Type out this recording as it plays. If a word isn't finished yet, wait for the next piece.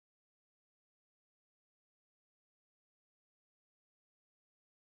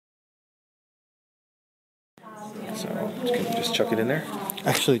So just chuck it in there.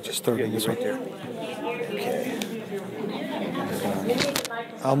 Actually, just throw it in this right one. there. Okay.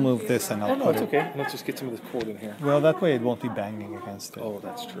 I'll move this and I'll Oh no, put it's it. okay. Let's just get some of this cord in here. Well, that way it won't be banging against it. Oh,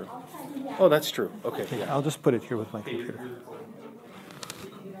 that's true. Oh, that's true. Okay. Okay, I'll just put it here with my computer.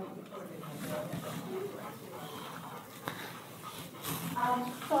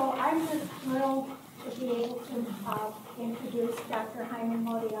 So I'm just thrilled to be able to introduce Dr.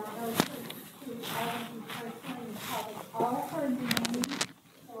 Modiana to all of you personally. You've had all her name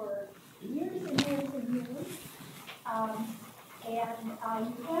for years and years and years. And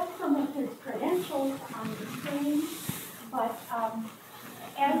you have some of his credentials on the screen, but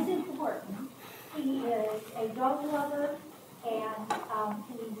as important, he is a dog lover and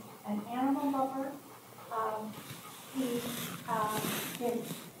he's an animal lover. He's been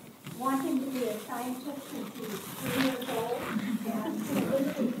wanting to be a scientist since he was 3 years old, and so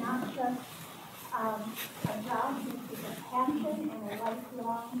this is not just a job, this is a passion and a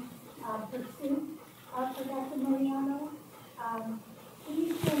lifelong pursuit for Dr. Modiana.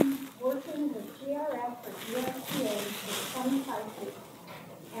 He's been working with GRF or GRCA for 25 years,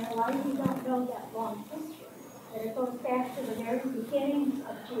 and a lot of you don't know that long history, but it goes back to the very beginnings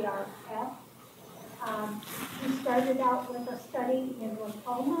of GRF. He started out with a study in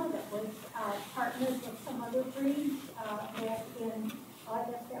lymphoma that was partnered with some other breeds back in, I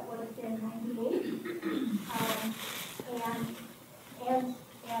guess that would have been 98. And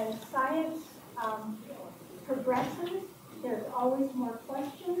as science progresses, there's always more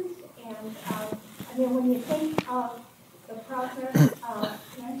questions. And I mean, when you think of the progress of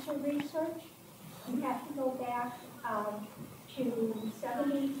cancer research, you have to go back to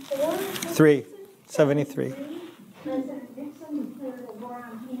 74. 73. President Nixon declared a war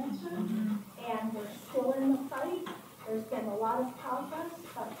on cancer, and we're still in the fight. There's been a lot of progress,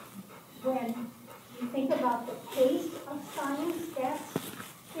 but when you think about the pace of science, that's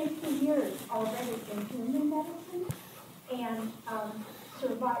 50 years already in human medicine, and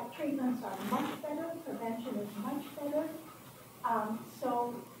treatments are much better, prevention is much better.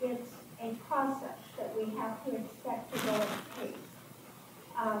 So it's a process that we have to expect to go at pace.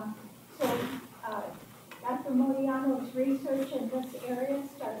 Dr. Modiana's research in this area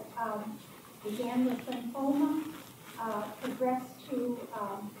began with lymphoma, progressed to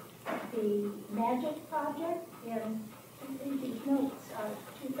the MAGIC project in, these notes,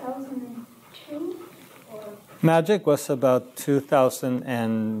 2002 or? Magic was about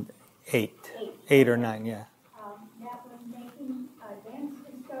 2008, 8 or 9, yeah. That was making advanced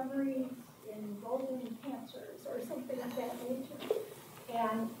discoveries in golden cancers or something of that nature.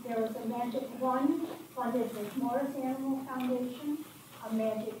 And there was a MAGIC 1 funded with Morris Animal Foundation, a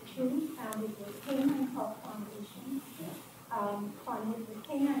MAGIC 2 founded with Canine Health Foundation, funded with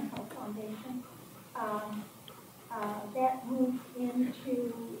Canine Health Foundation. That moved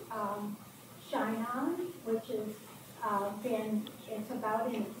into Shine On, which is it's about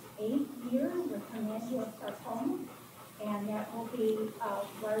in its 8th year with hemangiosarcoma, and that will be a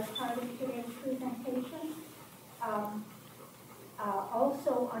large part of today's presentation.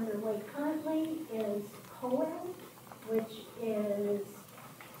 Also underway currently is COAD, which is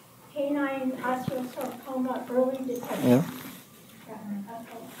canine osteosarcoma early detection. Yeah.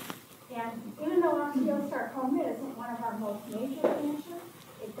 And even though osteosarcoma isn't one of our most major cancers,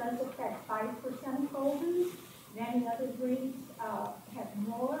 it does affect 5% of Goldens. Many other breeds have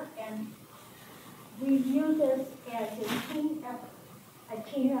more, and we view this as a team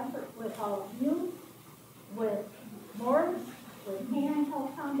effort with all of you, with Morris, with Canine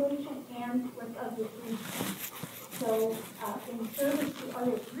Health Foundation, and with other breed clubs. So in service to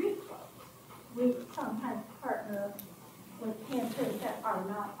other breed clubs, we sometimes partner with cancers that are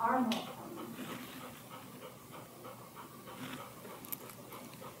not our most common.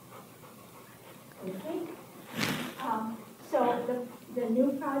 Okay. So the new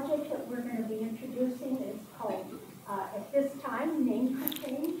project that we're going to be introducing is called, at this time, name could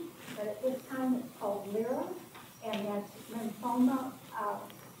change, but at this time it's called LYRA, and that's lymphoma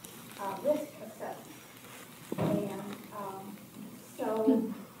risk assessment. And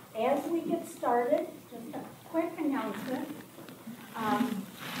so as we get started, just a quick announcement.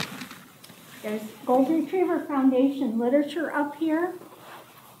 There's Golden Retriever Foundation literature up here,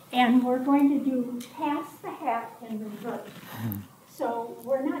 and we're going to do pass the hat in reverse. So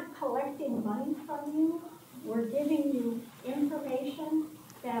we're not collecting money from you. We're giving you information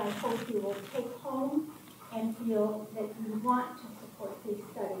that I hope you will take home and feel that you want to support these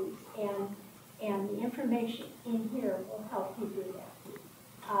studies, and the information in here will help you do that.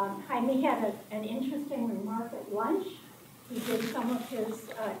 Jaime had an interesting remark at lunch. He did some of his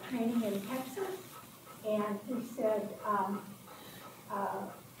training in Texas, and he said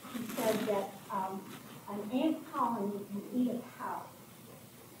that an ant colony can eat a cow.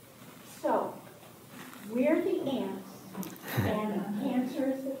 So we're the ants, and cancer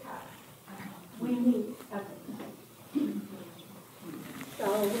is the cow. We need everything.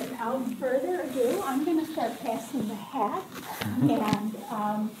 So without further ado, I'm going to start passing the hat, and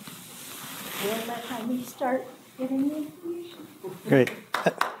we'll let Jaime start giving the information. Great.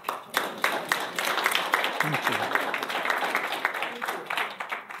 Thank you.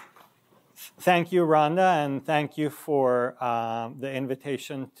 Thank you, Rhonda, and thank you for the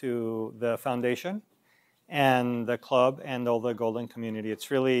invitation to the foundation and the club and all the Golden community.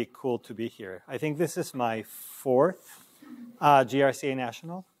 It's really cool to be here. I think this is my fourth GRCA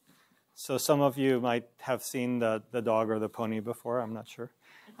National. So some of you might have seen the dog or the pony before, I'm not sure.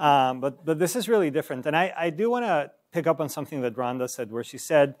 But this is really different. And I do want to pick up on something that Rhonda said, where she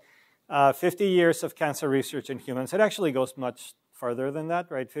said 50 years of cancer research in humans. It actually goes much farther than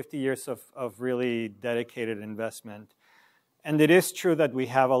that, right? 50 years of really dedicated investment. And it is true that we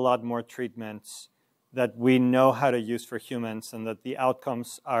have a lot more treatments that we know how to use for humans, and that the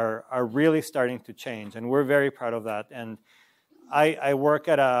outcomes are really starting to change. And we're very proud of that. And I work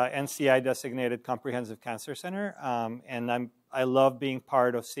at a NCI-designated comprehensive cancer center, and I love being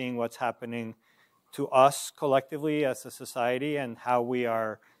part of seeing what's happening to us collectively as a society, and how we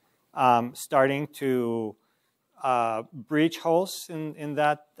are starting to breach holes in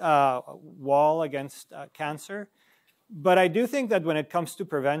that wall against cancer. But I do think that when it comes to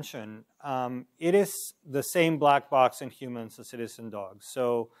prevention, it is the same black box in humans as it is in dogs.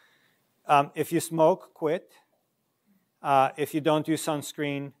 So if you smoke, quit. If you don't use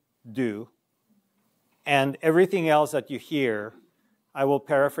sunscreen, do. And everything else that you hear, I will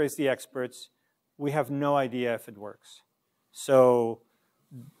paraphrase the experts, we have no idea if it works. So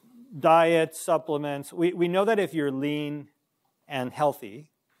diet, supplements, we know that if you're lean and healthy,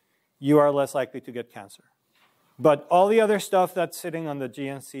 you are less likely to get cancer. But all the other stuff that's sitting on the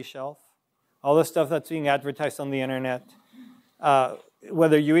GNC shelf, all the stuff that's being advertised on the internet,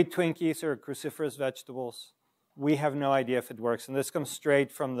 whether you eat Twinkies or cruciferous vegetables, we have no idea if it works. And this comes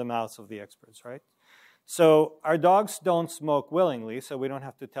straight from the mouths of the experts, right? So our dogs don't smoke willingly, so we don't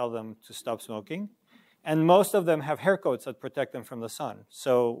have to tell them to stop smoking. And most of them have hair coats that protect them from the sun.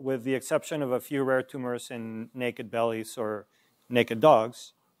 So with the exception of a few rare tumors in naked bellies or naked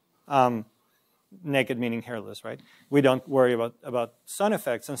dogs, naked meaning hairless, right? We don't worry about sun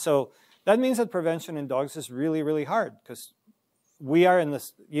effects. And so that means that prevention in dogs is really, really hard, because we are in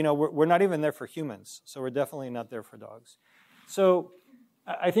this, we're not even there for humans. So we're definitely not there for dogs. So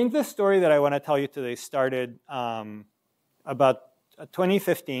I think the story that I want to tell you today started about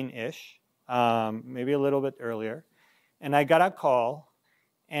 2015-ish, maybe a little bit earlier. And I got a call,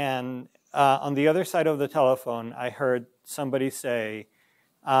 and on the other side of the telephone, I heard somebody say,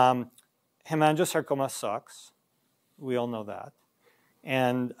 hemangiosarcoma sucks. We all know that.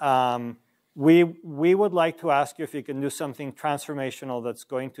 And we would like to ask you if you can do something transformational that's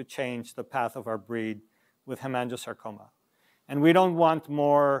going to change the path of our breed with hemangiosarcoma. And we don't want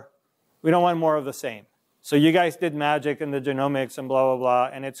more of the same. So you guys did magic in the genomics and blah, blah, blah,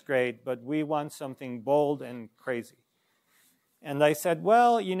 and it's great, but we want something bold and crazy. And I said,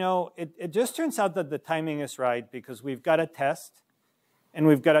 well, it just turns out that the timing is right, because we've got a test and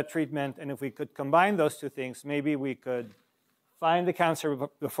we've got a treatment, and if we could combine those two things, maybe we could find the cancer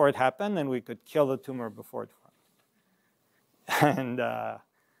before it happened, and we could kill the tumor before it formed. And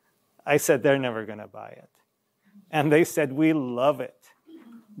I said, they're never going to buy it. And they said, we love it.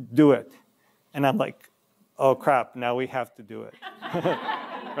 Do it. And I'm like, oh, crap, now we have to do it.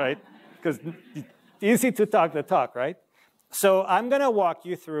 Right? Because it's easy to talk the talk, right? So I'm going to walk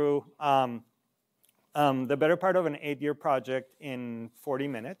you through the better part of an 8-year project in 40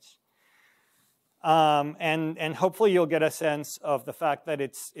 minutes. And hopefully you'll get a sense of the fact that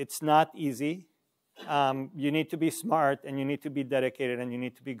it's not easy. You need to be smart, and you need to be dedicated, and you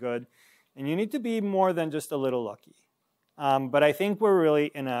need to be good, and you need to be more than just a little lucky. But I think we're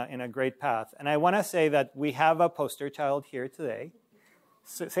really in a great path. And I want to say that we have a poster child here today.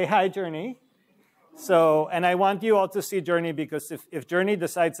 So say hi, Journey. So, and I want you all to see Journey, because if Journey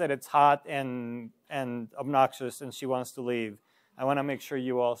decides that it's hot and obnoxious and she wants to leave, I want to make sure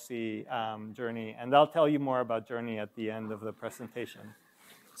you all see Journey. And I'll tell you more about Journey at the end of the presentation.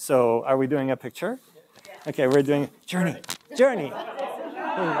 So are we doing a picture? Okay, we're doing Journey. Journey.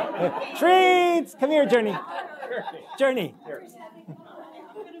 Treats! Come here, Journey. Journey.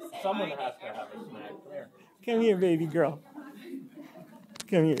 Someone has to have a snack. Come here. Come here, baby girl.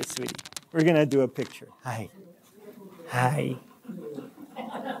 Come here, sweetie. We're going to do a picture. Hi. Hi.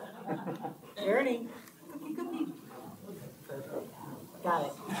 Journey. Got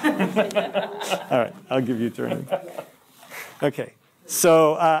it. All right, I'll give you Journey. Okay,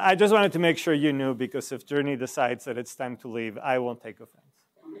 so I just wanted to make sure you knew, because if Journey decides that it's time to leave, I won't take offense.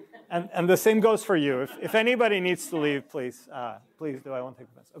 And the same goes for you. If anybody needs to leave, please do. I won't take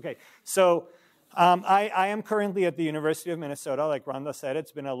offense. Okay, so I am currently at the University of Minnesota. Like Rhonda said,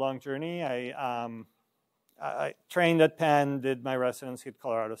 it's been a long journey. I trained at Penn, did my residency at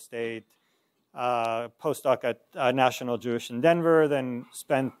Colorado State, postdoc at National Jewish in Denver, then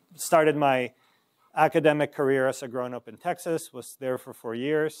started my academic career as a grown-up in Texas, was there for 4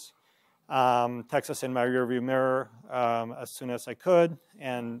 years. Texas in my rearview mirror as soon as I could.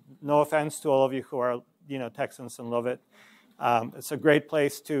 And no offense to all of you who are Texans and love it. It's a great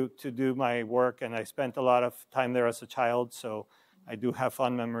place to do my work, and I spent a lot of time there as a child, so I do have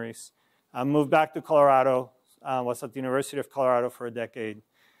fond memories. I moved back to Colorado, was at the University of Colorado for a decade,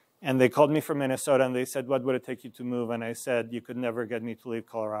 and they called me from Minnesota, and they said, what would it take you to move? And I said, you could never get me to leave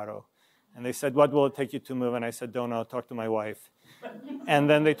Colorado. And they said, what will it take you to move? And I said, don't know, talk to my wife. And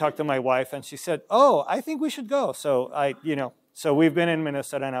then they talked to my wife, and she said, oh, I think we should go. So so we've been in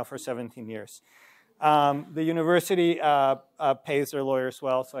Minnesota now for 17 years. The university pays their lawyers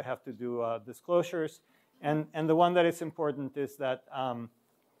well, so I have to do disclosures. And the one that is important is that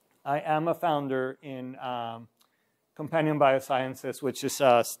I am a founder in Companion Biosciences, which is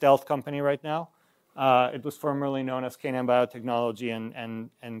a stealth company right now. It was formerly known as Canaan Biotechnology,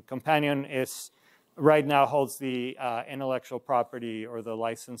 and Companion right now holds the intellectual property or the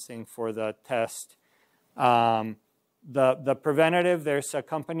licensing for the test. The preventative, there's a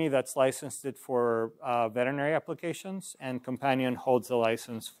company that's licensed it for veterinary applications, and Companion holds the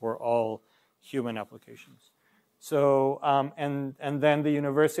license for all human applications. So, and then the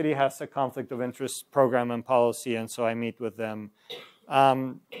university has a conflict of interest program and policy, and so I meet with them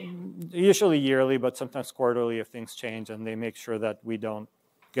usually yearly, but sometimes quarterly if things change, and they make sure that we don't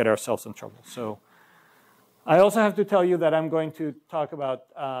get ourselves in trouble. So I also have to tell you that I'm going to talk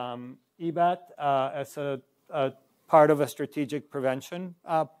about EBAT as a part of a strategic prevention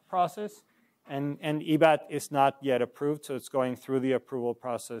process. And EBAT is not yet approved, so it's going through the approval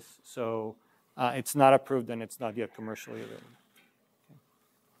process. So it's not approved and it's not yet commercially available. Okay.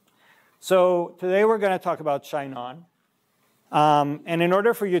 So today we're going to talk about Shine On. And in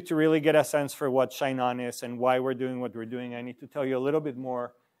order for you to really get a sense for what Shine On is and why we're doing what we're doing, I need to tell you a little bit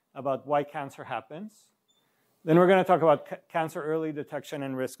more about why cancer happens. Then we're going to talk about cancer early detection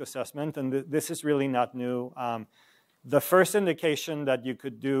and risk assessment, and this is really not new. The first indication that you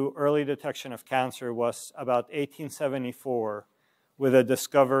could do early detection of cancer was about 1874 with a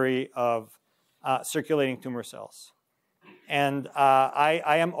discovery of circulating tumor cells. And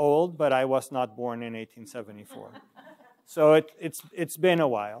I am old, but I was not born in 1874. So it's been a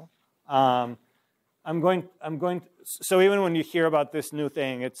while. So even when you hear about this new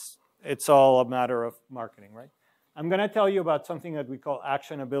thing, it's all a matter of marketing, right? I'm going to tell you about something that we call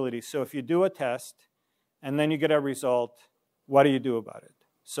actionability. So if you do a test and then you get a result, what do you do about it?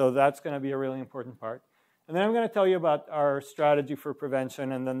 So that's going to be a really important part. And then I'm going to tell you about our strategy for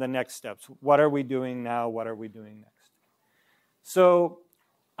prevention and then the next steps. What are we doing now? What are we doing next? So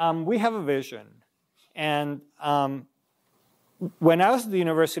we have a vision. And when I was at the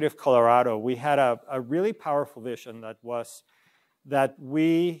University of Colorado, we had a really powerful vision that was that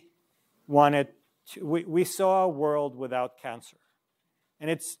we saw a world without cancer.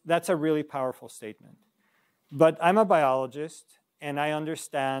 And that's a really powerful statement. But I'm a biologist, and I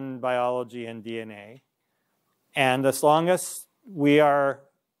understand biology and DNA. And as long as we are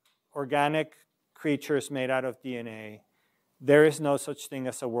organic creatures made out of DNA, there is no such thing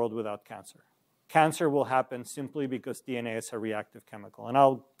as a world without cancer. Cancer will happen simply because DNA is a reactive chemical. And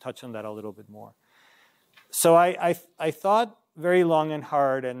I'll touch on that a little bit more. So I thought very long and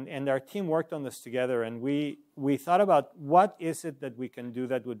hard, and our team worked on this together, and we thought about what is it that we can do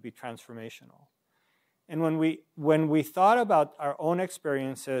that would be transformational. And when we thought about our own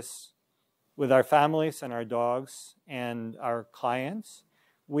experiences with our families and our dogs and our clients,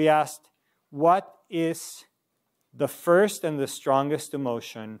 we asked, what is the first and the strongest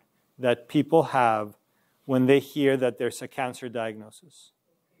emotion that people have when they hear that there's a cancer diagnosis?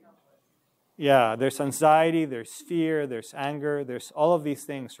 Yeah, there's anxiety, there's fear, there's anger, there's all of these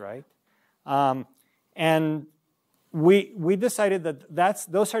things, right? And we decided that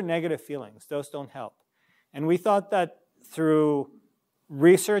those are negative feelings. Those don't help. And we thought that through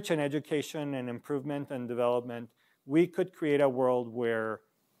research and education and improvement and development, we could create a world where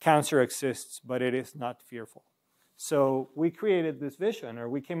cancer exists, but it is not fearful. So we created this vision, or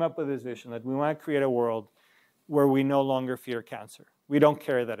we came up with this vision that we want to create a world where we no longer fear cancer. We don't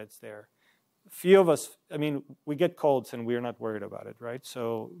care that it's there. few of us, I mean, we get colds and we're not worried about it, right?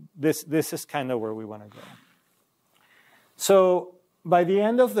 So this is kind of where we want to go. So by the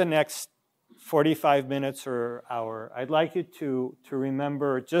end of the next 45 minutes or hour, I'd like you to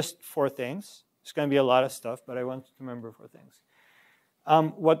remember just 4 things. It's going to be a lot of stuff, but I want you to remember 4 things.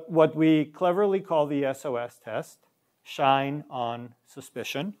 What we cleverly call the SOS test, shine on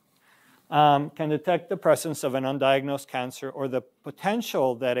suspicion, can detect the presence of an undiagnosed cancer or the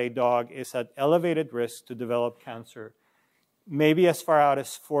potential that a dog is at elevated risk to develop cancer, maybe as far out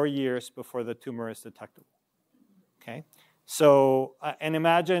as 4 years before the tumor is detectable. Okay? So, and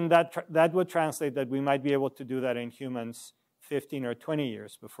imagine that would translate that we might be able to do that in humans 15 or 20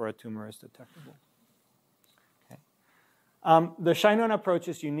 years before a tumor is detectable. Okay. The shine-on approach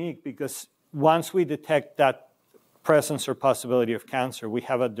is unique because once we detect that presence or possibility of cancer, we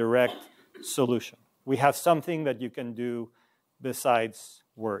have a direct solution. We have something that you can do besides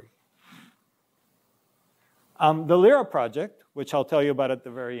worry. The LYRA project, which I'll tell you about at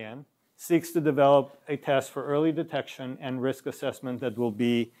the very end, seeks to develop a test for early detection and risk assessment that will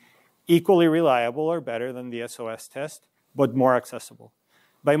be equally reliable or better than the SOS test, but more accessible.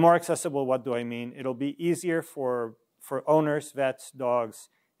 By more accessible, what do I mean? It'll be easier for owners, vets, dogs,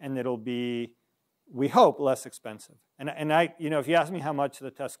 and it'll be, we hope, less expensive. And I, you know, if you ask me how much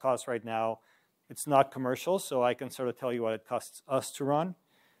the test costs right now, it's not commercial, so I can sort of tell you what it costs us to run,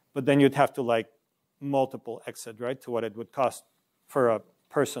 but then you'd have to like multiple exit, right, to what it would cost for a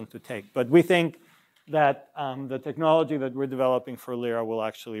person to take. But we think that the technology that we're developing for LYRA will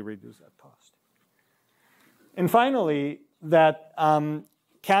actually reduce that cost. And finally, that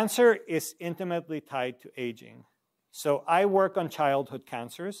cancer is intimately tied to aging. So I work on childhood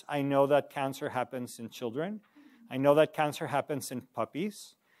cancers. I know that cancer happens in children. I know that cancer happens in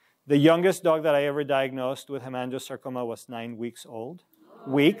puppies. The youngest dog that I ever diagnosed with hemangiosarcoma was 9 weeks old.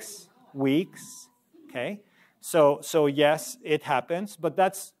 Weeks, okay? So yes, it happens, but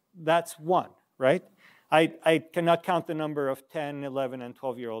that's one, right? I cannot count the number of 10, 11, and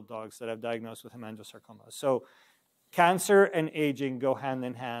 12-year-old dogs that I've diagnosed with hemangiosarcoma. So cancer and aging go hand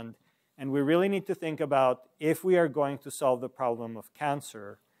in hand, and we really need to think about if we are going to solve the problem of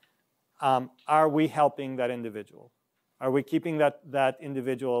cancer, are we helping that individual? Are we keeping that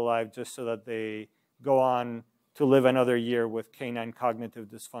individual alive just so that they go on to live another year with canine cognitive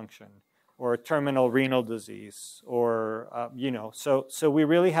dysfunction or terminal renal disease, or, you know, so we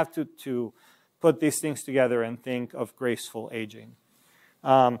really have to put these things together and think of graceful aging.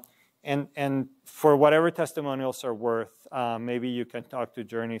 And for whatever testimonials are worth, maybe you can talk to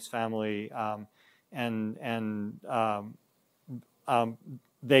Journey's family, and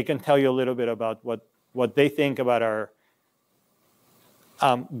they can tell you a little bit about what they think about our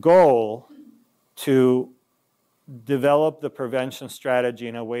goal to develop the prevention strategy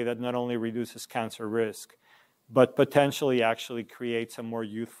in a way that not only reduces cancer risk, but potentially actually creates a more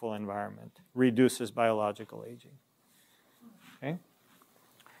youthful environment, reduces biological aging. Okay?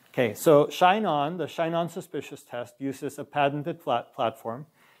 Okay, so the Shine On Suspicious test uses a patented platform,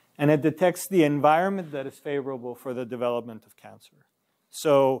 and it detects the environment that is favorable for the development of cancer.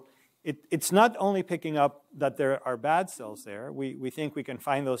 So it's not only picking up that there are bad cells there. We think we can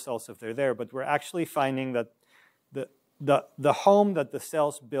find those cells if they're there, but we're actually finding that the home that the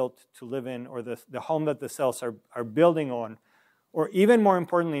cells built to live in, or the home that the cells are building on, or even more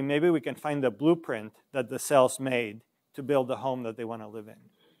importantly, maybe we can find the blueprint that the cells made to build the home that they want to live in,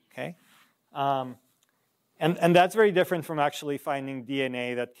 okay? And that's very different from actually finding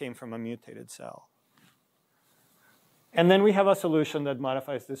DNA that came from a mutated cell. And then we have a solution that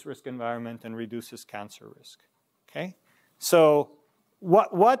modifies this risk environment and reduces cancer risk, okay? So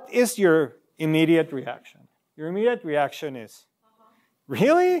what is your immediate reaction? Your immediate reaction is,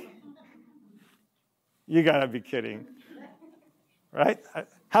 really? You gotta be kidding, right?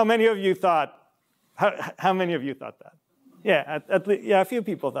 How many of you thought, how many of you thought that? Yeah, at least, yeah, a few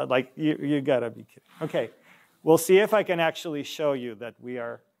people thought, like, you gotta be kidding. Okay, we'll see if I can actually show you that we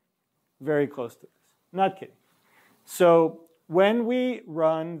are very close to this. Not kidding. So when we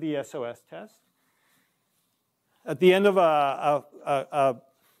run the SOS test, at the end of a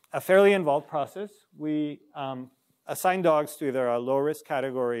fairly involved process, we assign dogs to either a low-risk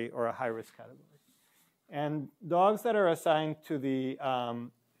category or a high-risk category. And dogs that are assigned to the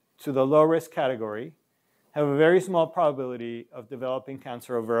low-risk category have a very small probability of developing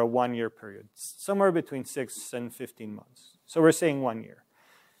cancer over a 1-year period, somewhere between 6 and 15 months. So we're saying 1 year.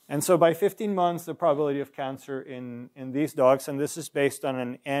 And so by 15 months, the probability of cancer in these dogs, and this is based on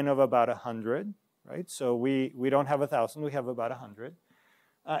an N of about 100, right? So we don't have 1,000, we have about 100.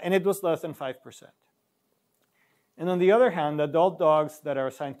 And it was less than 5%. And on the other hand, adult dogs that are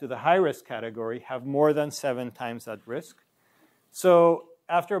assigned to the high-risk category have more than 7 times that risk. So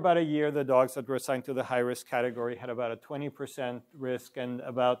after about a year, the dogs that were assigned to the high-risk category had about a 20% risk, and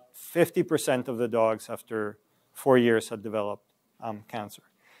about 50% of the dogs after 4 years had developed cancer.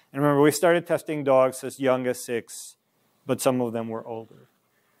 And remember, we started testing dogs as young as 6, but some of them were older.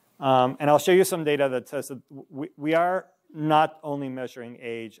 And I'll show you some data that says that we are not only measuring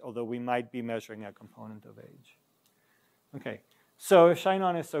age, although we might be measuring a component of age. Okay, so if Shine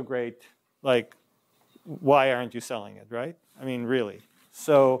On is so great, like, why aren't you selling it, right? I mean, really.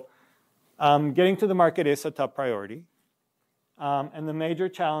 So getting to the market is a top priority. And the major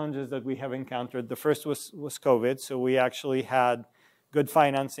challenges that we have encountered, the first was COVID. So we actually had good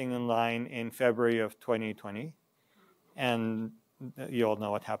financing in line in February of 2020. And you all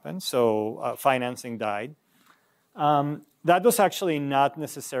know what happened. So financing died. That was actually not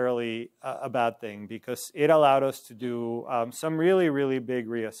necessarily a bad thing, because it allowed us to do some really, really big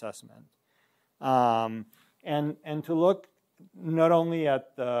reassessment. And to look not only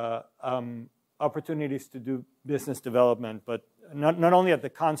at the opportunities to do business development, but not only at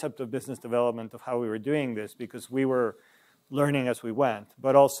the concept of business development of how we were doing this, because we were learning as we went,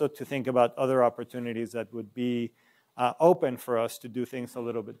 but also to think about other opportunities that would be open for us to do things a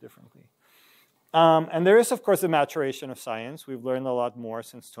little bit differently. And there is, of course, the maturation of science. We've learned a lot more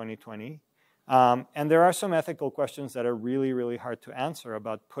since 2020. And there are some ethical questions that are really, really hard to answer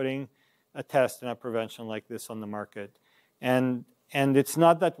about putting a test and a prevention like this on the market. And it's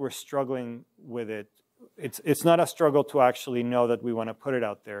not that we're struggling with it. It's not a struggle to actually know that we want to put it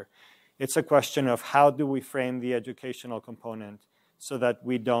out there. It's a question of how do we frame the educational component so that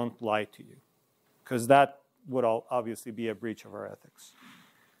we don't lie to you, because that would obviously be a breach of our ethics.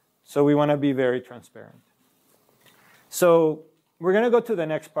 So we want to be very transparent. So we're going to go to the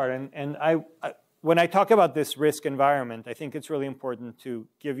next part. And when I talk about this risk environment, I think it's really important to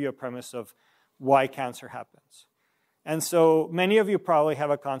give you a premise of why cancer happens. And so many of you probably have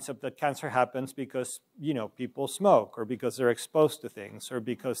a concept that cancer happens because, you know, people smoke, or because they're exposed to things, or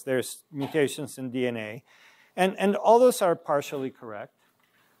because there's mutations in DNA. And all those are partially correct.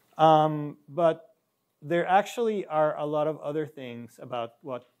 But there actually are a lot of other things about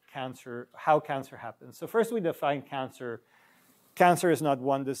how cancer happens. So first we define cancer. Cancer is not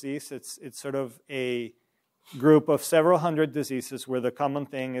one disease. It's sort of a group of several hundred diseases where the common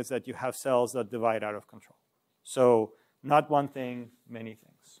thing is that you have cells that divide out of control. So not one thing, many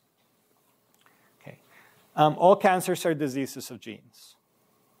things. Okay. All cancers are diseases of genes.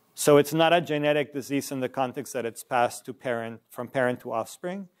 So it's not a genetic disease in the context that it's passed from parent to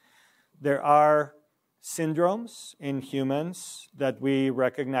offspring. There are syndromes in humans that we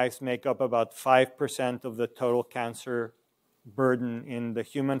recognize make up about 5% of the total cancer burden in the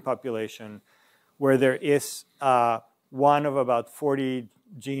human population, where there is one of about 40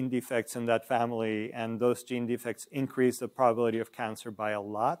 gene defects in that family, and those gene defects increase the probability of cancer by a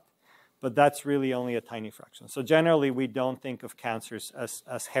lot, but that's really only a tiny fraction. So generally, we don't think of cancers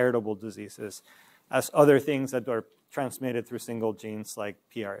as heritable diseases, as other things that are transmitted through single genes like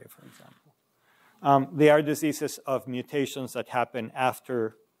PRA, for example. They are diseases of mutations that happen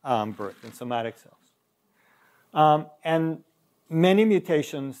after birth in somatic cells. And many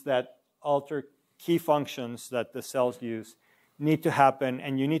mutations that alter key functions that the cells use need to happen,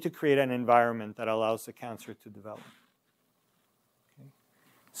 and you need to create an environment that allows the cancer to develop. Okay.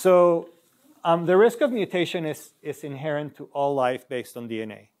 So the risk of mutation is inherent to all life based on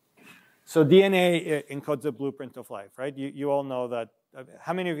DNA. So DNA encodes the blueprint of life, right? You all know that.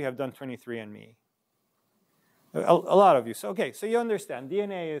 How many of you have done 23andMe? A lot of you. So, okay, so you understand.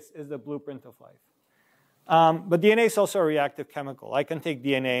 DNA is the blueprint of life. But DNA is also a reactive chemical. I can take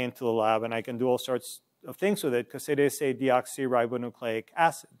DNA into the lab, and I can do all sorts of things with it because it is a deoxyribonucleic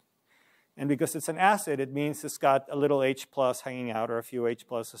acid. And because it's an acid, it means it's got a little H plus hanging out, or a few H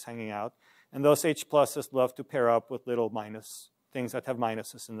pluses hanging out. And those H pluses love to pair up with little things that have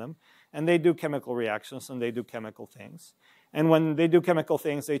minuses in them. And they do chemical reactions, and they do chemical things. And when they do chemical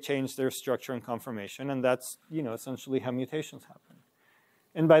things, they change their structure and conformation, and that's, you know, essentially how mutations happen.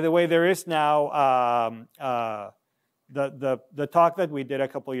 And by the way, there is now the talk that we did a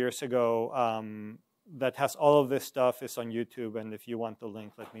couple years ago that has all of this stuff is on YouTube, and if you want the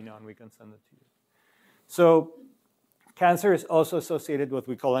link, let me know, and we can send it to you. So cancer is also associated with what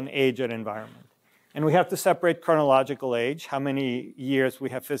we call an age and environment. And we have to separate chronological age, how many years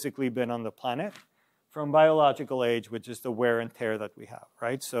we have physically been on the planet, from biological age, which is the wear and tear that we have,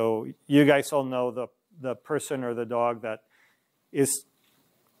 right? So you guys all know the person or the dog that is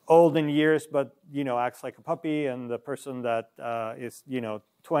old in years but acts like a puppy, and the person that is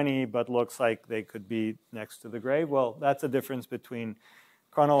 20 but looks like they could be next to the grave. Well, that's a difference between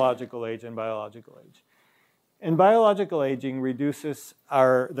chronological age and biological age. And biological aging reduces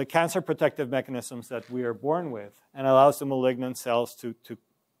the cancer protective mechanisms that we are born with and allows the malignant cells to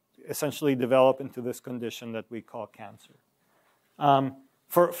essentially develop into this condition that we call cancer.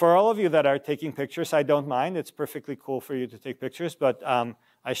 For all of you that are taking pictures, I don't mind. It's perfectly cool for you to take pictures, but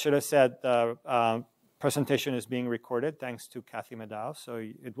I should have said the presentation is being recorded thanks to Kathy Medow, so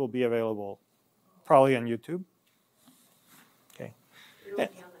it will be available probably on YouTube. Okay. It'll be on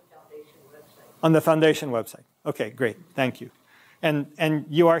the foundation website. On the foundation website. Okay, great. Thank you. And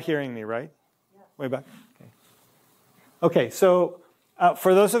you are hearing me, right? Yeah. Way back? Okay. Okay, so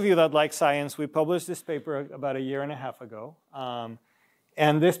for those of you that like science, we published this paper about 1.5 years ago.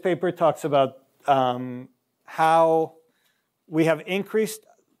 And this paper talks about how we have increased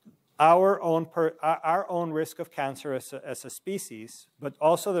our own risk of cancer as a species, but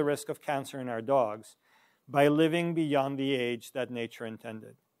also the risk of cancer in our dogs by living beyond the age that nature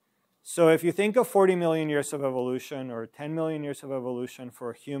intended. So if you think of 40 million years of evolution or 10 million years of evolution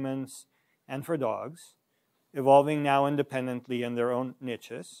for humans and for dogs, evolving now independently in their own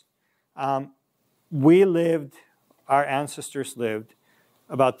niches, our ancestors lived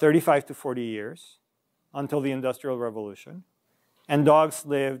about 35 to 40 years until the Industrial Revolution, and dogs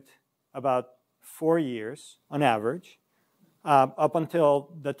lived about 4 years on average up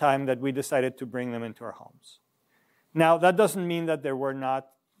until the time that we decided to bring them into our homes. Now, that doesn't mean that there were not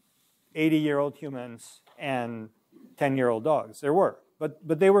 80-year-old humans and 10-year-old dogs. There were,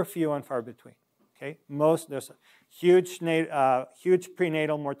 but they were few and far between. Okay, there's a huge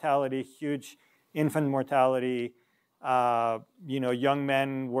prenatal mortality, huge infant mortality. Young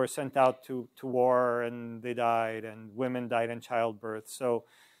men were sent out to war and they died, and women died in childbirth. So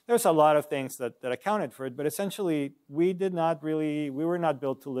there's a lot of things that accounted for it, but essentially we were not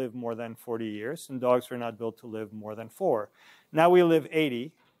built to live more than 40 years, and dogs were not built to live more than 4. Now we live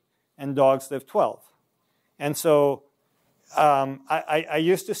 80, and dogs live 12. And so I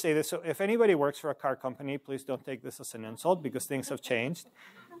used to say this, so if anybody works for a car company, please don't take this as an insult because things have changed.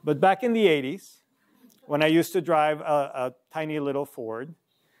 But back in the 80s, when I used to drive a tiny little Ford,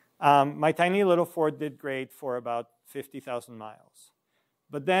 my tiny little Ford did great for about 50,000 miles.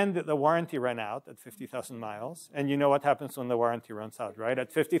 But then the warranty ran out at 50,000 miles. And you know what happens when the warranty runs out, right?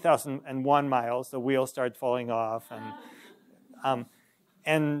 At 50,001 miles, the wheels start falling off.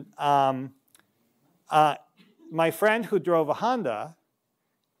 My friend who drove a Honda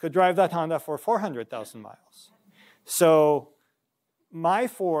could drive that Honda for 400,000 miles. So my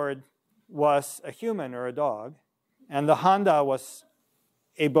Ford was a human or a dog, and the Honda was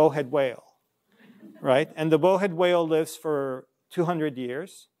a bowhead whale, right? And the bowhead whale lives for 200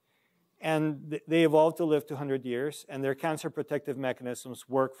 years, and they evolved to live 200 years, and their cancer protective mechanisms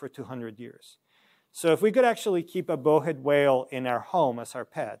work for 200 years. So if we could actually keep a bowhead whale in our home as our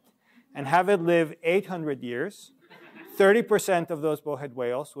pet and have it live 800 years, 30% of those bowhead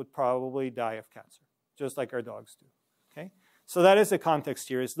whales would probably die of cancer, just like our dogs do. Okay? So that is the context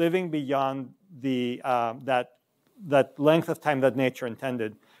here, is living beyond that length of time that nature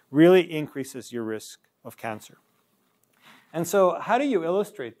intended really increases your risk of cancer. And so how do you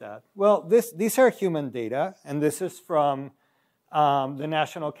illustrate that? Well, these are human data, and this is from the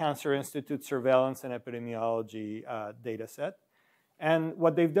National Cancer Institute Surveillance and Epidemiology data set. And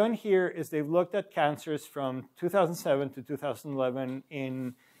what they've done here is they've looked at cancers from 2007 to 2011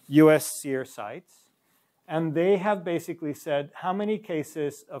 in US SEER sites. And they have basically said how many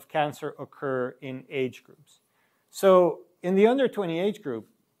cases of cancer occur in age groups. So in the under 20 age group,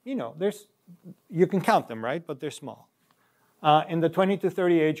 you can count them, right? But they're small. In the 20 to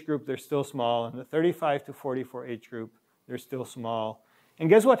 30 age group, they're still small. In the 35 to 44 age group, they're still small. And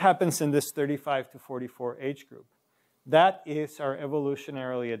guess what happens in this 35 to 44 age group? That is our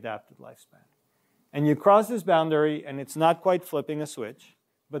evolutionarily adapted lifespan. And you cross this boundary, and it's not quite flipping a switch,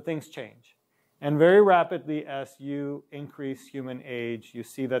 but things change. And very rapidly, as you increase human age, you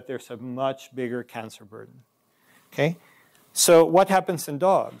see that there's a much bigger cancer burden. Okay? So what happens in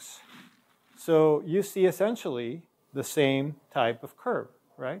dogs? So you see essentially the same type of curve,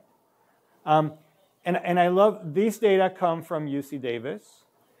 right? And I love, these data come from UC Davis.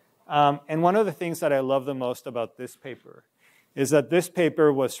 And one of the things that I love the most about this paper is that this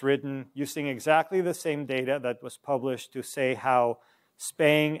paper was written using exactly the same data that was published to say how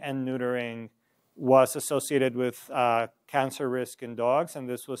spaying and neutering was associated with cancer risk in dogs. And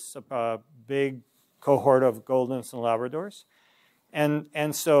this was a big cohort of Goldens and Labradors.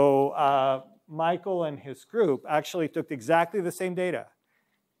 And so Michael and his group actually took exactly the same data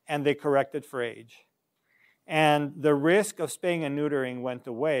and they corrected for age. And the risk of spaying and neutering went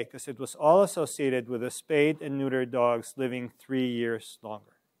away because it was all associated with the spayed and neutered dogs living 3 years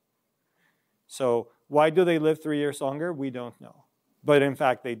longer. So why do they live 3 years longer? We don't know. But in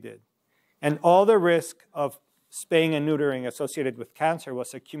fact, they did. And all the risk of spaying and neutering associated with cancer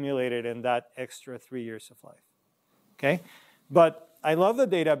was accumulated in that extra 3 years of life. Okay? But I love the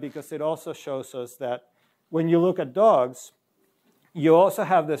data because it also shows us that when you look at dogs, you also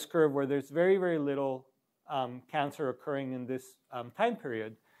have this curve where there's very, very little cancer occurring in this time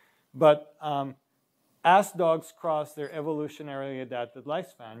period. But as dogs cross their evolutionarily adapted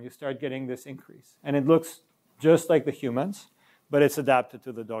lifespan, you start getting this increase. And it looks just like the humans, but it's adapted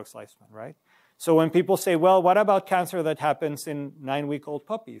to the dog's lifespan, right? So when people say, well, what about cancer that happens in 9-week-old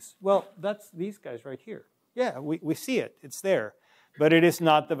puppies? Well, that's these guys right here. Yeah, we see it. It's there. But it is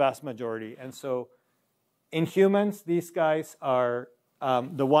not the vast majority. And so in humans, these guys are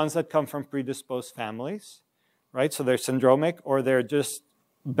the ones that come from predisposed families, right? So they're syndromic or they're just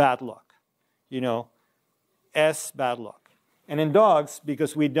bad luck, you know, bad luck. And in dogs,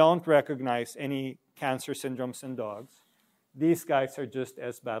 because we don't recognize any cancer syndromes in dogs, these guys are just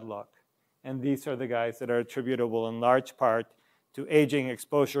bad luck. And these are the guys that are attributable in large part to aging,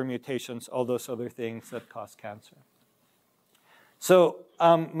 exposure, mutations, all those other things that cause cancer. So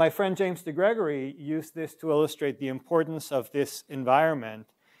my friend James DeGregory used this to illustrate the importance of this environment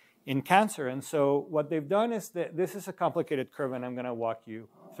in cancer. And so what they've done is that this is a complicated curve, and I'm going to walk you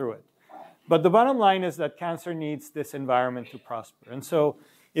through it. But the bottom line is that cancer needs this environment to prosper. And so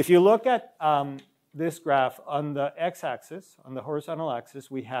if you look at this graph on the x-axis, on the horizontal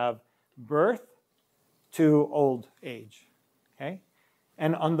axis, we have birth to old age. Okay?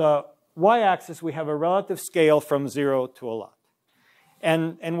 And on the y-axis, we have a relative scale from 0 to a lot.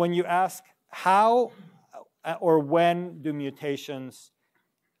 And when you ask how or when do mutations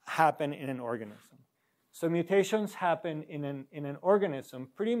happen in an organism? So mutations happen in an organism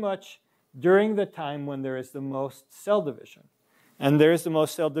pretty much during the time when there is the most cell division. And there is the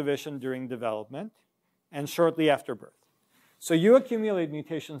most cell division during development and shortly after birth. So you accumulate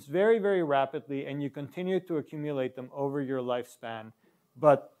mutations very, very rapidly, and you continue to accumulate them over your lifespan,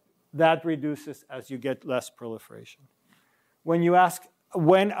 but that reduces as you get less proliferation. When you ask,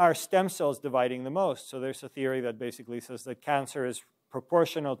 when are stem cells dividing the most? So there's a theory that basically says that cancer is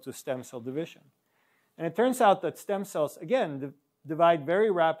proportional to stem cell division. And it turns out that stem cells, again, divide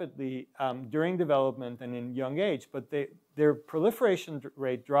very rapidly during development and in young age, but their proliferation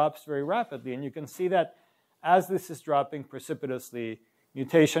rate drops very rapidly. And you can see that as this is dropping precipitously,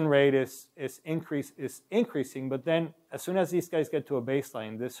 mutation rate is increasing, but then as soon as these guys get to a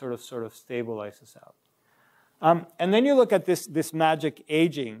baseline, this sort of stabilizes out. And then you look at this magic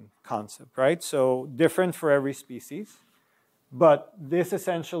aging concept, right? So different for every species, but this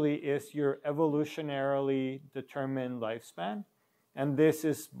essentially is your evolutionarily determined lifespan, and this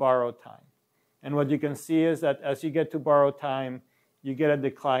is borrowed time. And what you can see is that as you get to borrowed time, you get a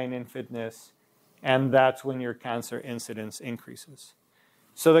decline in fitness, and that's when your cancer incidence increases.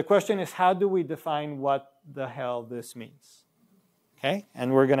 So the question is, how do we define what the hell this means? Okay,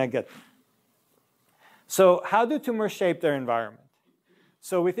 and we're going to get there. So how do tumors shape their environment?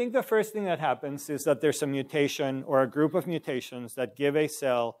 So we think the first thing that happens is that there's a mutation or a group of mutations that give a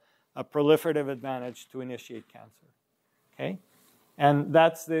cell a proliferative advantage to initiate cancer. Okay, and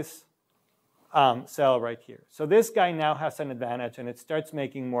that's this cell right here. So this guy now has an advantage, and it starts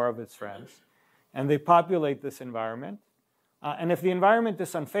making more of its friends. And they populate this environment. And if the environment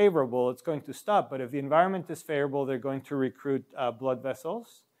is unfavorable, it's going to stop. But if the environment is favorable, they're going to recruit blood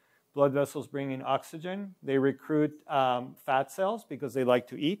vessels. Blood vessels bring in oxygen. They recruit fat cells because they like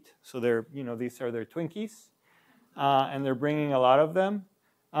to eat. So these are their Twinkies. And they're bringing a lot of them.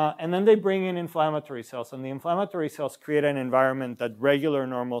 And then they bring in inflammatory cells. And the inflammatory cells create an environment that regular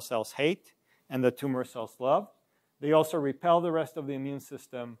normal cells hate and the tumor cells love. They also repel the rest of the immune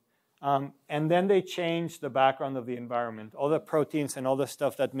system. And then they change the background of the environment. All the proteins and all the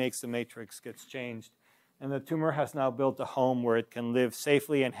stuff that makes the matrix gets changed. And the tumor has now built a home where it can live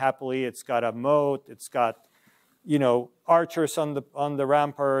safely and happily. It's got a moat. It's got, archers on the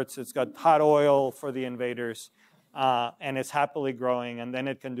ramparts. It's got hot oil for the invaders. And it's happily growing. And then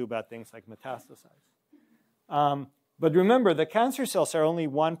it can do bad things like metastasize. But remember, the cancer cells are only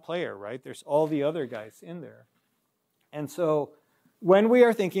one player, right? There's all the other guys in there. And so when we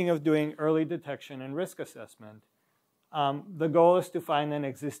are thinking of doing early detection and risk assessment, the goal is to find an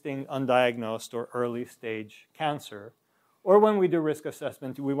existing undiagnosed or early stage cancer. Or when we do risk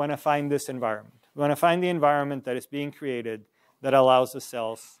assessment, we want to find this environment. We want to find the environment that is being created that allows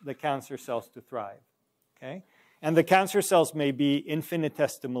the cancer cells to thrive. Okay? And the cancer cells may be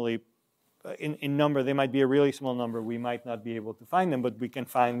infinitesimally in number. They might be a really small number. We might not be able to find them, but we can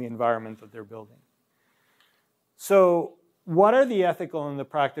find the environment that they're building. So what are the ethical and the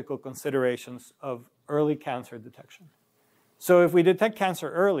practical considerations of early cancer detection? So if we detect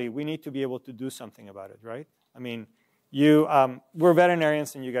cancer early, we need to be able to do something about it, right? I mean, we're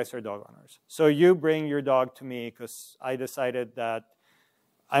veterinarians and you guys are dog owners. So you bring your dog to me because I decided that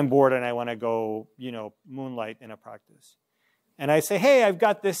I'm bored and I want to go, moonlight in a practice. And I say, hey, I've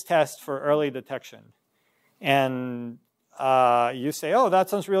got this test for early detection. And you say, oh, that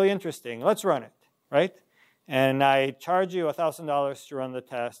sounds really interesting. Let's run it, right? And I charge you $1,000 to run the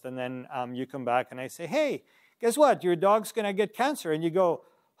test. And then you come back and I say, hey, guess what? Your dog's going to get cancer. And you go,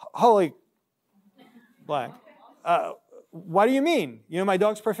 holy blank. What do you mean? My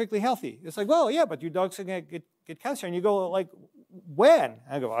dog's perfectly healthy. It's like, well, yeah, but your dog's going to get cancer. And you go, like, when?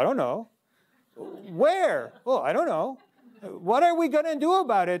 I go, I don't know. Where? Oh, I don't know. What are we going to do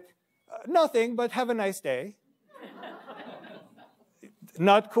about it? Nothing, but have a nice day.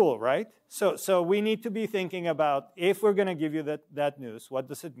 Not cool, right? So we need to be thinking about, if we're going to give you that news, what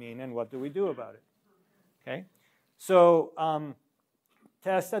does it mean and what do we do about it? Okay? So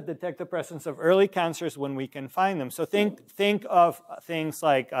tests that detect the presence of early cancers when we can find them. So think of things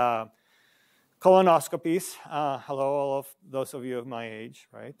like colonoscopies. Hello, all of those of you of my age,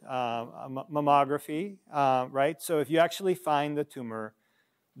 right? Mammography, right? So if you actually find the tumor,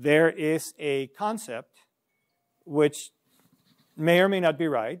 there is a concept which may or may not be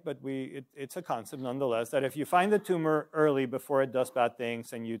right, but it's a concept nonetheless, that if you find the tumor early before it does bad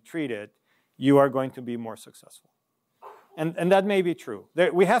things and you treat it, you are going to be more successful. And that may be true.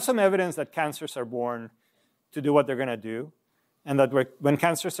 We have some evidence that cancers are born to do what they're going to do, and that when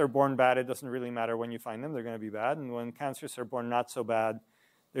cancers are born bad, it doesn't really matter when you find them, they're going to be bad. And when cancers are born not so bad,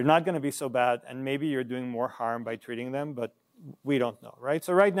 they're not going to be so bad, and maybe you're doing more harm by treating them, but we don't know, right?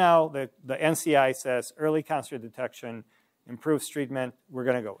 So right now, the NCI says early cancer detection improves treatment. We're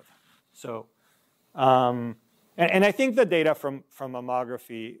going to go with it. So, and I think the data from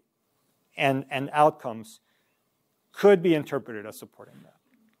mammography and outcomes could be interpreted as supporting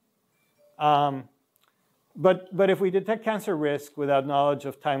that. But if we detect cancer risk without knowledge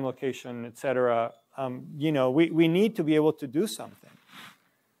of time, location, et cetera, we need to be able to do something.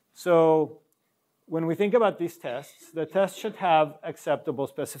 So when we think about these tests, the test should have acceptable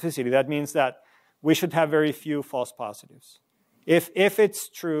specificity. That means that we should have very few false positives. If it's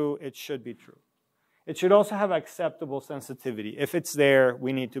true, it should be true. It should also have acceptable sensitivity. If it's there,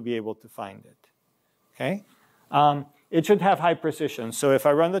 we need to be able to find it. Okay? It should have high precision. So if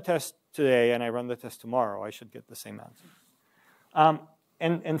I run the test today and I run the test tomorrow, I should get the same answer.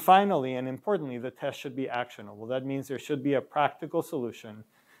 And finally, and importantly, the test should be actionable. That means there should be a practical solution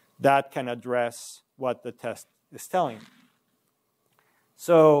that can address what the test is telling you.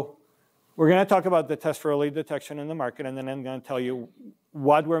 So we're going to talk about the test for early detection in the market, and then I'm going to tell you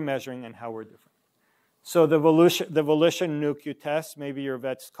what we're measuring and how we're different. So the Volition Nu-Q test, maybe your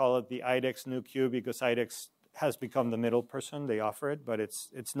vets call it the IDEXX Nu-Q because IDEXX has become the middle person. They offer it, but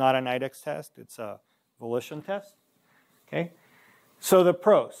it's not an IDEXX test. It's a Volition test. Okay? So the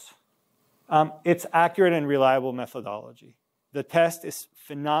pros. It's accurate and reliable methodology. The test is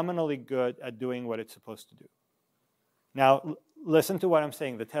phenomenally good at doing what it's supposed to do. Now, listen to what I'm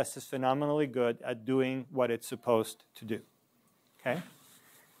saying. The test is phenomenally good at doing what it's supposed to do. Okay?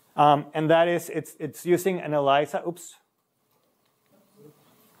 And that is, it's using an ELISA. Oops.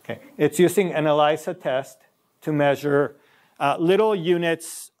 Okay. It's using an ELISA test to measure little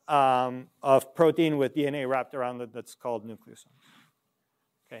units of protein with DNA wrapped around it that's called nucleosomes.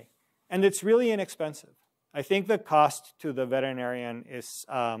 Okay. And it's really inexpensive. I think the cost to the veterinarian is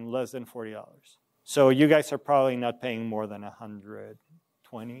less than $40. So you guys are probably not paying more than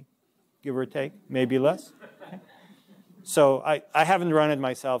 $120, give or take, maybe less. Okay. So I haven't run it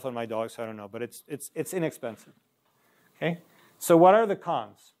myself on my dog, so I don't know, but it's inexpensive. Okay. So what are the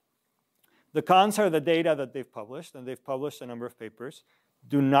cons? The cons are the data that they've published, and they've published a number of papers,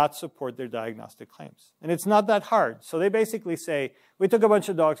 do not support their diagnostic claims. And it's not that hard. So they basically say, we took a bunch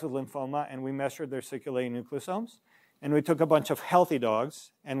of dogs with lymphoma and we measured their circulating nucleosomes, and we took a bunch of healthy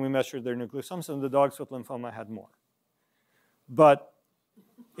dogs and we measured their nucleosomes, and the dogs with lymphoma had more. But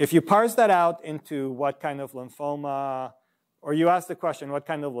if you parse that out into what kind of lymphoma, or you ask the question, what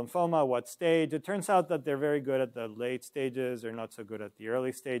kind of lymphoma, what stage, it turns out that they're very good at the late stages, they're not so good at the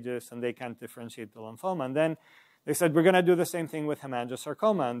early stages, and they can't differentiate the lymphoma. And then they said, we're going to do the same thing with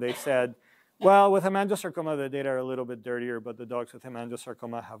hemangiosarcoma. And they said, well, with hemangiosarcoma, the data are a little bit dirtier, but the dogs with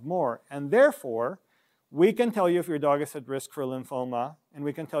hemangiosarcoma have more. And therefore, we can tell you if your dog is at risk for lymphoma, and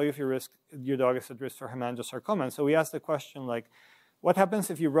we can tell you if your dog is at risk for hemangiosarcoma. And so we asked the question, like, what happens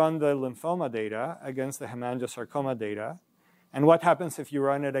if you run the lymphoma data against the hemangiosarcoma data? And what happens if you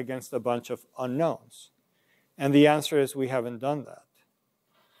run it against a bunch of unknowns? And the answer is we haven't done that.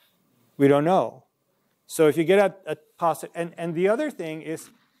 We don't know. So if you get a positive, and the other thing is,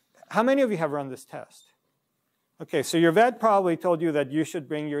 how many of you have run this test? Okay, so your vet probably told you that you should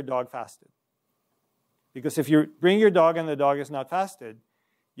bring your dog fasted. Because if you bring your dog and the dog is not fasted,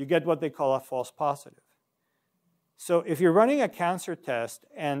 you get what they call a false positive. So if you're running a cancer test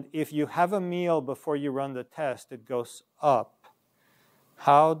and if you have a meal before you run the test, it goes up,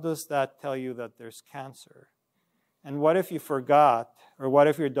 how does that tell you that there's cancer? And what if you forgot, or what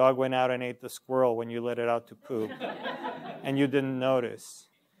if your dog went out and ate the squirrel when you let it out to poop and you didn't notice?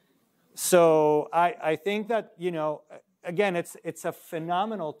 So I think that, you know, again, it's a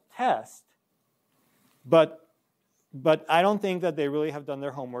phenomenal test, but I don't think that they really have done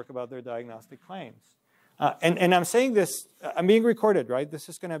their homework about their diagnostic claims. And I'm saying this, I'm being recorded, right? This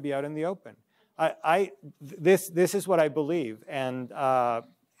is going to be out in the open. This is what I believe. And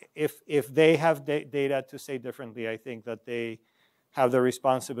if they have data to say differently, I think that they have the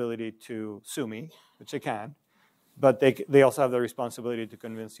responsibility to sue me, which they can. But they also have the responsibility to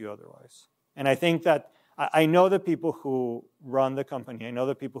convince you otherwise. And I think that I know the people who run the company, I know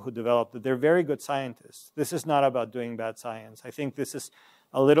the people who developed it, they're very good scientists. This is not about doing bad science. I think this is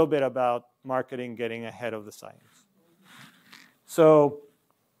a little bit about marketing getting ahead of the science. So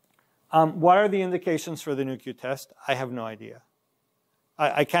what are the indications for the Nu-Q test? I have no idea.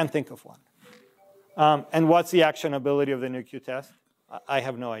 I can't think of one. And what's the actionability of the Nu-Q test? I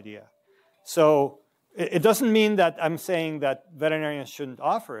have no idea. So it doesn't mean that I'm saying that veterinarians shouldn't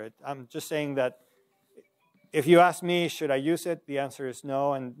offer it. I'm just saying that if you ask me, should I use it? The answer is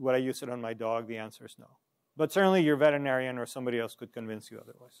no. And would I use it on my dog? The answer is no. But certainly your veterinarian or somebody else could convince you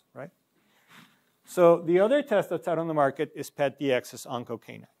otherwise, right? So the other test that's out on the market is PetDX's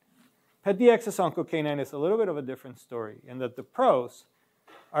OncoK9. PetDX's OncoK9 is a little bit of a different story in that the pros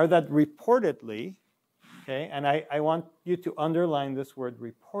are that reportedly, okay, and I want you to underline this word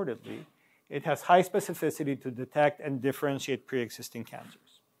reportedly, it has high specificity to detect and differentiate pre-existing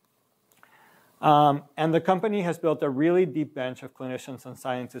cancers. And the company has built a really deep bench of clinicians and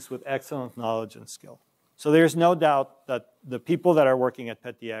scientists with excellent knowledge and skill. So there's no doubt that the people that are working at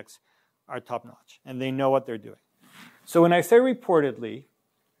PetDX are top-notch, and they know what they're doing. So when I say reportedly,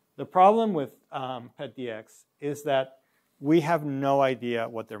 the problem with PetDX is that we have no idea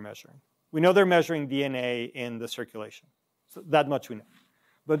what they're measuring. We know they're measuring DNA in the circulation. So that much we know.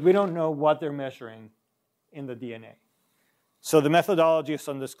 But we don't know what they're measuring in the DNA. So the methodology is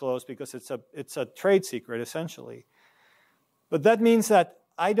undisclosed because it's a trade secret, essentially. But that means that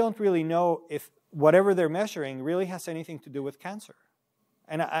I don't really know if whatever they're measuring really has anything to do with cancer.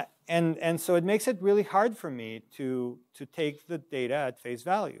 And so it makes it really hard for me to take the data at face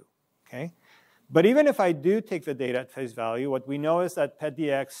value, okay? But even if I do take the data at face value, what we know is that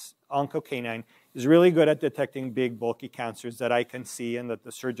PetDX OncoK9 is really good at detecting big, bulky cancers that I can see and that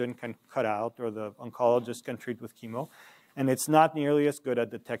the surgeon can cut out or the oncologist can treat with chemo. And it's not nearly as good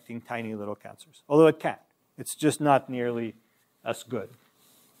at detecting tiny little cancers, although it can. It's just not nearly as good.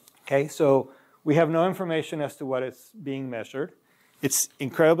 Okay, so we have no information as to what is being measured. It's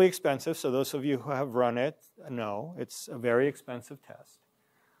incredibly expensive, so those of you who have run it know it's a very expensive test.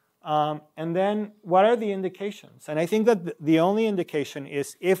 And then what are the indications? And I think that the only indication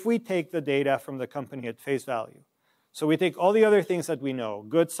is if we take the data from the company at face value. So we take all the other things that we know,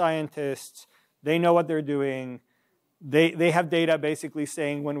 good scientists, they know what they're doing. They have data basically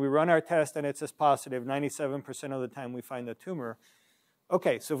saying when we run our test and it says positive, 97% of the time we find a tumor.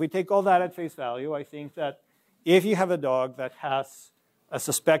 Okay, so if we take all that at face value, I think that if you have a dog that has a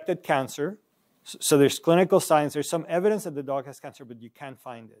suspected cancer, so there's clinical signs, there's some evidence that the dog has cancer, but you can't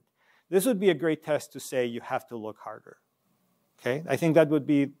find it. This would be a great test to say you have to look harder. Okay, I think that would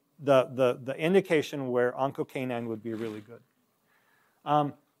be the indication where OncoK9 would be really good.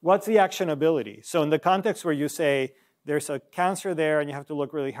 What's the actionability? So in the context where you say there's a cancer there and you have to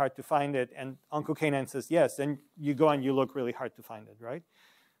look really hard to find it, and OncoK9 says yes, then you go and you look really hard to find it, right?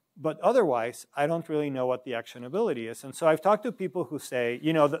 But otherwise, I don't really know what the actionability is. And so I've talked to people who say,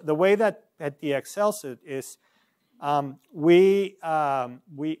 you know, the way that PetDX sells it is we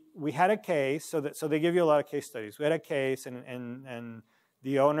had a case, so they give you a lot of case studies. We had a case, and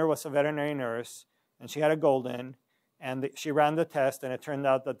the owner was a veterinary nurse, and she had a golden, and she ran the test, and it turned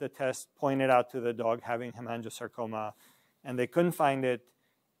out that the test pointed out to the dog having hemangiosarcoma, and they couldn't find it.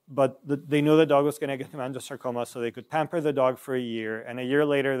 they knew the dog was going to get hemangiosarcoma, so they could pamper the dog for a year. And a year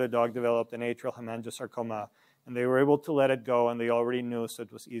later, the dog developed an atrial hemangiosarcoma, and they were able to let it go, and they already knew, so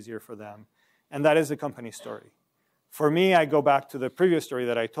it was easier for them. And that is the company story. For me, I go back to the previous story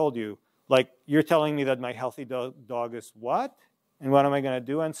that I told you. Like, you're telling me that my healthy dog is what? And what am I going to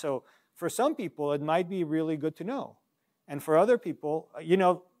do? And so for some people, it might be really good to know. And for other people, you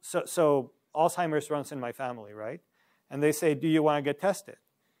know, so Alzheimer's runs in my family, right? And they say, do you want to get tested?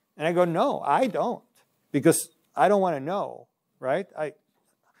 And I go, no, I don't, because I don't want to know, right?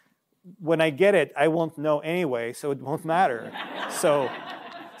 When I get it, I won't know anyway, so it won't matter. So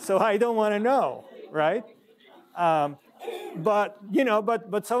I don't want to know, right? But you know,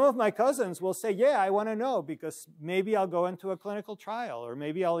 but some of my cousins will say, yeah, I want to know because maybe I'll go into a clinical trial, or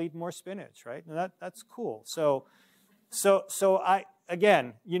maybe I'll eat more spinach, right? And that's cool. So I,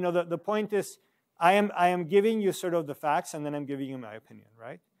 again, you know, the point is, I am giving you sort of the facts, and then I'm giving you my opinion,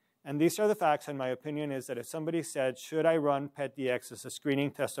 right? And these are the facts, and my opinion is that if somebody said, should I run PET-DX as a screening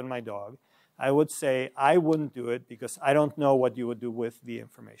test on my dog, I would say I wouldn't do it because I don't know what you would do with the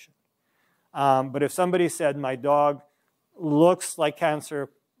information. But if somebody said, my dog looks like cancer,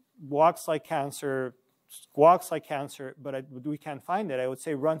 walks like cancer, squawks like cancer, but we can't find it, I would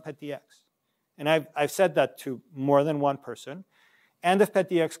say run PET-DX. And I've said that to more than one person. And if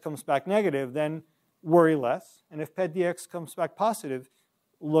PET-DX comes back negative, then worry less. And if PET-DX comes back positive,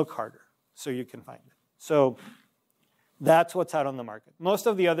 look harder so you can find it. So that's what's out on the market. Most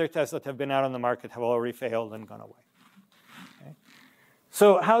of the other tests that have been out on the market have already failed and gone away. Okay?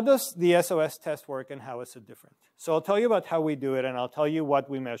 So how does the SOS test work, and how is it different? So I'll tell you about how we do it, and I'll tell you what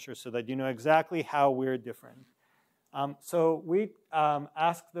we measure so that you know exactly how we're different. So we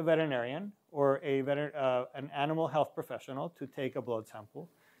ask the veterinarian or an animal health professional to take a blood sample.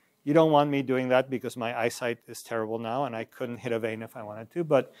 You don't want me doing that because my eyesight is terrible now, and I couldn't hit a vein if I wanted to,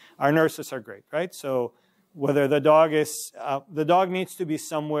 but our nurses are great, right? So whether the dog needs to be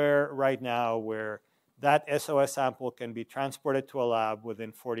somewhere right now where that SOS sample can be transported to a lab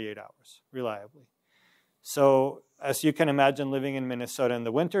within 48 hours, reliably. So as you can imagine, living in Minnesota in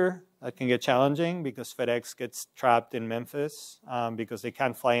the winter, that can get challenging because FedEx gets trapped in Memphis because they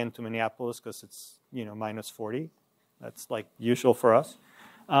can't fly into Minneapolis because it's, you know, minus 40. That's like usual for us.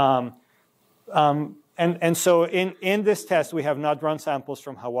 And so in this test, we have not run samples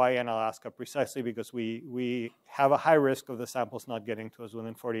from Hawaii and Alaska precisely because we have a high risk of the samples not getting to us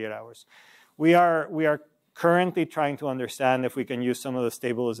within 48 hours. We are currently trying to understand if we can use some of the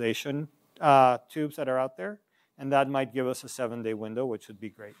stabilization tubes that are out there, and that might give us a 7-day window, which would be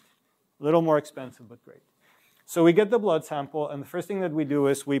great. A little more expensive, but great. So we get the blood sample, and the first thing that we do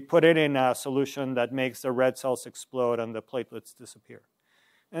is we put it in a solution that makes the red cells explode and the platelets disappear.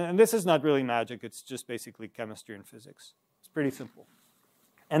 And this is not really magic. It's just basically chemistry and physics. It's pretty simple.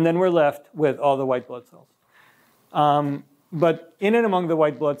 And then we're left with all the white blood cells. But in and among the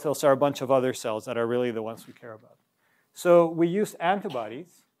white blood cells are a bunch of other cells that are really the ones we care about. So we use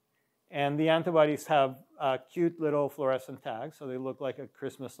antibodies. And the antibodies have cute little fluorescent tags. So they look like a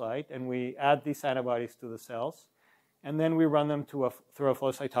Christmas light. And we add these antibodies to the cells. And then we run them through a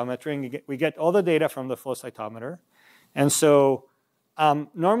flow cytometry. And we get all the data from the flow cytometer. And so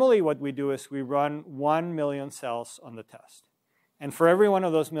normally what we do is we run 1 million cells on the test. And for every one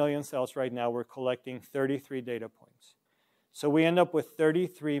of those million cells right now, we're collecting 33 data points. So we end up with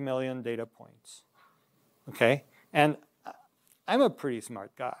 33 million data points. Okay? And I'm a pretty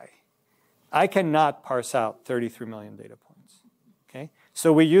smart guy. I cannot parse out 33 million data points. Okay?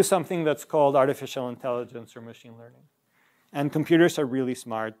 So we use something that's called artificial intelligence or machine learning. And computers are really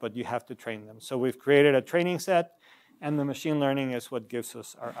smart, but you have to train them. So we've created a training set, and the machine learning is what gives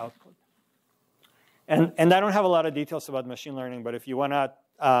us our output. And I don't have a lot of details about machine learning, but if you want to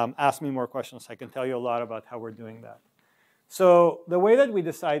ask me more questions, I can tell you a lot about how we're doing that. So the way that we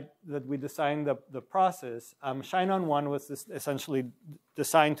designed the process, Shine-On-1 was essentially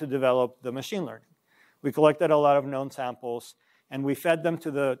designed to develop the machine learning. We collected a lot of known samples, and we fed them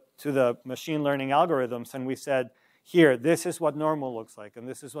to the machine learning algorithms, and we said, here, this is what normal looks like, and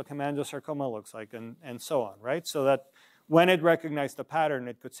this is what hemangiosarcoma looks like, and so on, right? So that when it recognized the pattern,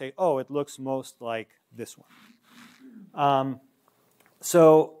 it could say, oh, it looks most like this one.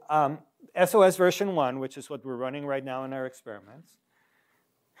 SOS version 1, which is what we're running right now in our experiments,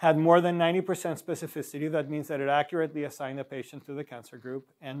 had more than 90% specificity. That means that it accurately assigned a patient to the cancer group,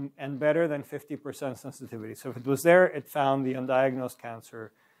 and better than 50% sensitivity. So if it was there, it found the undiagnosed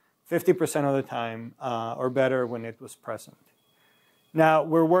cancer 50% of the time, or better when it was present. Now,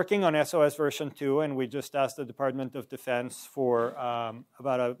 we're working on SOS version 2, and we just asked the Department of Defense for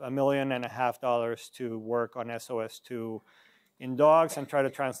about $1.5 million to work on SOS 2 in dogs and try to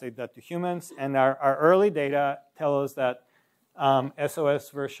translate that to humans. And our early data tell us that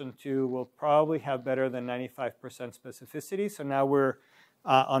SOS version 2 will probably have better than 95% specificity. So now we're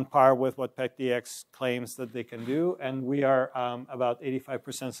on par with what PECDX claims that they can do. And we are about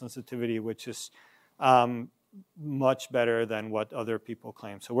 85% sensitivity, which is much better than what other people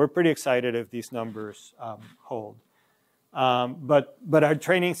claim. So we're pretty excited if these numbers hold. But our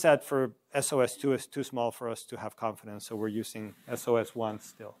training set for SOS2 is too small for us to have confidence, so we're using SOS1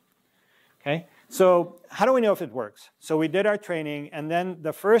 still. Okay, so how do we know if it works? So we did our training, and then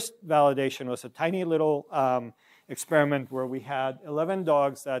the first validation was a tiny little experiment where we had 11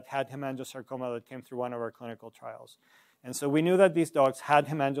 dogs that had hemangiosarcoma that came through one of our clinical trials. And so we knew that these dogs had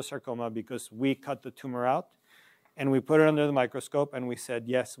hemangiosarcoma because we cut the tumor out, and we put it under the microscope, and we said,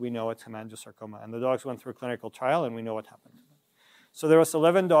 yes, we know it's hemangiosarcoma. And the dogs went through a clinical trial, and we know what happened to them. So there was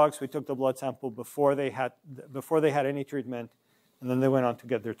 11 dogs. We took the blood sample before they had any treatment, and then they went on to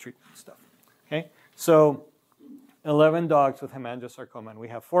get their treatment stuff. Okay, so 11 dogs with hemangiosarcoma, and we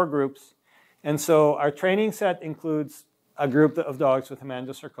have 4 groups. And so our training set includes a group of dogs with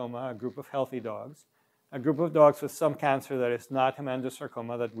hemangiosarcoma, a group of healthy dogs, a group of dogs with some cancer that is not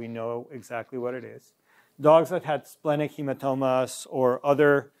hemangiosarcoma that we know exactly what it is, dogs that had splenic hematomas or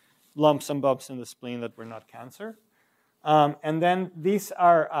other lumps and bumps in the spleen that were not cancer. And then these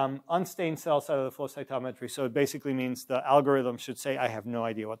are unstained cells out of the flow cytometry. So it basically means the algorithm should say, I have no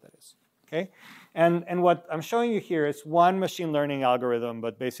idea what that is. Okay? And what I'm showing you here is one machine learning algorithm,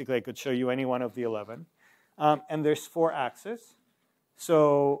 but basically I could show you any one of the 11. And there's 4 axes.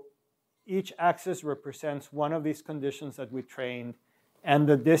 So each axis represents one of these conditions that we trained, and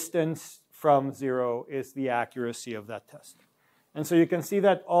the distance from 0 is the accuracy of that test. And so you can see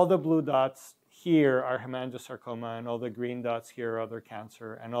that all the blue dots here are hemangiosarcoma, and all the green dots here are other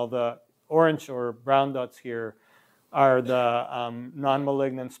cancer, and all the orange or brown dots here are the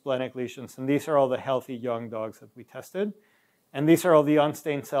non-malignant splenic lesions. And these are all the healthy young dogs that we tested. And these are all the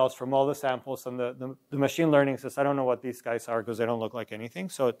unstained cells from all the samples. And the machine learning says, I don't know what these guys are because they don't look like anything.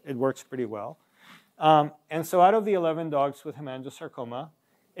 So it works pretty well. And so out of the 11 dogs with hemangiosarcoma,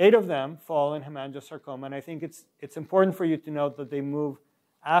 8 of them fall in hemangiosarcoma. And I think it's important for you to note that they move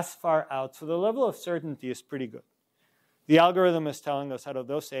as far out. So the level of certainty is pretty good. The algorithm is telling us out of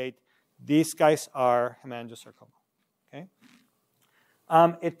those 8, these guys are hemangiosarcoma. Okay?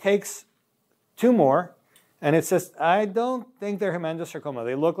 It takes 2 more, and it says, I don't think they're hemangiosarcoma.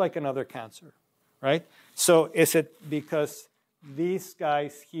 They look like another cancer, right? So is it because these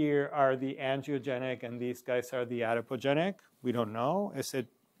guys here are the angiogenic and these guys are the adipogenic? We don't know. Is it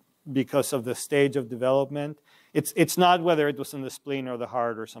because of the stage of development? It's not whether it was in the spleen or the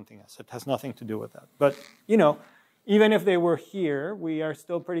heart or something else. It has nothing to do with that. But, you know, even if they were here, we are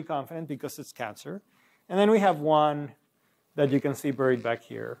still pretty confident because it's cancer. And then we have one that you can see buried back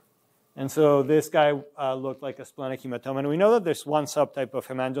here. And so this guy looked like a splenic hematoma. And we know that there's one subtype of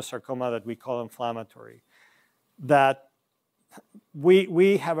hemangiosarcoma that we call inflammatory, that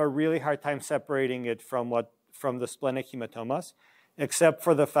we have a really hard time separating it from the splenic hematomas, except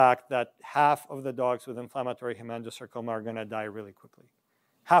for the fact that half of the dogs with inflammatory hemangiosarcoma are going to die really quickly.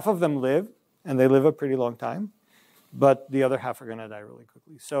 Half of them live, and they live a pretty long time, but the other half are going to die really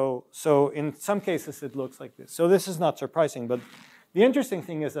quickly. So in some cases, it looks like this. So this is not surprising, but the interesting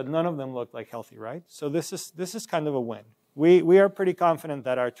thing is that none of them look like healthy, right? So this is kind of a win. We are pretty confident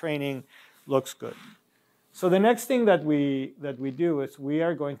that our training looks good. So the next thing that we do is we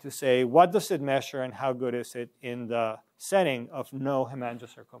are going to say, what does it measure and how good is it in the setting of no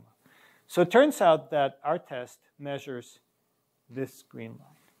hemangiosarcoma? So it turns out that our test measures this green line.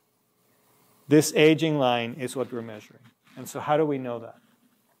 This aging line is what we're measuring. And so how do we know that?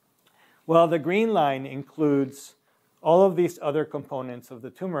 Well, the green line includes all of these other components of the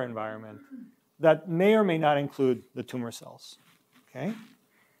tumor environment that may or may not include the tumor cells. Okay?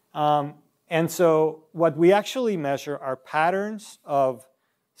 And so what we actually measure are patterns of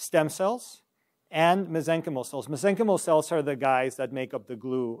stem cells and mesenchymal cells. Mesenchymal cells are the guys that make up the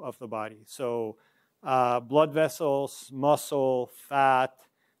glue of the body. So blood vessels, muscle, fat,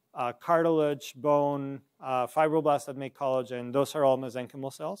 cartilage, bone, fibroblasts that make collagen, those are all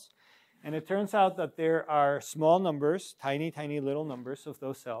mesenchymal cells. And it turns out that there are small numbers, tiny, tiny little numbers of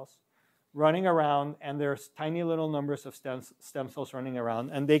those cells running around, and there's tiny little numbers of stem cells running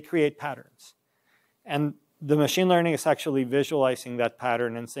around, and they create patterns. And the machine learning is actually visualizing that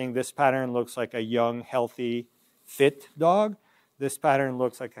pattern and saying this pattern looks like a young, healthy, fit dog. This pattern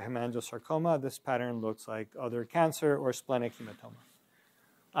looks like a hemangiosarcoma. This pattern looks like other cancer or splenic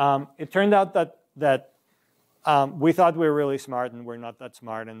hematoma. It turned out that we thought we were really smart, and we're not that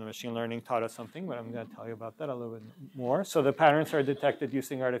smart, and the machine learning taught us something, but I'm going to tell you about that a little bit more. So the patterns are detected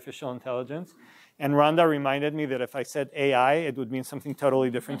using artificial intelligence. And Rhonda reminded me that if I said AI, it would mean something totally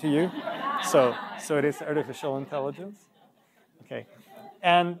different to you. So it is artificial intelligence. Okay.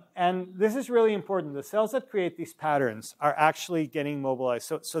 And this is really important. The cells that create these patterns are actually getting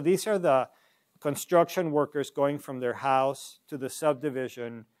mobilized. So these are the construction workers going from their house to the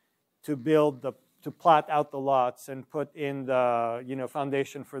subdivision to plot out the lots and put in the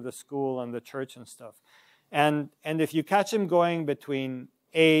foundation for the school and the church and stuff. And if you catch them going between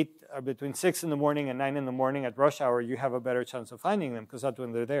 6 in the morning and 9 in the morning at rush hour, you have a better chance of finding them because that's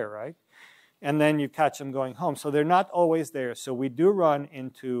when they're there, right? And then you catch them going home. So they're not always there. So we do run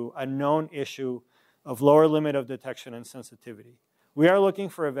into a known issue of lower limit of detection and sensitivity. We are looking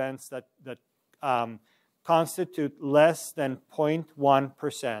for events that constitute less than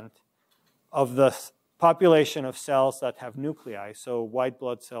 0.1% of the population of cells that have nuclei, so white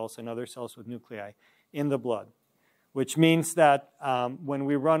blood cells and other cells with nuclei in the blood, which means that when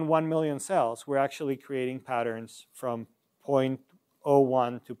we run 1 million cells, we're actually creating patterns from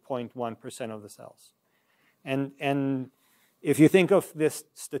 0.01 to 0.1% of the cells. And if you think of this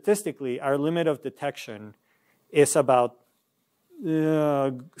statistically, our limit of detection is about,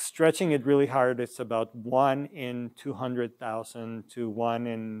 stretching it really hard, it's about 1 in 200,000 to 1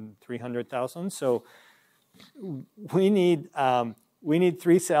 in 300,000. So we need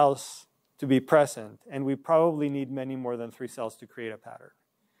 3 cells to be present, and we probably need many more than 3 cells to create a pattern.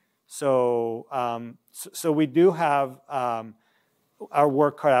 So we do have our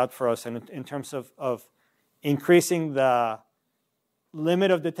work cut out for us in terms of increasing the limit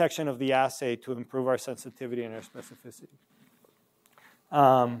of detection of the assay to improve our sensitivity and our specificity.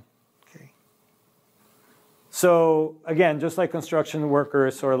 Okay. So again, just like construction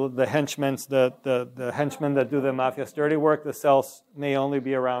workers or the henchmen, the henchmen that do the mafia's dirty work, the cells may only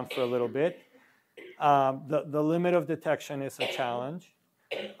be around for a little bit. The limit of detection is a challenge.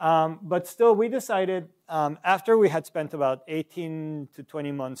 But still, we decided, after we had spent about 18 to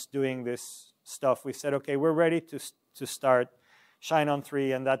 20 months doing this stuff, we said, okay, we're ready to start Shine on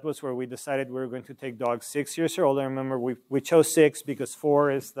 3, and that was where we decided we were going to take dogs 6 years or older. Remember, we chose 6 because 4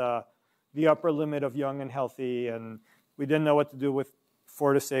 is the upper limit of young and healthy, and we didn't know what to do with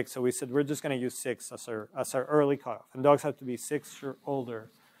 4 to 6, so we said we're just going to use 6 as our early cutoff, and dogs have to be 6 or older.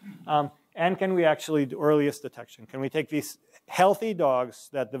 And can we actually do earliest detection? Can we take these healthy dogs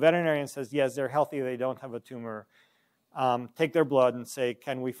that the veterinarian says, yes, they're healthy, they don't have a tumor, take their blood and say,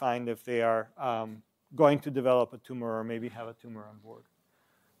 can we find if they are going to develop a tumor or maybe have a tumor on board?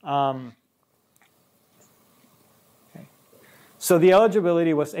 Okay. So the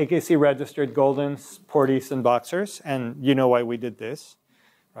eligibility was AKC registered Goldens, Porties, and Boxers, and you know why we did this,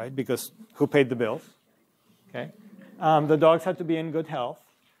 right? Because who paid the bills? Okay. The dogs had to be in good health.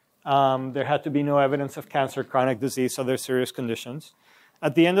 There had to be no evidence of cancer, chronic disease, other serious conditions.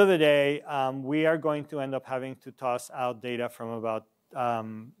 At the end of the day, we are going to end up having to toss out data from about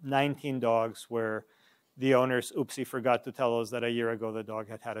 19 dogs where the owners, oopsie, forgot to tell us that a year ago the dog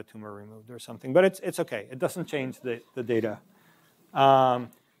had a tumor removed or something. But it's okay. It doesn't change the data.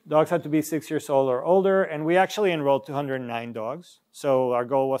 Dogs had to be 6 years old or older, and we actually enrolled 209 dogs. So our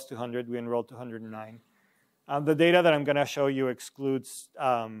goal was 200. We enrolled 209. The data that I'm going to show you excludes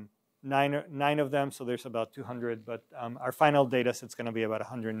 9 of them, so there's about 200. But our final data set's going to be about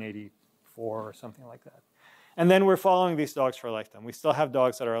 184 or something like that. And then we're following these dogs for a lifetime. We still have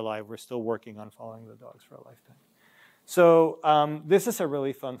dogs that are alive. We're still working on following the dogs for a lifetime. So this is a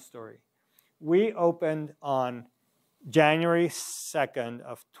really fun story. We opened on January 2nd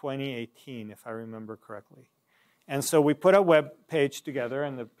of 2018, if I remember correctly. And so we put a web page together,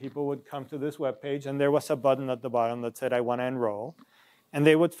 and the people would come to this web page, and there was a button at the bottom that said, I want to enroll. And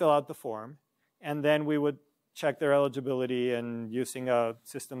they would fill out the form, and then we would check their eligibility and using a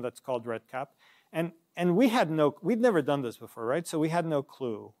system that's called RedCap. And we'd never done this before, right? So we had no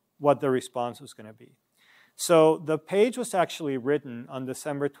clue what the response was going to be. So the page was actually written on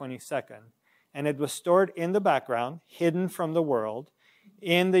December 22nd, and it was stored in the background, hidden from the world,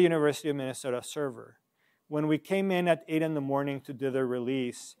 in the University of Minnesota server. When we came in at 8 in the morning to do the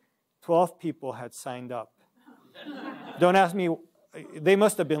release, 12 people had signed up. Don't ask me, they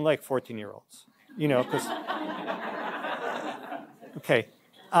must have been like 14-year-olds, because... Okay.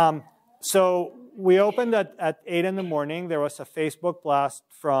 So we opened at 8 in the morning. There was a Facebook blast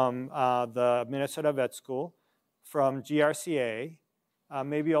from the Minnesota Vet School, from GRCA,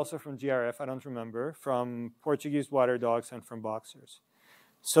 maybe also from GRF, I don't remember, from Portuguese Water Dogs, and from Boxers.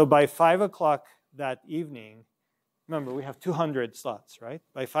 So by 5 o'clock that evening, remember, we have 200 slots, right?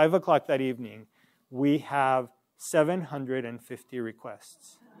 By 5 o'clock that evening, we have 750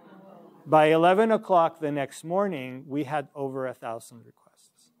 requests. By 11 o'clock the next morning, we had over 1,000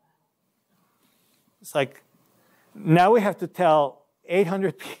 requests. It's like, now we have to tell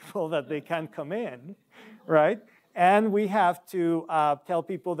 800 people that they can't come in, right? And we have to tell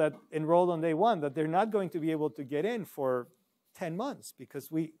people that enrolled on day one that they're not going to be able to get in for 10 months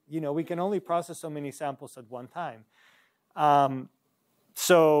because we can only process so many samples at one time.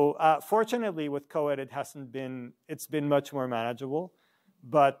 Fortunately with co-ed, it's been much more manageable.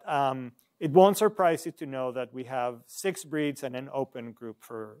 But it won't surprise you to know that we have 6 breeds and an open group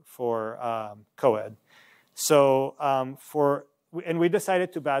for co-ed. So and we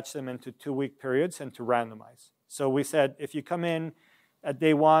decided to batch them into 2-week periods and to randomize. So we said, if you come in at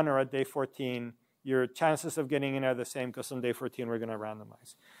day 1 or at day 14, your chances of getting in are the same because on day 14 we're going to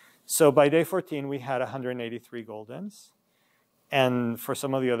randomize. So by day 14 we had 183 Goldens, and for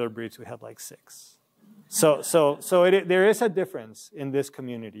some of the other breeds we had like 6. So there is a difference in this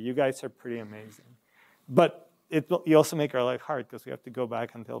community. You guys are pretty amazing. But you also make our life hard because we have to go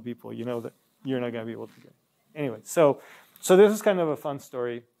back and tell people, that you're not going to be able to get it. Anyway, so this is kind of a fun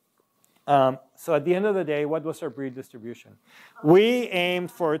story. So at the end of the day, what was our breed distribution? We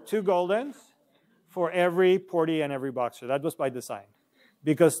aimed for 2 Goldens for every Porty and every Boxer. That was by design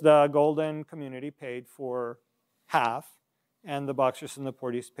because the Golden community paid for half and the Boxers and the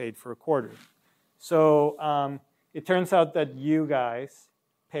Porties paid for a quarter. So it turns out that you guys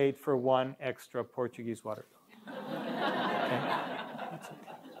paid for 1 extra Portuguese water dog. Okay.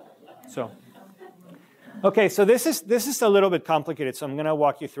 That's okay. So this is a little bit complicated, so I'm going to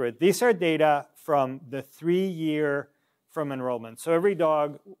walk you through it. These are data from the 3-year from enrollment. So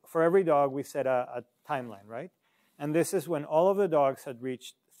for every dog, we set a timeline, right? And this is when all of the dogs had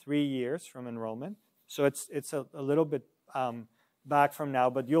reached 3 years from enrollment. So it's a little bit back from now,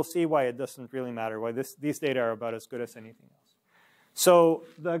 but you'll see why it doesn't really matter, why these data are about as good as anything else. So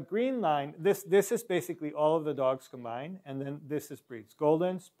the green line, this is basically all of the dogs combined, and then this is breeds,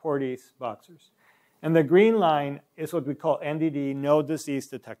 Goldens, Porties, Boxers. And the green line is what we call NDD, no disease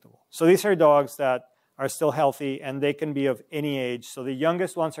detectable. So these are dogs that are still healthy, and they can be of any age. So the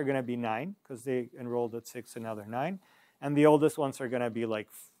youngest ones are going to be 9, because they enrolled at 6 and now they're 9. And the oldest ones are going to be like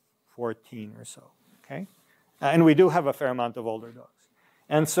 14 or so, okay? And we do have a fair amount of older dogs.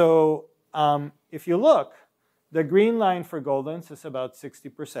 And so if you look, the green line for Goldens is about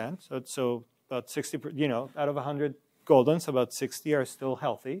 60%. So about 60, out of 100 Goldens, about 60 are still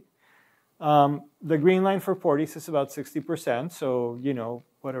healthy. The green line for Porties is about 60%. So,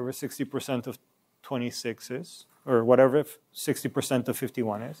 whatever 60% of 26 is, or whatever 60% of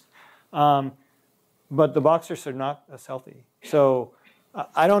 51 is. But the Boxers are not as healthy. So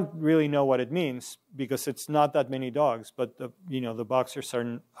I don't really know what it means because it's not that many dogs, but the Boxers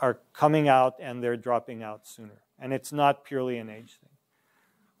are coming out and they're dropping out sooner. And it's not purely an age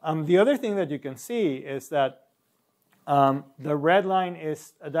thing. The other thing that you can see is that the red line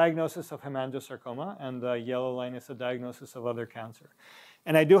is a diagnosis of hemangiosarcoma, and the yellow line is a diagnosis of other cancer.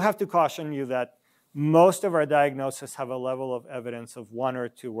 And I do have to caution you that most of our diagnoses have a level of evidence of 1 or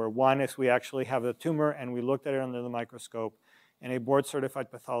 2, where 1 is we actually have the tumor and we looked at it under the microscope, and a board-certified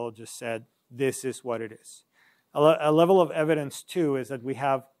pathologist said, this is what it is. A level of evidence 2 is that we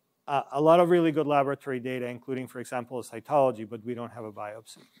have a lot of really good laboratory data, including, for example, a cytology, but we don't have a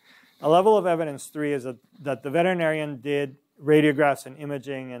biopsy. A level of evidence 3 is that the veterinarian did radiographs and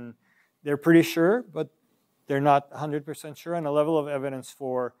imaging, and they're pretty sure, but they're not 100% sure. And a level of evidence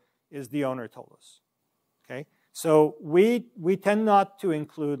 4 is the owner told us. Okay? So we tend not to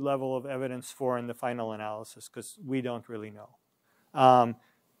include level of evidence 4 in the final analysis because we don't really know. I'm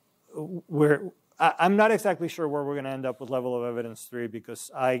not exactly sure where we're going to end up with level of evidence 3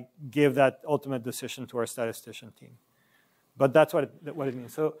 because I give that ultimate decision to our statistician team. But that's what it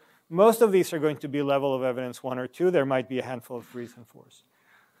means. So most of these are going to be level of evidence 1 or 2. There might be a handful of 3s and 4s.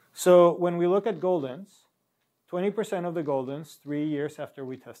 So when we look at Goldens, 20% of the Goldens, 3 years after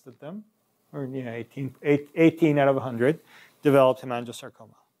we tested them, or 18 out of 100, developed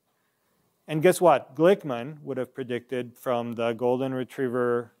hemangiosarcoma. And guess what? Glickman would have predicted from the Golden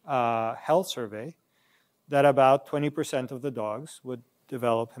Retriever health survey that about 20% of the dogs would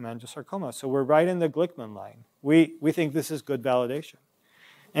develop hemangiosarcoma. So we're right in the Glickman line. We think this is good validation.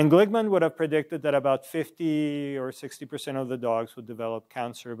 And Glickman would have predicted that about 50 or 60% of the dogs would develop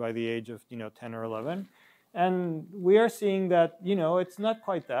cancer by the age of 10 or 11. And we are seeing that it's not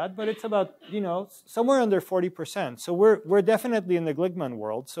quite that, but it's about somewhere under 40%. So we're definitely in the Glickman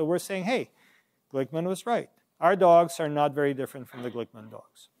world. So we're saying, hey, Glickman was right. Our dogs are not very different from the Glickman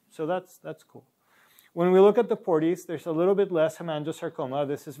dogs. So that's cool. When we look at the Porties, there's a little bit less hemangiosarcoma.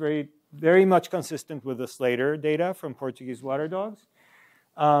 This is very, very much consistent with the Slater data from Portuguese water dogs.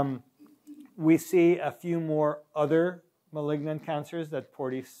 We see a few more other malignant cancers that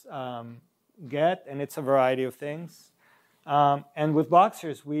Porties get, and it's a variety of things. And with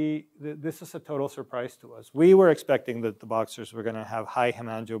boxers, this is a total surprise to us. We were expecting that the boxers were going to have high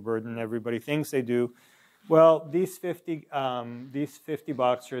hemangio burden. Everybody thinks they do. Well, these 50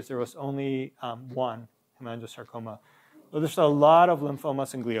 boxers, there was only one hemangiosarcoma. But there's a lot of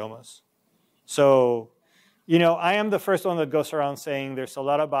lymphomas and gliomas. So, you know, I am the first one that goes around saying there's a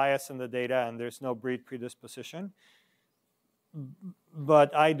lot of bias in the data and there's no breed predisposition.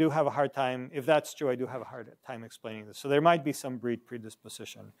 But I do have a hard time, if that's true, I do have a hard time explaining this. So there might be some breed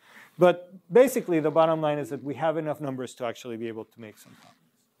predisposition. But basically, the bottom line is that we have enough numbers to actually be able to make some comments.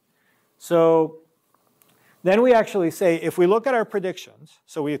 So then we actually say, if we look at our predictions,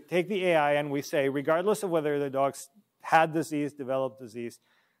 so we take the AI and we say, regardless of whether the dogs had disease, developed disease,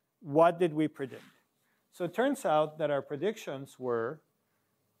 what did we predict? So it turns out that our predictions were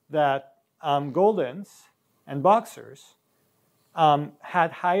that Goldens and boxers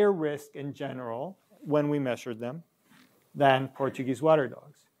had higher risk in general when we measured them than Portuguese water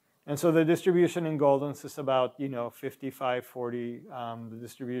dogs. And so the distribution in Goldens is about 55-40. The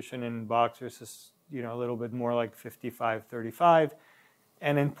distribution in boxers is a little bit more like 55-35.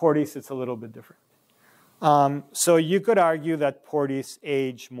 And in Porties, it's a little bit different. So you could argue that Porties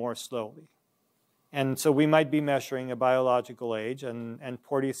age more slowly. And so we might be measuring a biological age, and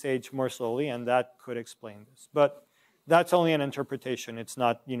Porties age more slowly, and that could explain this. But that's only an interpretation. It's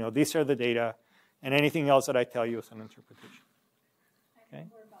not, these are the data, and anything else that I tell you is an interpretation. Okay?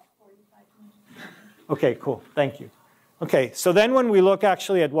 We're about 45 minutes. Okay, cool. Thank you. Okay, so then when we look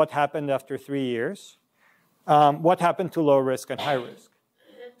actually at what happened after 3 years, what happened to low risk and high risk?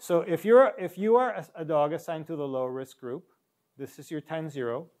 So if you are a dog assigned to the low risk group, this is your time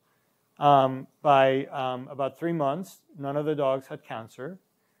zero. By about 3 months, none of the dogs had cancer.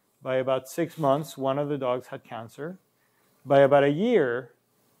 By about 6 months, one of the dogs had cancer. By about a year,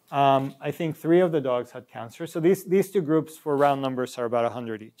 I think 3 of the dogs had cancer. So these two groups, for round numbers, are about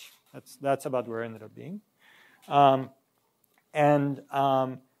 100 each. That's about where it ended up being. By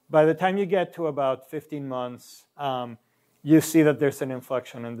the time you get to about 15 months, you see that there's an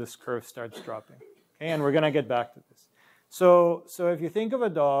inflection and this curve starts dropping. Okay, and we're going to get back to this. So if you think of a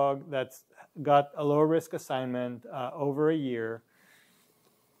dog that's got a low risk assignment over a year,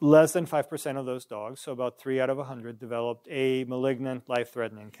 less than 5% of those dogs, so about 3 out of 100, developed a malignant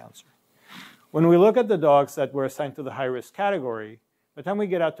life-threatening cancer. When we look at the dogs that were assigned to the high-risk category, by the time we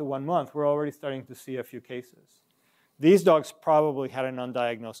get out to 1 month, we're already starting to see a few cases. These dogs probably had an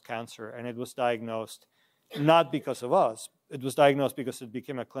undiagnosed cancer, and it was diagnosed not because of us. It was diagnosed because it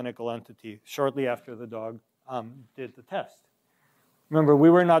became a clinical entity shortly after the dog did the test. Remember, we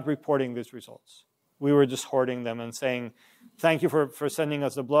were not reporting these results. We were just hoarding them and saying, thank you for sending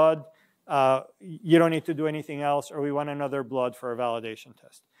us the blood. You don't need to do anything else, or we want another blood for a validation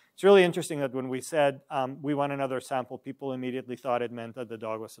test. It's really interesting that when we said we want another sample, people immediately thought it meant that the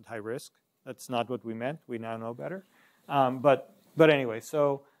dog was at high risk. That's not what we meant. We now know better. But anyway,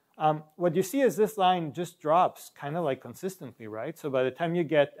 so what you see is this line just drops kind of like consistently, right? So by the time you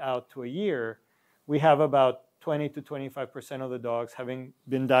get out to a year, we have about 20 to 25% of the dogs having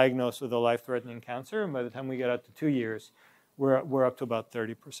been diagnosed with a life-threatening cancer. And by the time we get out to 2 years, we're up to about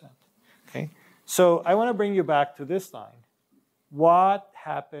 30%. Okay? So I want to bring you back to this line. What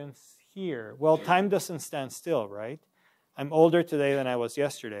happens here? Well, time doesn't stand still, right? I'm older today than I was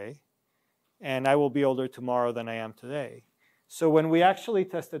yesterday, and I will be older tomorrow than I am today. So when we actually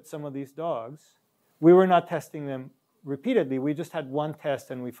tested some of these dogs, we were not testing them repeatedly. We just had one test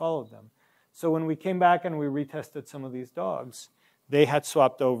and we followed them. So when we came back and we retested some of these dogs, they had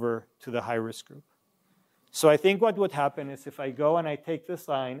swapped over to the high-risk group. So I think what would happen is if I go and I take this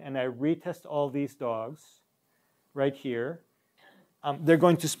line and I retest all these dogs right here, they're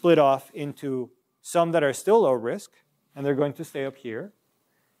going to split off into some that are still low risk, and they're going to stay up here.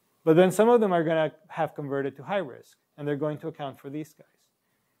 But then some of them are going to have converted to high risk, and they're going to account for these guys.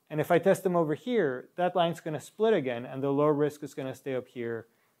 And if I test them over here, that line's going to split again, and the low risk is going to stay up here,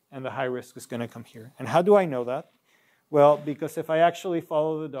 and the high risk is going to come here. And how do I know that? Well, because if I actually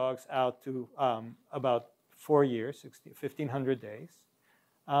follow the dogs out to about 4 years, 1,500 days,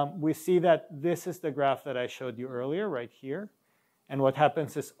 we see that this is the graph that I showed you earlier, right here. And what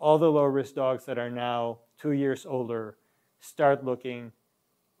happens is all the low-risk dogs that are now 2 years older start looking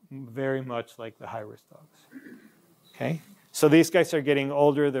very much like the high-risk dogs. Okay? So these guys are getting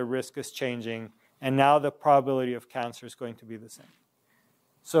older, their risk is changing, and now the probability of cancer is going to be the same.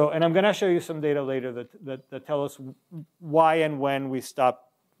 So, and I'm going to show you some data later that tell us why and when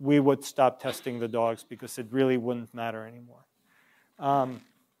we would stop testing the dogs, because it really wouldn't matter anymore.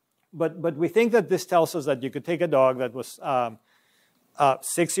 But we think that this tells us that you could take a dog that was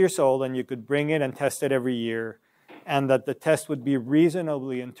 6 years old and you could bring it and test it every year, and that the test would be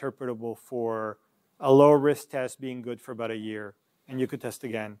reasonably interpretable for a low-risk test being good for about a year, and you could test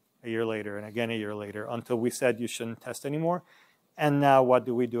again a year later and again a year later until we said you shouldn't test anymore. And now what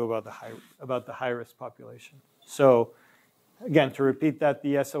do we do about the high-risk population? So again, to repeat that,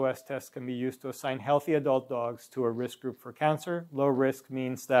 the SOS test can be used to assign healthy adult dogs to a risk group for cancer. Low risk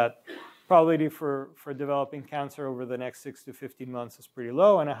means that probability for developing cancer over the next 6 to 15 months is pretty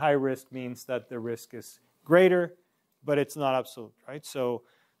low, and a high risk means that the risk is greater, but it's not absolute, right? So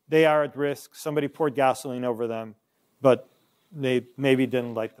they are at risk. Somebody poured gasoline over them, but they maybe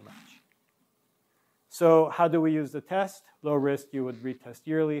didn't light the match. So how do we use the test? Low risk, you would retest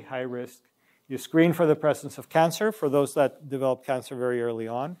yearly. High risk, you screen for the presence of cancer for those that develop cancer very early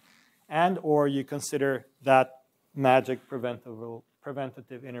on, and or you consider that magic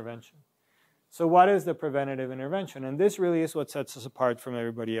preventative intervention. So what is the preventative intervention? And this really is what sets us apart from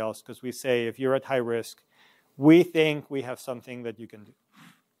everybody else, because we say if you're at high risk, we think we have something that you can do.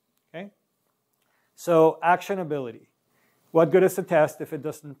 Okay? So actionability. What good is a test if it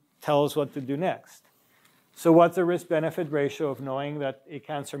doesn't tell us what to do next? So what's the risk-benefit ratio of knowing that a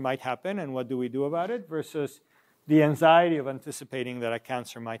cancer might happen, and what do we do about it, versus the anxiety of anticipating that a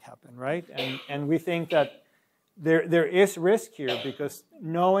cancer might happen, right? And we think that there is risk here, because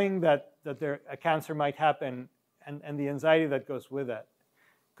knowing that a cancer might happen and the anxiety that goes with it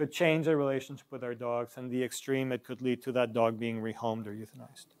could change the relationship with our dogs, and the extreme, it could lead to that dog being rehomed or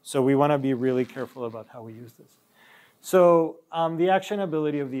euthanized. So we want to be really careful about how we use this. So the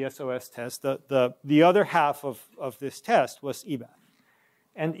actionability of the SOS test, the other half of this test was EBAT.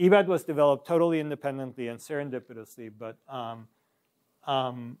 And EBAT was developed totally independently and serendipitously, but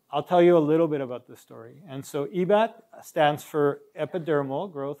I'll tell you a little bit about this story. And so EBAT stands for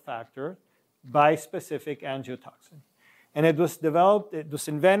epidermal growth factor bispecific angiotoxin. And it was developed, it was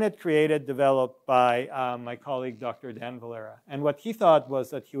invented, created, developed by my colleague, Dr. Dan Valera. And what he thought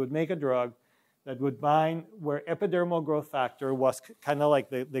was that he would make a drug that would bind where epidermal growth factor was kind of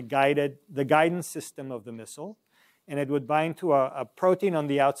like the guidance system of the missile. And it would bind to a protein on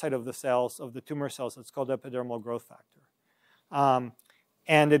the outside of the cells, of the tumor cells, that's called epidermal growth factor.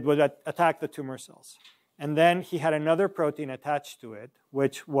 And it would attack the tumor cells. And then he had another protein attached to it,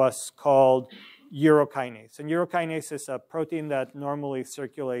 which was called urokinase. And urokinase is a protein that normally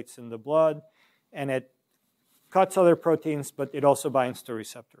circulates in the blood, and it cuts other proteins, but it also binds to a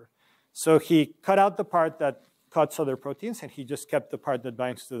receptor. So he cut out the part that cuts other proteins, and he just kept the part that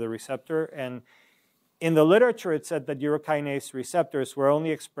binds to the receptor. And in the literature, it said that urokinase receptors were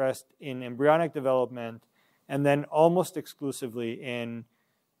only expressed in embryonic development and then almost exclusively in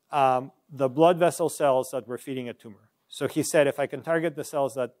the blood vessel cells that were feeding a tumor. So he said, if I can target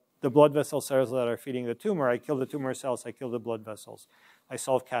the blood vessel cells that are feeding the tumor, I kill the tumor cells, I kill the blood vessels, I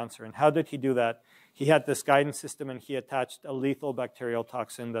solve cancer. And how did he do that? He had this guidance system, and he attached a lethal bacterial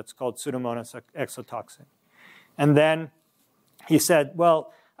toxin that's called Pseudomonas exotoxin. And then he said,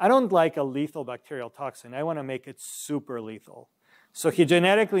 well, I don't like a lethal bacterial toxin. I want to make it super lethal. So he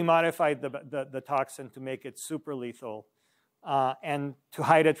genetically modified the toxin to make it super lethal and to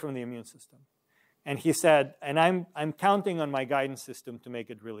hide it from the immune system. And he said, and I'm counting on my guidance system to make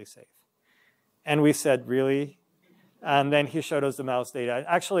it really safe. And we said, really? And then he showed us the mouse data.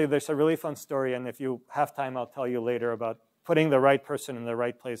 Actually, there's a really fun story, and if you have time, I'll tell you later about putting the right person in the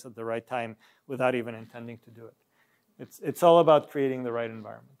right place at the right time without even intending to do it. It's all about creating the right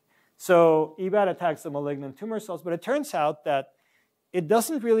environment. So EBAT attacks the malignant tumor cells, but it turns out that it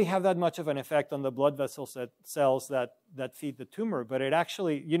doesn't really have that much of an effect on the blood vessel cells that feed the tumor, but it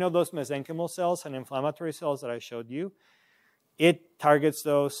actually, you know those mesenchymal cells and inflammatory cells that I showed you? It targets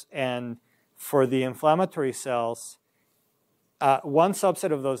those, and for the inflammatory cells, one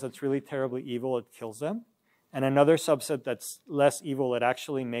subset of those that's really terribly evil, it kills them. And another subset that's less evil, it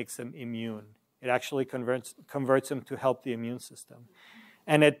actually makes them immune. It actually converts them to help the immune system.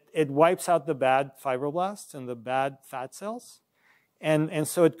 And it wipes out the bad fibroblasts and the bad fat cells. And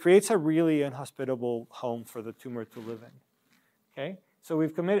so it creates a really inhospitable home for the tumor to live in. Okay? So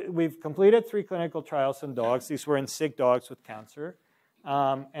we've completed 3 clinical trials in dogs. These were in sick dogs with cancer.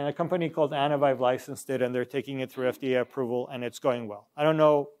 And a company called Anavive licensed it, and they're taking it through FDA approval, and it's going well. I don't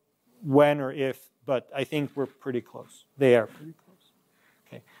know when or if, but I think we're pretty close. They are pretty close.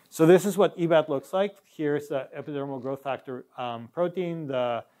 Okay, so this is what EBAT looks like. Here's the epidermal growth factor protein,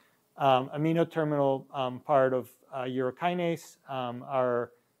 the amino terminal part of urokinase,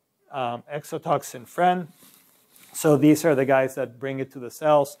 our exotoxin friend. So these are the guys that bring it to the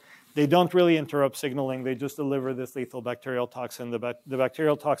cells. They don't really interrupt signaling. They just deliver this lethal bacterial toxin. The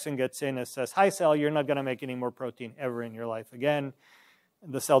bacterial toxin gets in and says, hi, cell, you're not going to make any more protein ever in your life again.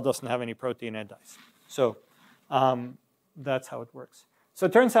 The cell doesn't have any protein and dies. So that's how it works. So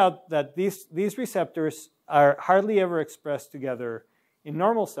it turns out that these receptors are hardly ever expressed together in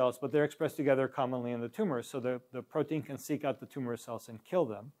normal cells, but they're expressed together commonly in the tumors. So the protein can seek out the tumor cells and kill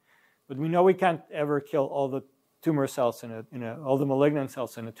them. But we know we can't ever kill all the tumor cells all the malignant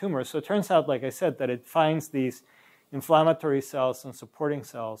cells in a tumor. So it turns out, like I said, that it finds these inflammatory cells and supporting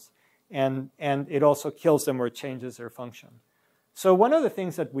cells, and it also kills them or changes their function. So one of the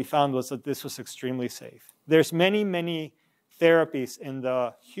things that we found was that this was extremely safe. There's many, many therapies in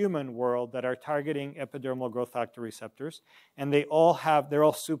the human world that are targeting epidermal growth factor receptors, and they're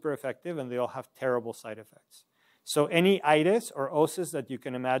all super effective, and they all have terrible side effects. So any itis or osis that you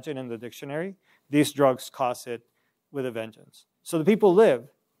can imagine in the dictionary, these drugs cause it with a vengeance. So the people live,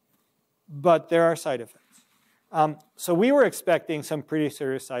 but there are side effects. So we were expecting some pretty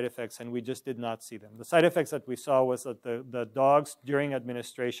serious side effects, and we just did not see them. The side effects that we saw was that the dogs, during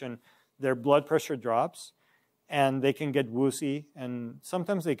administration, their blood pressure drops, and they can get woozy, and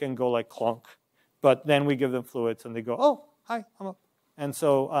sometimes they can go like clunk. But then we give them fluids, and they go, oh, hi, I'm up. And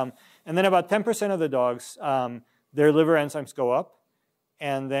so, and then about 10% of the dogs, their liver enzymes go up,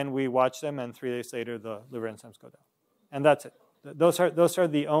 and then we watch them, and 3 days later, the liver enzymes go down. And that's it. Those are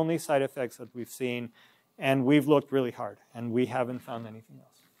the only side effects that we've seen, and we've looked really hard, and we haven't found anything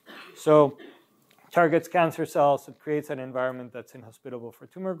else. So targets cancer cells. It creates an environment that's inhospitable for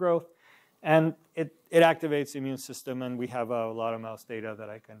tumor growth, and it activates the immune system, and we have a lot of mouse data that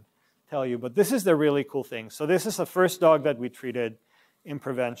I can tell you. But this is the really cool thing. So this is the first dog that we treated in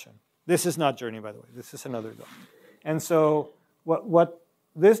prevention. This is not Journey, by the way. This is another dog. And so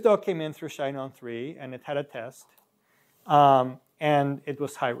this dog came in through Shine On 3, and it had a test, and it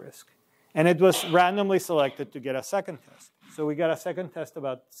was high risk. And it was randomly selected to get a second test. So we got a second test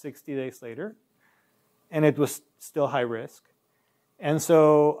about 60 days later, and it was still high risk. And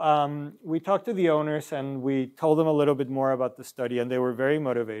so we talked to the owners, and we told them a little bit more about the study, and they were very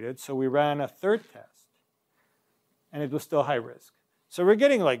motivated. So we ran a third test, and it was still high risk. So we're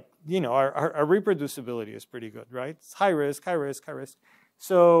getting like, our reproducibility is pretty good, right? It's high risk, high risk, high risk.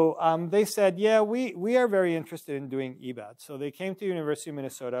 So they said, yeah, we are very interested in doing EBAT. So they came to University of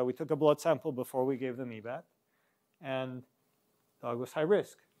Minnesota. We took a blood sample before we gave them EBAT, and the dog was high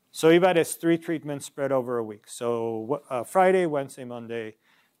risk. So EBAT is 3 treatments spread over a week. So Friday, Wednesday, Monday,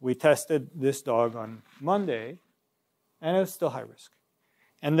 we tested this dog on Monday, and it was still high risk.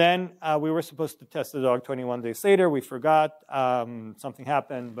 And then we were supposed to test the dog 21 days later. We forgot. Something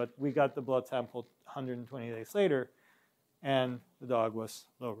happened, but we got the blood sample 120 days later, and the dog was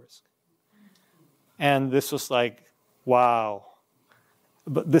low risk. And this was like, wow.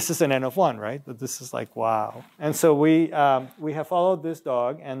 But this is an N of 1, right? But this is like, wow. And so we have followed this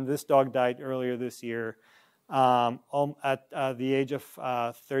dog, and this dog died earlier this year at the age of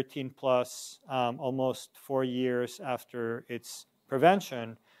 13 plus, almost 4 years after its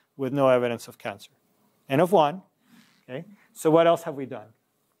prevention, with no evidence of cancer. N of 1, okay? So what else have we done?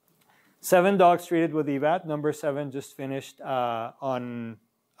 7 dogs treated with EVAT. Number 7 just finished on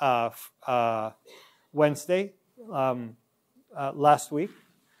Wednesday last week.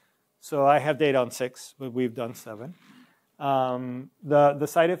 So I have data on 6, but we've done 7. The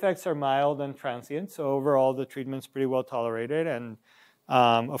side effects are mild and transient. So overall, the treatment's pretty well tolerated. And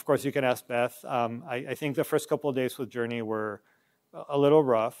of course, you can ask Beth. I think the first couple of days with Journey were a little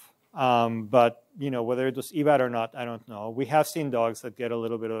rough. But whether it was EVAT or not, I don't know. We have seen dogs that get a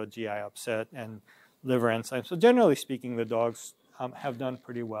little bit of a GI upset and liver enzymes. So generally speaking, the dogs have done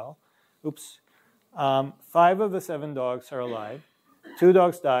pretty well. Oops. 5 of the 7 dogs are alive. 2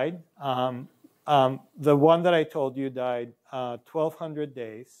 dogs died. The one that I told you died 1,200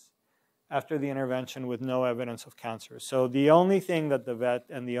 days after the intervention with no evidence of cancer. So the only thing that the vet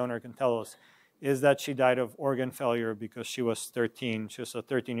and the owner can tell us is that she died of organ failure because she was 13. She was a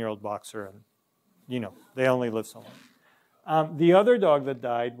 13-year-old boxer, and they only live so long. The other dog that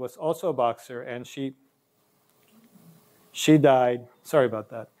died was also a boxer, and she died, sorry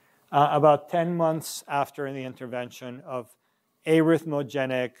about that, about 10 months after the intervention of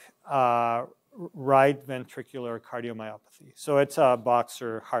arrhythmogenic right ventricular cardiomyopathy. So it's a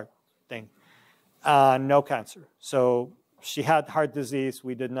boxer heart thing. No cancer. So she had heart disease.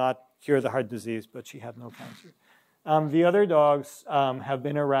 We did not cure the heart disease, but she had no cancer. The other dogs have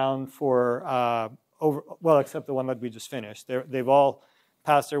been around for, except the one that we just finished. They've all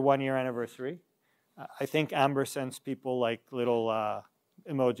past their 1-year anniversary. I think Amber sends people like little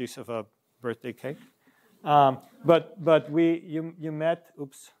emojis of a birthday cake. But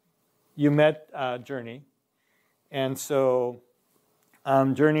you met Journey, and so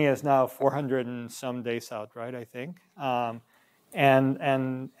Journey is now 400 and some days out, right? I think, and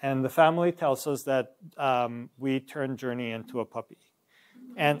the family tells us that we turned Journey into a puppy,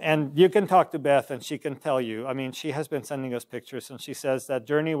 and you can talk to Beth, and she can tell you. I mean, she has been sending us pictures, and she says that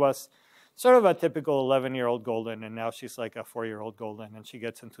Journey was sort of a typical 11-year-old golden, and now she's like a 4-year-old golden, and she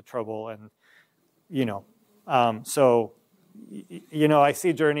gets into trouble, and so I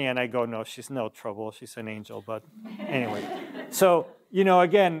see Journey and I go, no, she's no trouble, she's an angel. But anyway, so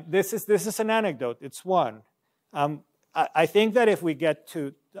again, this is an anecdote. It's one. I think that if we get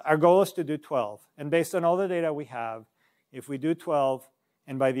to, our goal is to do 12, and based on all the data we have, if we do 12,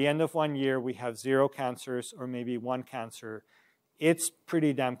 and by the end of 1 year we have 0 cancers or maybe 1 cancer, it's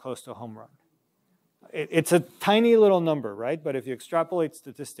pretty damn close to a home run. It's a tiny little number, right? But if you extrapolate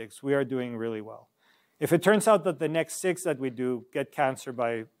statistics, we are doing really well. If it turns out that the next 6 that we do get cancer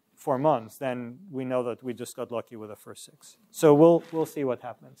by 4 months, then we know that we just got lucky with the first 6. So we'll see what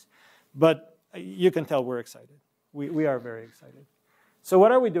happens. But you can tell we're excited. We are very excited. So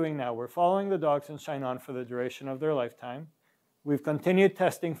what are we doing now? We're following the dogs in Shine On for the duration of their lifetime. We've continued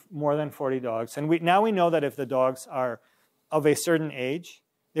testing more than 40 dogs. And now we know that if the dogs are of a certain age,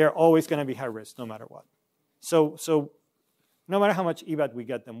 they're always going to be high risk no matter what. So no matter how much EBAT we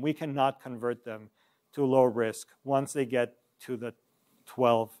get them, we cannot convert them to low risk once they get to the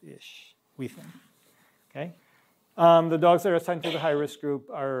 12-ish, we think. Okay? The dogs that are assigned to the high-risk group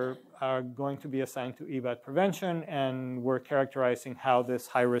are going to be assigned to EBAT prevention, and we're characterizing how this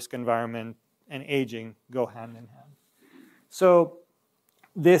high-risk environment and aging go hand in hand. So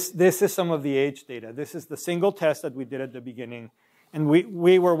this is some of the age data. This is the single test that we did at the beginning, and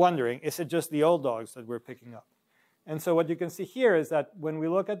we were wondering, is it just the old dogs that we're picking up? And so what you can see here is that when we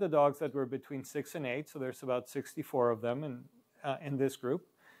look at the dogs that were between 6 and 8, so there's about 64 of them in this group,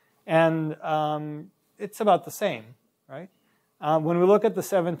 and it's about the same, right? When we look at the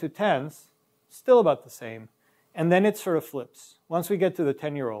 7 to 10s, still about the same, and then it sort of flips. Once we get to the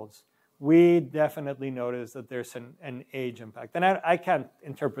 10-year-olds, we definitely notice that there's an age impact. And I can't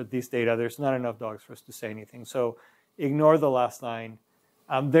interpret these data. There's not enough dogs for us to say anything. So ignore the last line.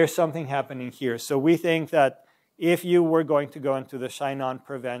 There's something happening here. So we think that if you were going to go into the Shine On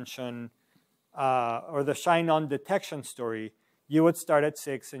prevention or the Shine On detection story, you would start at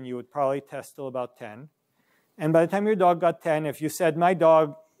 6 and you would probably test till about 10. And by the time your dog got 10, if you said, my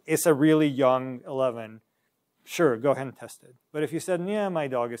dog is a really young 11, sure, go ahead and test it. But if you said, yeah, my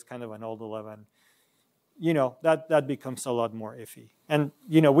dog is kind of an old 11, that becomes a lot more iffy. And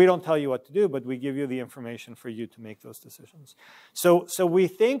we don't tell you what to do, but we give you the information for you to make those decisions. So we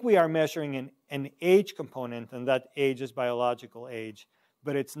think we are measuring an age component, and that age is biological age,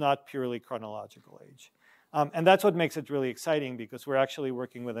 but it's not purely chronological age. And that's what makes it really exciting, because we're actually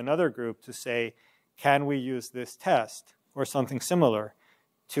working with another group to say, can we use this test or something similar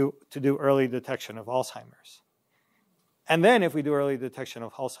to do early detection of Alzheimer's? And then if we do early detection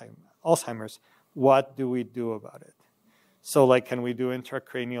of Alzheimer's, what do we do about it? So like, can we do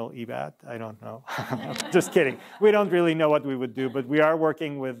intracranial EBAT? I don't know. Just kidding. We don't really know what we would do, but we are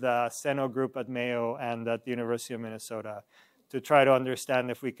working with the Seno group at Mayo and at the University of Minnesota to try to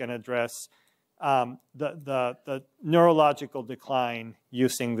understand if we can address the neurological decline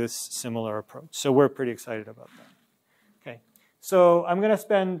using this similar approach. So we're pretty excited about that. Okay, so I'm going to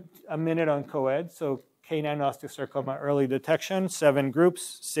spend a minute on co-ed. So canine osteosarcoma early detection, 7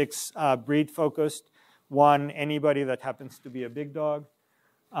 groups, 6 breed-focused, 1 anybody that happens to be a big dog.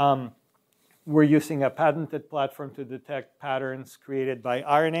 We're using a patented platform to detect patterns created by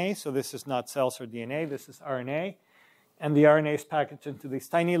RNA. So this is not cells or DNA, this is RNA. And the RNA is packaged into these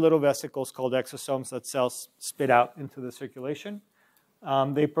tiny little vesicles called exosomes that cells spit out into the circulation.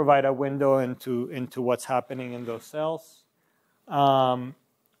 They provide a window into what's happening in those cells.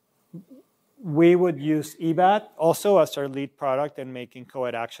 We would use EBAT also as our lead product in making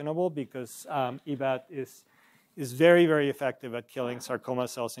co-ed actionable, because EBAT is very, very effective at killing sarcoma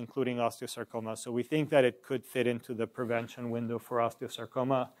cells, including osteosarcoma. So we think that it could fit into the prevention window for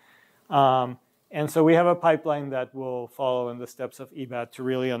osteosarcoma. And so we have a pipeline that will follow in the steps of EBAT to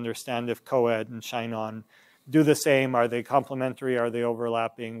really understand if co-ed and Shine On do the same. Are they complementary? Are they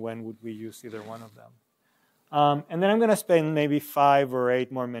overlapping? When would we use either one of them? And then I'm going to spend maybe 5 or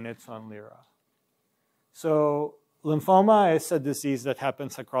 8 more minutes on LYRA. So lymphoma is a disease that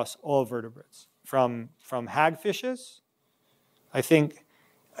happens across all vertebrates, from hagfishes. I think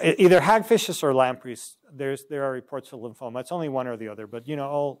either hagfishes or lampreys there are reports of lymphoma. It's only one or the other, but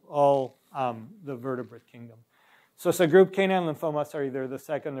all the vertebrate kingdom. So subgroup canine lymphomas are either the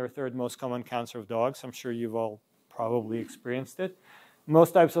second or third most common cancer of dogs. I'm sure you've all probably experienced it.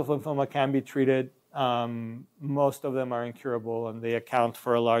 Most types of lymphoma can be treated. Most of them are incurable, and they account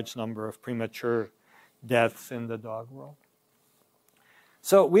for a large number of premature deaths in the dog world.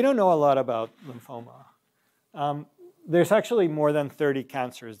 So we don't know a lot about lymphoma. There's actually more than 30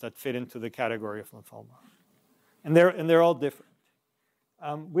 cancers that fit into the category of lymphoma, and they're all different.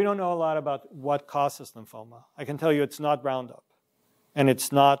 We don't know a lot about what causes lymphoma. I can tell you it's not Roundup, and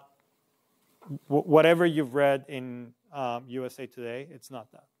it's not whatever you've read in USA Today. It's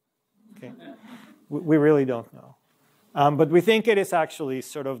not that. Okay, we really don't know, but we think it is actually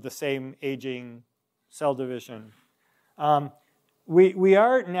sort of the same aging, cell division. We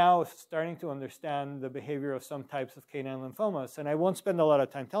are now starting to understand the behavior of some types of canine lymphomas, and I won't spend a lot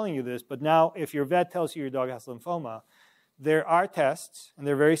of time telling you this, but now if your vet tells you your dog has lymphoma, there are tests, and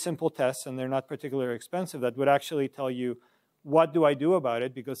they're very simple tests, and they're not particularly expensive, that would actually tell you, what do I do about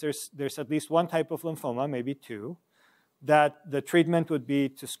it? Because there's at least one type of lymphoma, maybe two, that the treatment would be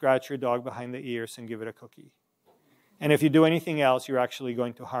to scratch your dog behind the ears and give it a cookie. And if you do anything else, you're actually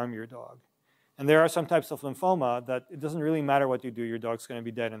going to harm your dog. And there are some types of lymphoma that it doesn't really matter what you do, your dog's going to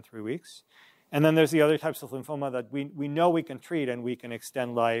be dead in 3 weeks. And then there's the other types of lymphoma that we know we can treat and we can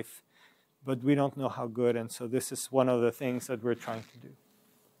extend life, but we don't know how good, and so this is one of the things that we're trying to do.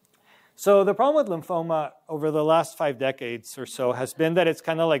 So the problem with lymphoma over the last 5 decades or so has been that it's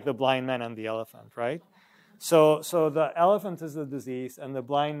kind of like the blind man and the elephant, right? So the elephant is the disease, and the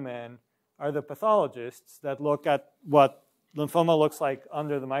blind men are the pathologists that look at what lymphoma looks like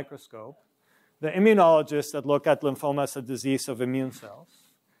under the microscope, the immunologists that look at lymphoma as a disease of immune cells,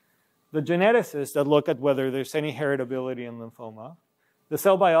 the geneticists that look at whether there's any heritability in lymphoma, the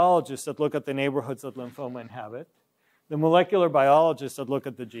cell biologists that look at the neighborhoods that lymphoma inhabit, the molecular biologists that look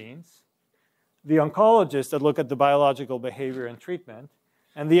at the genes, the oncologists that look at the biological behavior and treatment,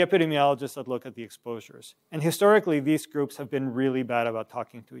 and the epidemiologists that look at the exposures. And historically, these groups have been really bad about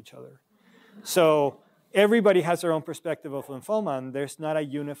talking to each other. So everybody has their own perspective of lymphoma, and there's not a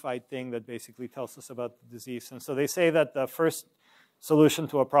unified thing that basically tells us about the disease. And so they say that the first solution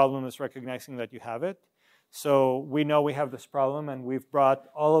to a problem is recognizing that you have it. So we know we have this problem, and we've brought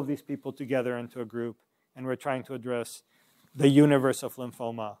all of these people together into a group, and we're trying to address the universe of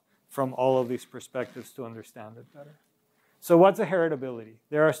lymphoma from all of these perspectives to understand it better. So what's a heritability?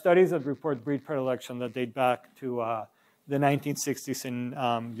 There are studies that report breed predilection that date back to the 1960s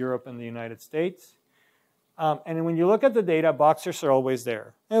in Europe and the United States. And when you look at the data, boxers are always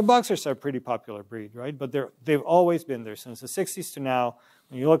there. And boxers are a pretty popular breed, right? But they've always been there since the 60s to now.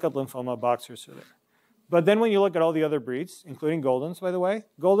 When you look at lymphoma, boxers are there. But then when you look at all the other breeds, including Goldens, by the way,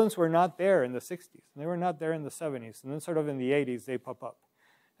 Goldens were not there in the 60s. And they were not there in the 70s. And then sort of in the 80s, they pop up.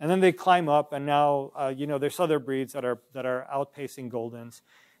 And then they climb up, and now there's other breeds that are outpacing Goldens.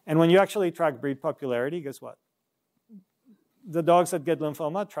 And when you actually track breed popularity, guess what? The dogs that get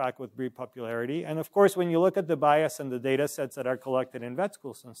lymphoma track with breed popularity. And of course, when you look at the bias and the data sets that are collected in vet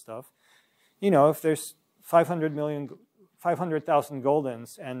schools and stuff, if there's 500,000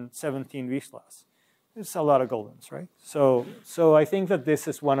 Goldens and 17 Wislas, it's a lot of Goldens, right? So I think that this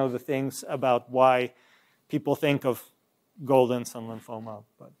is one of the things about why people think of Goldens and lymphoma.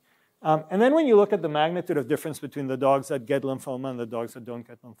 And then when you look at the magnitude of difference between the dogs that get lymphoma and the dogs that don't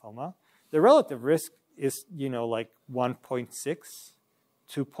get lymphoma, the relative risk is, like 1.6,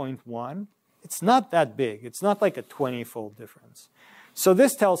 2.1. It's not that big. It's not like a 20-fold difference. So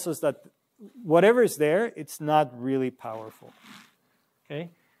this tells us that whatever is there, it's not really powerful. Okay?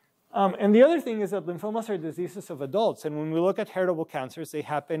 And the other thing is that lymphomas are diseases of adults. And when we look at heritable cancers, they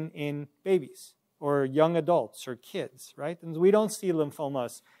happen in babies or young adults or kids, right? And we don't see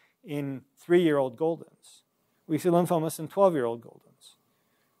lymphomas in 3-year-old Goldens. We see lymphomas in 12-year-old Goldens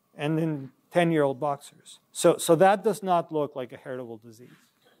and in 10-year-old boxers. So that does not look like a heritable disease.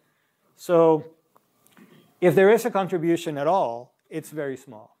 So if there is a contribution at all, it's very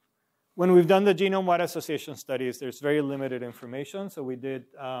small. When we've done the genome-wide association studies, there's very limited information. So we did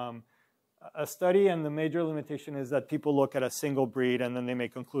a study, and the major limitation is that people look at a single breed, and then they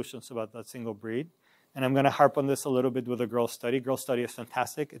make conclusions about that single breed. And I'm going to harp on this a little bit with a girl study. Girl study is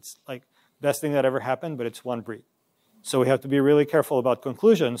fantastic. It's like best thing that ever happened, but it's one breed. So we have to be really careful about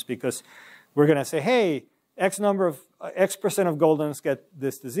conclusions, because we're going to say, hey, X percent of Goldens get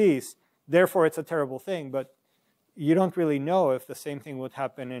this disease, therefore it's a terrible thing. But you don't really know if the same thing would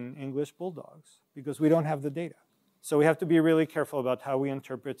happen in English bulldogs, because we don't have the data. So we have to be really careful about how we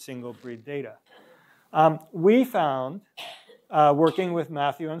interpret single breed data. We found working with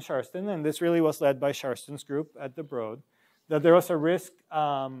Matthew and Sharston, and this really was led by Sharston's group at the Broad, that there was a risk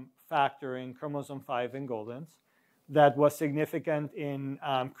factor in chromosome 5 in Goldens that was significant in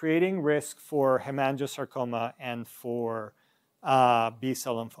creating risk for hemangiosarcoma and for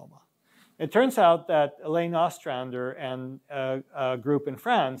B-cell lymphoma. It turns out that Elaine Ostrander and a group in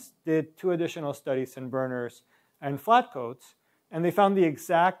France did 2 additional studies in burners and flatcoats, and they found the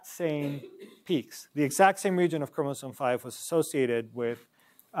exact same peaks. The exact same region of chromosome 5 was associated with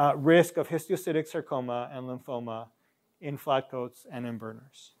risk of histiocytic sarcoma and lymphoma in flatcoats and in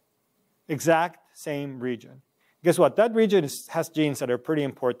burners. Exact same region. Guess what? That region has genes that are pretty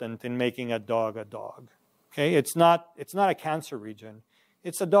important in making a dog a dog. Okay, it's not a cancer region,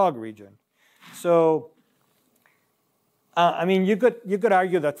 it's a dog region. So, I mean, you could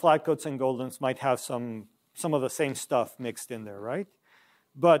argue that flatcoats and Goldens might have some of the same stuff mixed in there, right?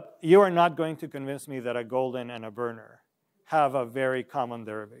 But you are not going to convince me that a Golden and a burner have a very common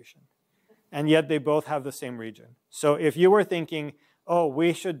derivation. And yet they both have the same region. So if you were thinking, oh,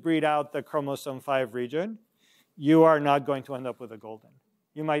 we should breed out the chromosome 5 region, you are not going to end up with a Golden.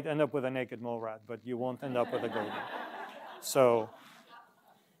 You might end up with a naked mole rat, but you won't end up with a Golden. So,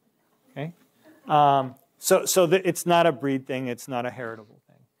 okay. It's not a breed thing. It's not a heritable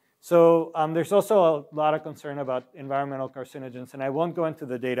thing. So there's also a lot of concern about environmental carcinogens, and I won't go into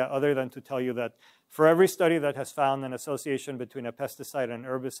the data other than to tell you that for every study that has found an association between a pesticide and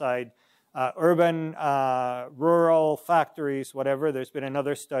herbicide, urban, rural, factories, whatever, there's been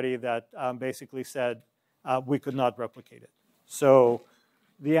another study that basically said we could not replicate it. So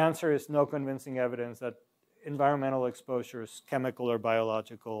the answer is no convincing evidence that environmental exposures, chemical or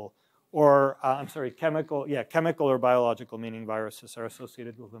biological, or chemical or biological, meaning viruses, are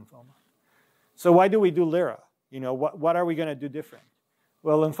associated with lymphoma. So why do we do LYRA? You know, what are we going to do different?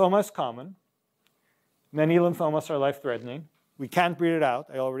 Well, lymphoma is common. Many lymphomas are life-threatening. We can't breed it out.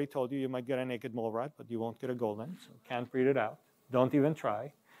 I already told you, you might get a naked mole rat, but you won't get a Golden, so can't breed it out. Don't even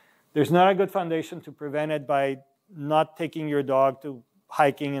try. There's not a good foundation to prevent it by not taking your dog to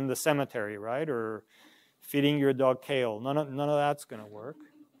hiking in the cemetery, right? Or feeding your dog kale. None of that's going to work.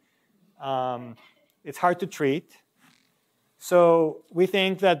 It's hard to treat. So we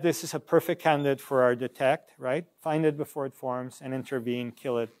think that this is a perfect candidate for our detect, right? Find it before it forms and intervene,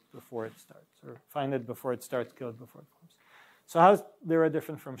 kill it before it starts. Or find it before it starts, kill it before it forms. So how's LYRA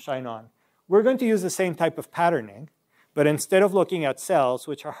different from Shine On? We're going to use the same type of patterning, but instead of looking at cells,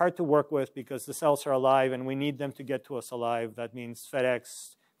 which are hard to work with because the cells are alive and we need them to get to us alive, that means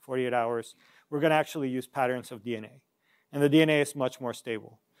FedEx, 48 hours, we're going to actually use patterns of DNA. And the DNA is much more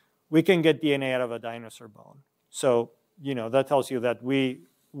stable. We can get DNA out of a dinosaur bone. So, you know, that tells you that we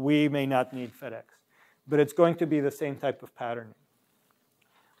may not need FedEx, but it's going to be the same type of patterning.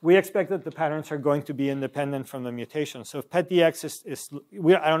 We expect that the patterns are going to be independent from the mutation. So if PetDX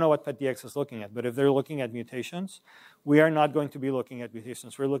I don't know what PetDX is looking at, but if they're looking at mutations, we are not going to be looking at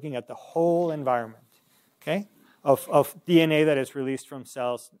mutations. We're looking at the whole environment, okay, of DNA that is released from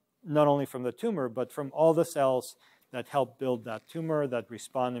cells, not only from the tumor, but from all the cells that help build that tumor, that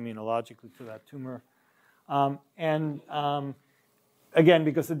respond immunologically to that tumor. Again,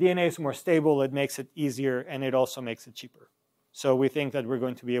 because the DNA is more stable, it makes it easier, and it also makes it cheaper. So we think that we're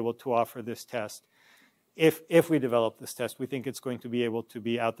going to be able to offer this test. If we develop this test, we think it's going to be able to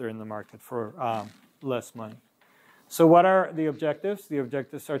be out there in the market for less money. So what are the objectives? The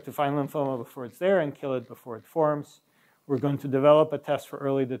objectives are to find lymphoma before it's there and kill it before it forms. We're going to develop a test for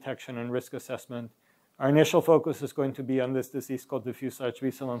early detection and risk assessment. Our initial focus is going to be on this disease called diffuse large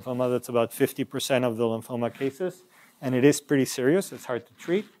B-cell lymphoma. That's about 50% of the lymphoma cases, and it is pretty serious. It's hard to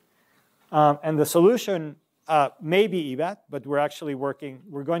treat. And the solution may be EBAT, but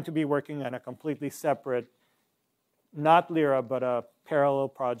we're going to be working on a completely separate, not LYRA, but a parallel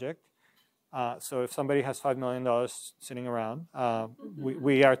project. So if somebody has $5 million sitting around,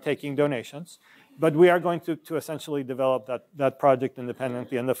 we are taking donations. But we are going to essentially develop that project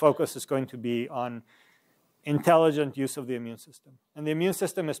independently, and the focus is going to be on intelligent use of the immune system. And the immune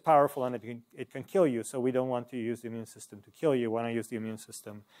system is powerful, and it can kill you, so we don't want to use the immune system to kill you. We want to use the immune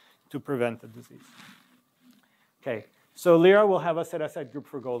system to prevent the disease. Okay, so LYRA will have a set-aside group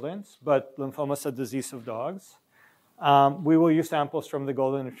for Goldens, but lymphoma is a disease of dogs. We will use samples from the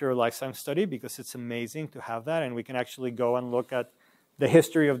Golden Retriever Lifetime Study because it's amazing to have that, and we can actually go and look at the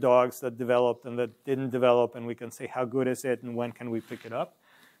history of dogs that developed and that didn't develop, and we can say how good is it and when can we pick it up.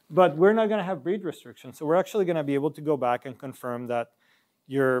 But we're not going to have breed restrictions, so we're actually going to be able to go back and confirm that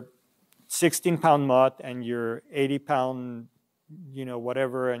your 16-pound mutt and your 80-pound, you know,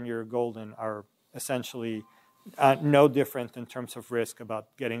 whatever, and your Golden are essentially no different in terms of risk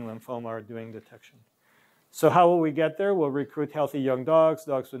about getting lymphoma or doing detection. So how will we get there? We'll recruit healthy young dogs,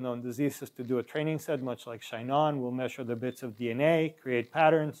 dogs with known diseases, to do a training set, much like Shine On. We'll measure the bits of DNA, create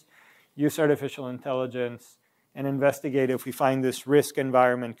patterns, use artificial intelligence, and investigate if we find this risk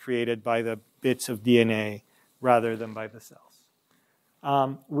environment created by the bits of DNA rather than by the cells.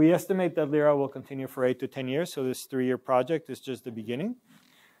 We estimate that Lyra will continue for 8 to 10 years, so this 3-year project is just the beginning.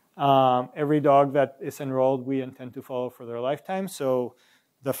 Every dog that is enrolled, we intend to follow for their lifetime, so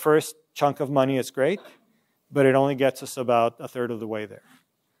the first chunk of money is great, but it only gets us about a third of the way there.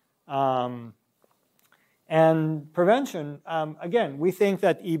 And prevention, again, we think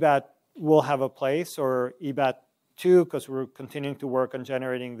that EBAT will have a place, or EBAT2, because we're continuing to work on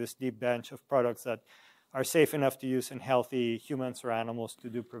generating this deep bench of products that are safe enough to use in healthy humans or animals to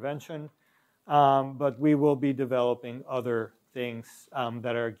do prevention. But we will be developing other things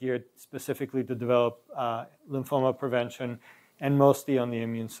that are geared specifically to develop lymphoma prevention, and mostly on the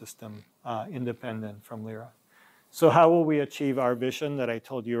immune system, independent from Lyra. So how will we achieve our vision that I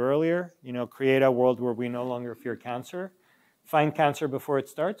told you earlier? Create a world where we no longer fear cancer, find cancer before it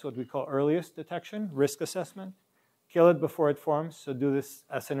starts, what we call earliest detection, risk assessment, kill it before it forms, so do this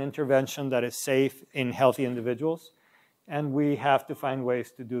as an intervention that is safe in healthy individuals, and we have to find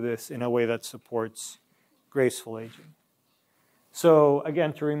ways to do this in a way that supports graceful aging. So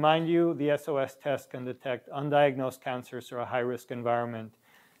again, to remind you, the SOS test can detect undiagnosed cancers or a high-risk environment,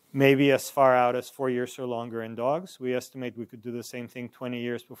 maybe as far out as 4 years or longer in dogs. We estimate we could do the same thing 20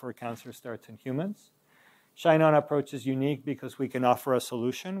 years before cancer starts in humans. Shine On approach is unique because we can offer a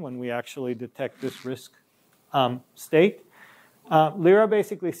solution when we actually detect this risk state. Lyra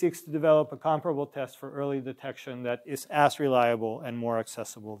basically seeks to develop a comparable test for early detection that is as reliable and more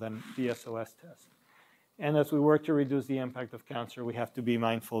accessible than the SOS test. And as we work to reduce the impact of cancer, we have to be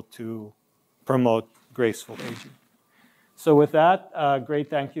mindful to promote graceful aging. So with that, great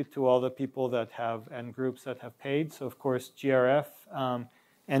thank you to all the people that have, and groups that have paid. So of course, GRF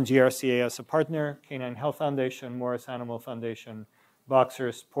and GRCA as a partner, Canine Health Foundation, Morris Animal Foundation,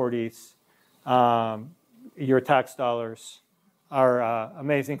 Boxers, Porties, your tax dollars, our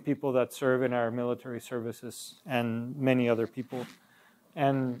amazing people that serve in our military services, and many other people.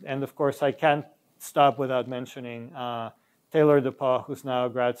 And of course, I can't stop without mentioning Taylor DePaul, who's now a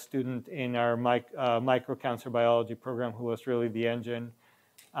grad student in our microcancer biology program, who was really the engine.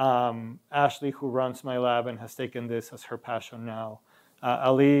 Ashley, who runs my lab and has taken this as her passion now.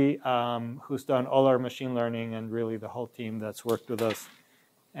 Ali, who's done all our machine learning, and really the whole team that's worked with us,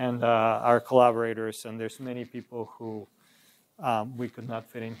 and our collaborators. And there's many people who we could not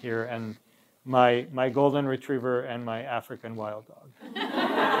fit in here, and my golden retriever and my African wild dog.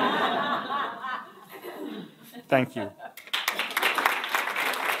 Thank you.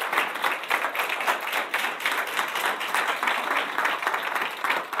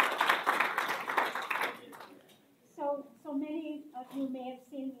 So many of you may have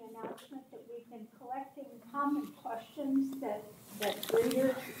seen the announcement that we've been collecting common questions that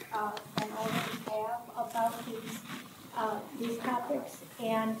breeders and owners have about these topics.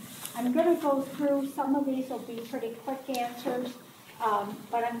 And I'm going to go through, some of these will be pretty quick answers,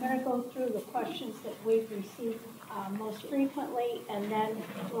 but I'm going to go through the questions that we've received most frequently, and then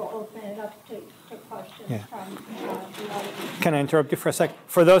we'll open it up to questions from the audience. Can I interrupt you for a sec?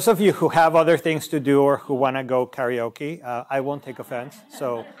 For those of you who have other things to do or who want to go karaoke, I won't take offense.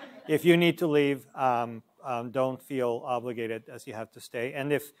 So if you need to leave, don't feel obligated as you have to stay.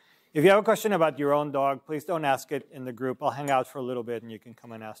 And if you have a question about your own dog, please don't ask it in the group. I'll hang out for a little bit, and you can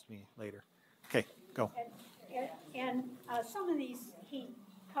come and ask me later. Okay, go. And some of these he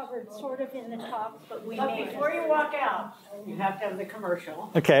covered sort of in the talk, but before you walk out, you have to have the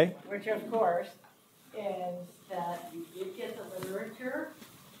commercial. Okay. Which, of course, is that you did get the literature.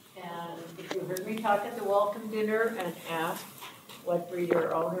 And if you heard me talk at the welcome dinner and asked what breeder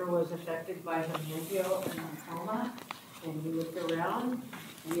or owner was affected by hemangio and lymphoma, and you looked around,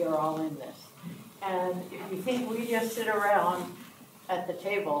 we are all in this. And if you think we just sit around at the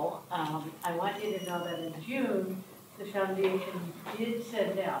table, I want you to know that in June, the foundation did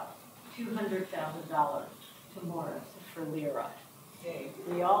send out $200,000 to Morris for Lyra. Okay.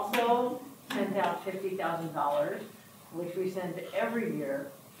 We also sent out $50,000, which we send every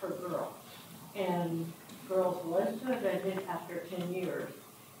year for girls. And girls was to have ended after 10 years,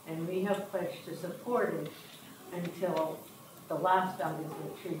 and we have pledged to support it until the last dog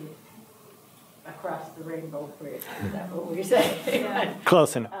is treated across the rainbow bridge. Is that what we say? Yeah.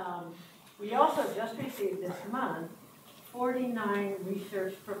 Close enough. We also just received this month 49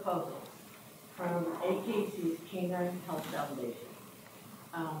 research proposals from AKC's Canine Health Foundation.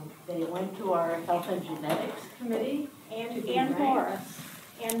 They went to our Health and Genetics Committee and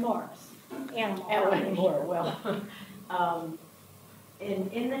Morris. animal Alan foundation. Moore, well,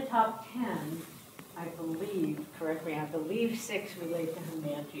 in the top 10, I believe, correct me, I believe 6 relate to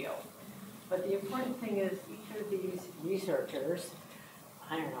hemangio. But the important thing is each of these researchers,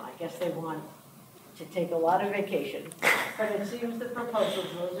 I don't know, I guess they want to take a lot of vacation. But it seems the proposals,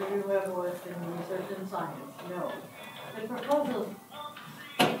 those of you who have worked in research and science know, the proposals,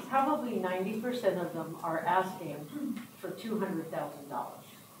 probably 90% of them are asking for $200,000.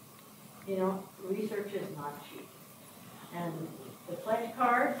 You know, research is not cheap. And the pledge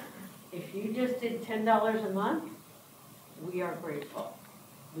card, if you just did $10 a month, we are grateful.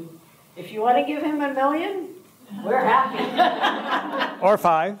 If you want to give him $1 million, we're happy. Or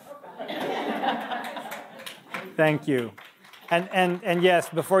 5. Thank you. And yes,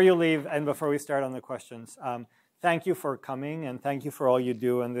 before you leave and before we start on the questions, thank you for coming and thank you for all you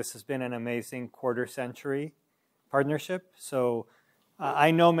do. And this has been an amazing quarter-century partnership. So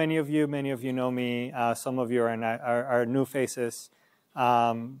I know many of you know me. Some of you are new faces.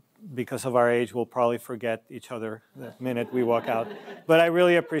 Because of our age, we'll probably forget each other the minute we walk out. But I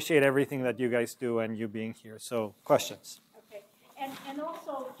really appreciate everything that you guys do and you being here. So questions? Okay, and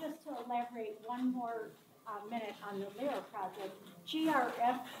also just to elaborate one more minute on the Lyra project,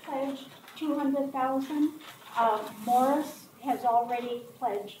 GRF pledged 200,000. Morris has already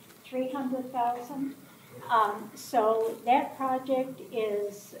pledged 300,000. So that project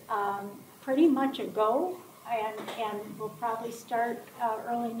is pretty much a go. And we'll probably start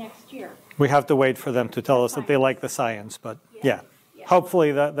early next year. We have to wait for them to tell us that they like the science, but yeah.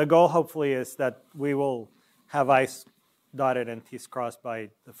 Hopefully, the goal hopefully is that we will have I's dotted and T's crossed by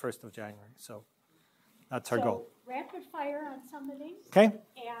the 1st of January. So that's our goal. Rapid fire on some of these. Okay.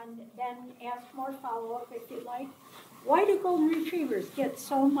 And then ask more follow-up if you'd like. Why do golden retrievers get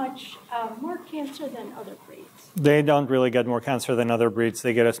so much more cancer than other breeds? They don't really get more cancer than other breeds.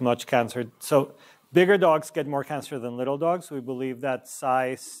 They get as much cancer. So bigger dogs get more cancer than little dogs. We believe that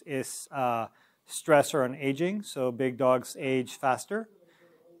size is stressor on aging. So big dogs age faster.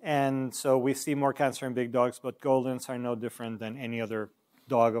 And so we see more cancer in big dogs, but Goldens are no different than any other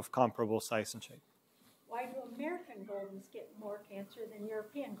dog of comparable size and shape. Why do American Goldens get more cancer than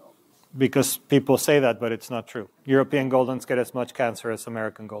European Goldens? Because people say that, but it's not true. European Goldens get as much cancer as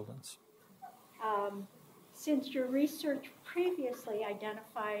American Goldens. Since your research previously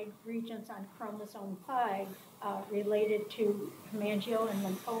identified regions on chromosome 5 related to hemangio and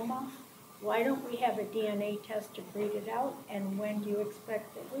lymphoma, why don't we have a DNA test to breed it out, and when do you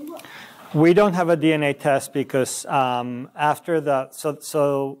expect that we will? We don't have a DNA test because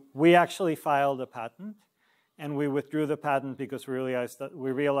so we actually filed a patent, and we withdrew the patent because we realized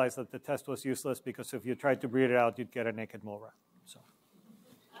that the test was useless because if you tried to breed it out, you'd get a naked mole rat. So.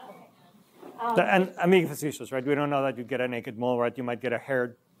 And I'm being facetious, right? We don't know that you'd get a naked mole rat. You might get a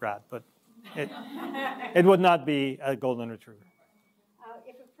haired rat, but it would not be a golden retriever.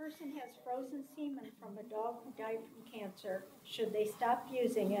 If a person has frozen semen from a dog who died from cancer, should they stop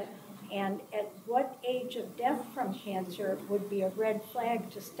using it? And at what age of death from cancer would be a red flag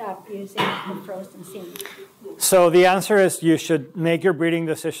to stop using the frozen semen? So the answer is you should make your breeding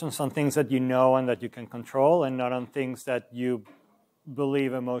decisions on things that you know and that you can control and not on things that you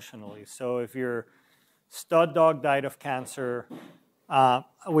believe emotionally. So if your stud dog died of cancer,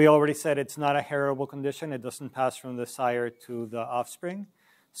 we already said it's not a heritable condition. It doesn't pass from the sire to the offspring.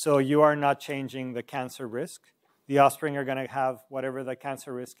 So you are not changing the cancer risk. The offspring are going to have whatever the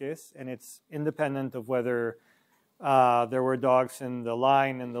cancer risk is, and it's independent of whether there were dogs in the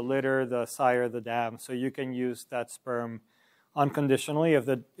line, in the litter, the sire, the dam. So you can use that sperm unconditionally.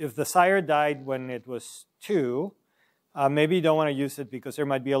 If the sire died when it was 2, maybe you don't want to use it because there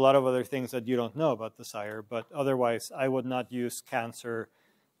might be a lot of other things that you don't know about the sire, but otherwise I would not use cancer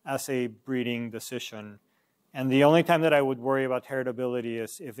as a breeding decision. And the only time that I would worry about heritability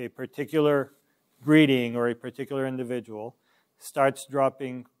is if a particular breeding or a particular individual starts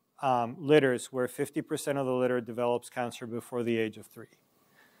dropping litters where 50% of the litter develops cancer before the age of 3.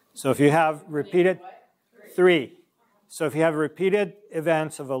 So if you have repeated 3. So if you have repeated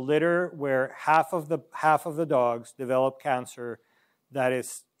events of a litter where half of the dogs develop cancer that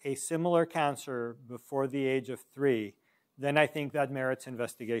is a similar cancer before the age of 3, then I think that merits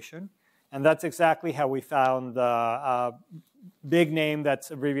investigation. And that's exactly how we found the big name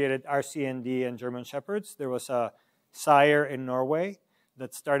that's abbreviated RCND in German Shepherds. There was a sire in Norway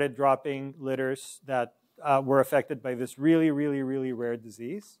that started dropping litters that were affected by this really, really, really rare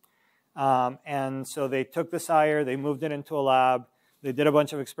disease. And so they took the sire, they moved it into a lab, they did a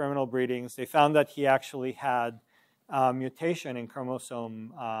bunch of experimental breedings. They found that he actually had mutation in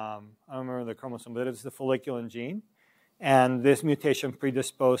chromosome, I don't remember the chromosome, but it's the folliculin gene. And this mutation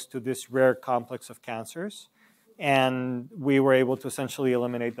predisposed to this rare complex of cancers. And we were able to essentially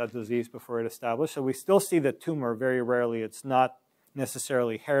eliminate that disease before it established. So we still see the tumor very rarely. It's not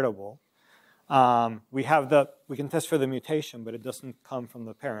necessarily heritable. We can test for the mutation, but it doesn't come from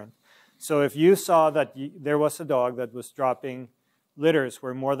the parent. So if you saw that there was a dog that was dropping litters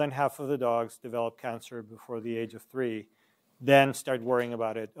where more than half of the dogs develop cancer before the age of 3, then start worrying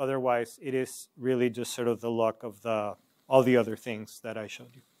about it. Otherwise, it is really just sort of the luck of all the other things that I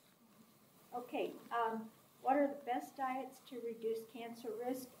showed you. Okay, what are the best diets to reduce cancer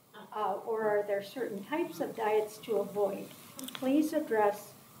risk, or are there certain types of diets to avoid? Please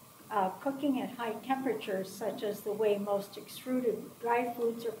address cooking at high temperatures, such as the way most extruded dry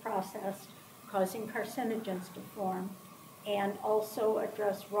foods are processed, causing carcinogens to form, and also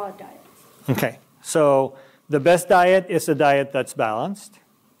address raw diets. Okay, so the best diet is a diet that's balanced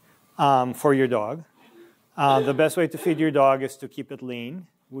for your dog. The best way to feed your dog is to keep it lean.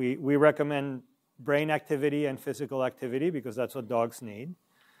 We recommend brain activity and physical activity because that's what dogs need.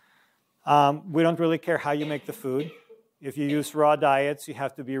 We don't really care how you make the food. If you use raw diets, you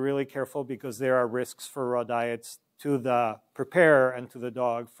have to be really careful because there are risks for raw diets to the preparer and to the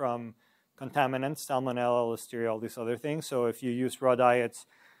dog from contaminants, salmonella, listeria, all these other things. So if you use raw diets,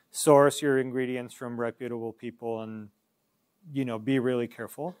 source your ingredients from reputable people and be really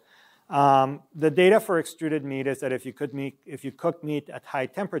careful. The data for extruded meat is that if you cook meat at high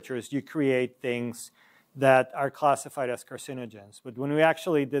temperatures, you create things that are classified as carcinogens. But when we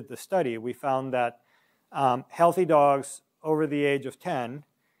actually did the study, we found that healthy dogs over the age of 10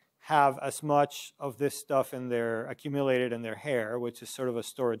 have as much of this stuff accumulated in their hair, which is sort of a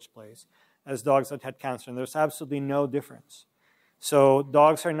storage place, as dogs that had cancer. And there's absolutely no difference. So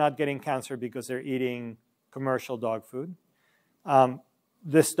dogs are not getting cancer because they're eating commercial dog food.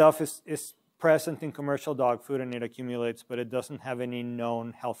 This stuff is present in commercial dog food and it accumulates, but it doesn't have any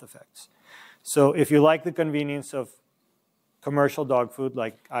known health effects. So if you like the convenience of commercial dog food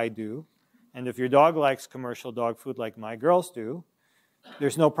like I do, and if your dog likes commercial dog food like my girls do,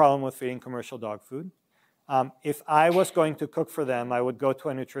 there's no problem with feeding commercial dog food. If I was going to cook for them, I would go to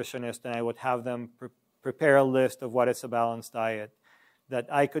a nutritionist and I would have them prepare a list of what is a balanced diet that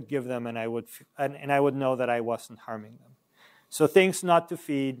I could give them, and I would know that I wasn't harming them. So things not to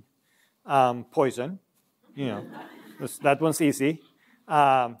feed: poison, that one's easy.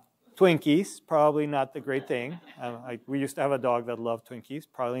 Twinkies, probably not the great thing. We used to have a dog that loved Twinkies.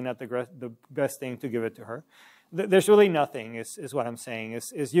 Probably not the best thing to give it to her. There's really nothing, is what I'm saying.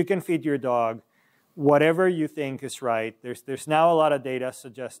 Is you can feed your dog whatever you think is right. There's now a lot of data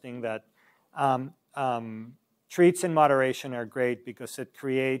suggesting that treats in moderation are great because it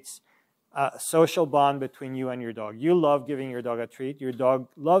creates a social bond between you and your dog. You love giving your dog a treat. Your dog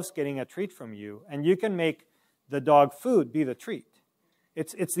loves getting a treat from you. And you can make the dog food be the treat.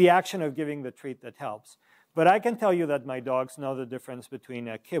 It's the action of giving the treat that helps. But I can tell you that my dogs know the difference between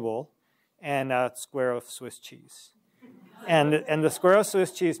a kibble and a square of Swiss cheese. And the square of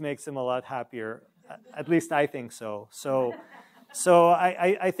Swiss cheese makes them a lot happier. At least I think so. So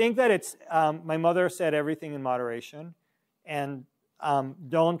I think that it's, my mother said everything in moderation. And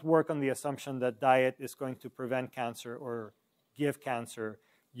don't work on the assumption that diet is going to prevent cancer or give cancer.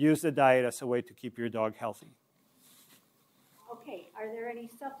 Use the diet as a way to keep your dog healthy. Okay, are there any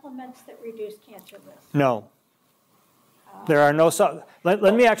supplements that reduce cancer risk? No. There are no,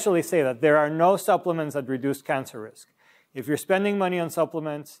 let me actually say that. There are no supplements that reduce cancer risk. If you're spending money on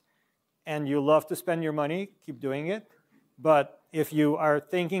supplements and you love to spend your money, keep doing it. But if you are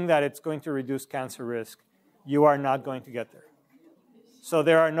thinking that it's going to reduce cancer risk, you are not going to get there. So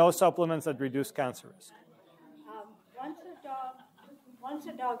there are no supplements that reduce cancer risk. Once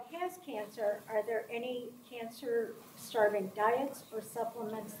a dog has cancer, are there any cancer-starving diets or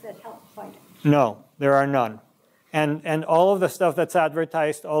supplements that help fight it? No, there are none. And all of the stuff that's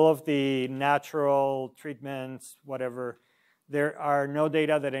advertised, all of the natural treatments, whatever, there are no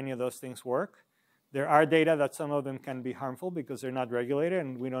data that any of those things work. There are data that some of them can be harmful because they're not regulated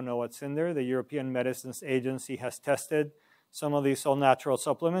and we don't know what's in there. The European Medicines Agency has tested some of these all-natural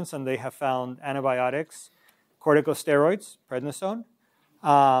supplements and they have found antibiotics, corticosteroids, prednisone,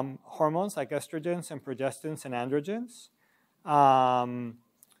 hormones like estrogens and progestins and androgens,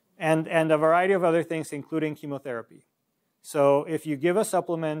 and a variety of other things, including chemotherapy. So if you give a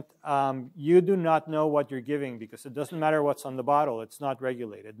supplement, you do not know what you're giving because it doesn't matter what's on the bottle. It's not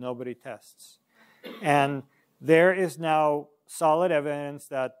regulated. Nobody tests. And there is now solid evidence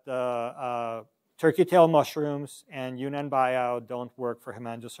that turkey tail mushrooms and Yunnan Bio don't work for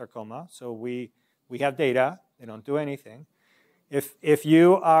hemangiosarcoma. So we have data. They don't do anything. If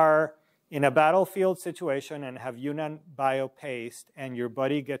you are in a battlefield situation and have Yunnan biopaste and your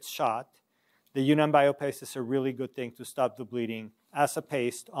buddy gets shot, the Yunnan biopaste is a really good thing to stop the bleeding as a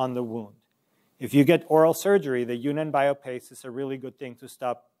paste on the wound. If you get oral surgery, the Yunnan biopaste is a really good thing to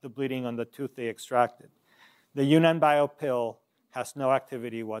stop the bleeding on the tooth they extracted. The Yunnan biopill has no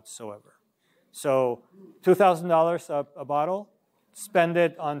activity whatsoever. So $2,000 a bottle, spend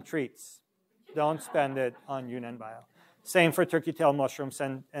it on treats. Don't spend it on Yunnan bio. Same for turkey tail mushrooms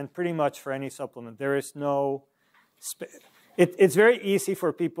and pretty much for any supplement. There is no, it's very easy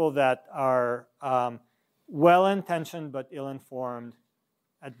for people that are well-intentioned but ill-informed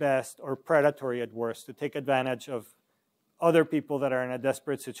at best or predatory at worst to take advantage of other people that are in a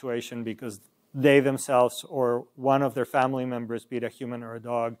desperate situation because they themselves or one of their family members, be it a human or a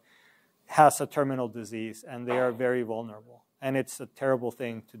dog, has a terminal disease and they are very vulnerable. And it's a terrible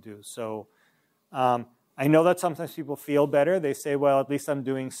thing to do. So I know that sometimes people feel better. They say, well, at least I'm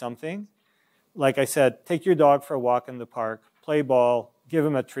doing something. Like I said, take your dog for a walk in the park, play ball, give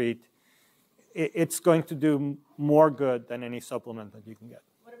him a treat. It's going to do more good than any supplement that you can get.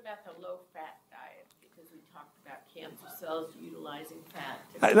 What about the low-fat diet? Because we talked about cancer cells utilizing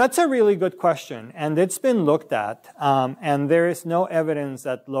fat. That's a really good question, and it's been looked at. And there is no evidence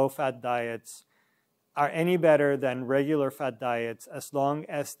that low-fat diets are any better than regular fat diets as long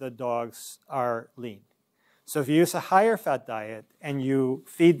as the dogs are lean. So if you use a higher fat diet and you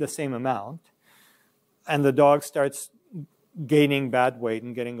feed the same amount, and the dog starts gaining bad weight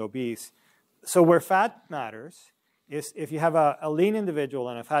and getting obese, so where fat matters is if you have a lean individual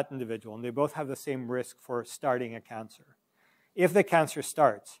and a fat individual, and they both have the same risk for starting a cancer. If the cancer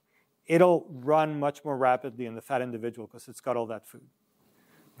starts, it'll run much more rapidly in the fat individual because it's got all that food.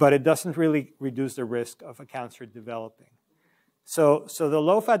 But it doesn't really reduce the risk of a cancer developing. So the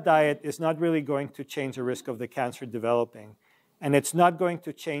low-fat diet is not really going to change the risk of the cancer developing, and it's not going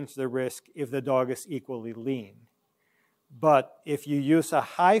to change the risk if the dog is equally lean. But if you use a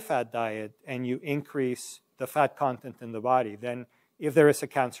high-fat diet and you increase the fat content in the body, then if there is a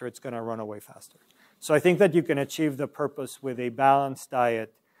cancer, it's going to run away faster. So I think that you can achieve the purpose with a balanced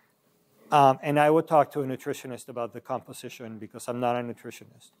diet. And I would talk to a nutritionist about the composition because I'm not a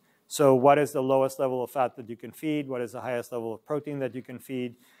nutritionist. So what is the lowest level of fat that you can feed? What is the highest level of protein that you can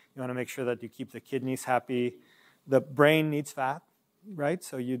feed? You want to make sure that you keep the kidneys happy. The brain needs fat, right?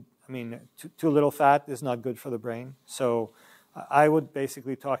 So too little fat is not good for the brain. So I would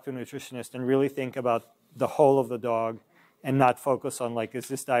basically talk to a nutritionist and really think about the whole of the dog and not focus on, like, is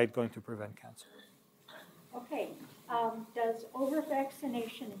this diet going to prevent cancer? Okay. Does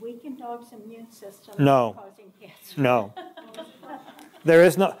over-vaccination weaken dogs' immune system No. causing cancer? No. There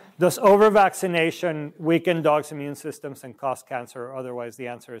is no, does over-vaccination weaken dogs' immune systems and cause cancer? Otherwise, the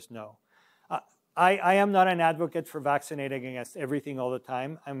answer is no. I am not an advocate for vaccinating against everything all the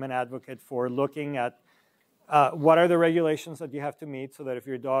time. I'm an advocate for looking at what are the regulations that you have to meet so that if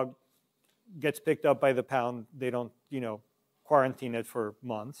your dog gets picked up by the pound, they don't, quarantine it for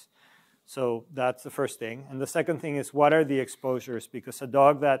months. So that's the first thing. And the second thing is, what are the exposures? Because a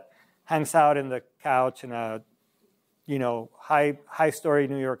dog that hangs out in the couch in a high-story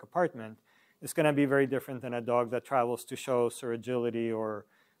New York apartment is going to be very different than a dog that travels to shows or agility or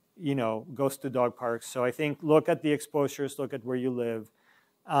goes to dog parks. So I think look at the exposures, look at where you live,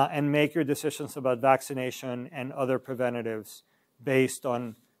 and make your decisions about vaccination and other preventatives based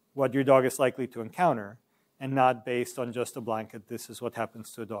on what your dog is likely to encounter and not based on just a blanket, this is what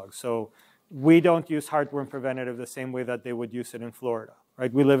happens to a dog. So we don't use heartworm preventative the same way that they would use it in Florida,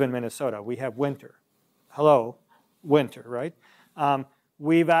 right? We live in Minnesota. We have winter. Hello, winter, right?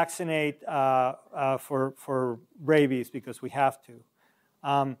 We vaccinate for rabies because we have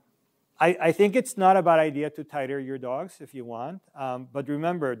to. I think it's not a bad idea to titer your dogs if you want. But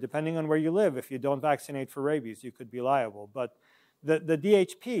remember, depending on where you live, if you don't vaccinate for rabies, you could be liable. But the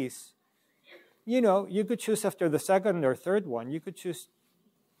DHPs, you could choose after the second or third one. You could choose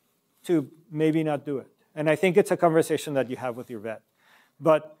to maybe not do it. And I think it's a conversation that you have with your vet.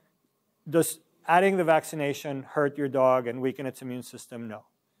 But does adding the vaccination hurt your dog and weaken its immune system? No.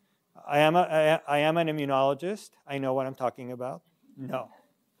 I am an immunologist. I know what I'm talking about. No.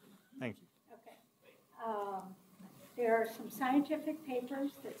 Thank you. Okay. There are some scientific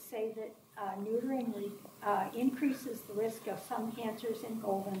papers that say that neutering increases the risk of some cancers in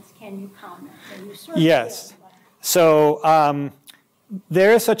Goldens. Can you comment? And you sort of yes. did, but... So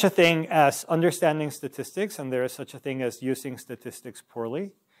there is such a thing as understanding statistics, and there is such a thing as using statistics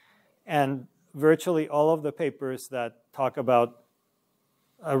poorly. And virtually all of the papers that talk about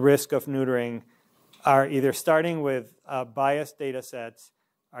a risk of neutering are either starting with biased data sets,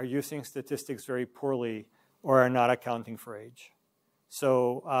 are using statistics very poorly, or are not accounting for age.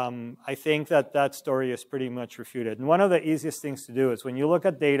 So I think that that story is pretty much refuted. And one of the easiest things to do is when you look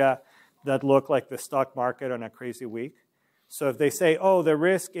at data that look like the stock market on a crazy week. So if they say, oh, the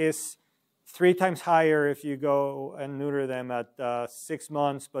risk is 3 times higher if you go and neuter them at 6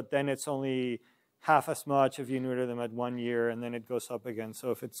 months, but then it's only half as much if you neuter them at 1 year, and then it goes up again.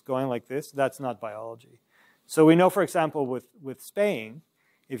 So if it's going like this, that's not biology. So we know, for example, with spaying,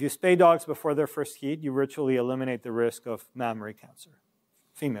 if you spay dogs before their first heat, you virtually eliminate the risk of mammary cancer.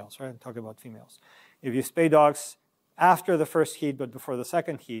 Females, right? I'm talking about females. If you spay dogs after the first heat but before the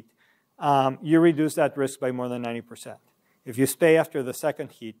second heat, you reduce that risk by more than 90%. If you spay after the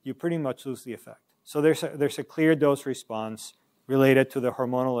second heat, you pretty much lose the effect. So there's a clear dose response related to the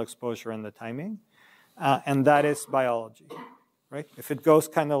hormonal exposure and the timing, and that is biology, right? If it goes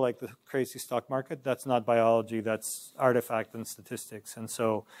kind of like the crazy stock market, that's not biology, that's artifact and statistics. And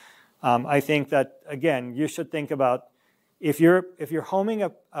so I think that, again, you should think about if you're homing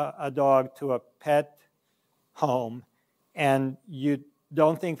a dog to a pet home and you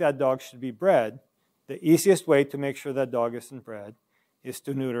don't think that dog should be bred, the easiest way to make sure that dog isn't bred is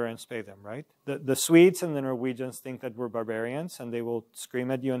to neuter and spay them, right? The Swedes and the Norwegians think that we're barbarians, and they will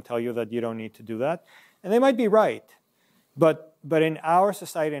scream at you and tell you that you don't need to do that. And they might be right. But in our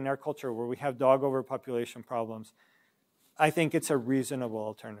society, in our culture, where we have dog overpopulation problems, I think it's a reasonable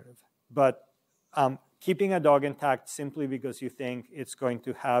alternative. But keeping a dog intact simply because you think it's going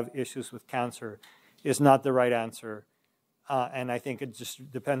to have issues with cancer is not the right answer. And I think it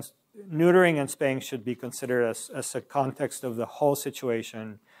just depends. Neutering and spaying should be considered as a context of the whole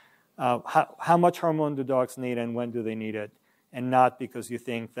situation. How much hormone do dogs need and when do they need it? And not because you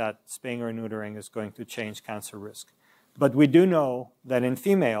think that spaying or neutering is going to change cancer risk. But we do know that in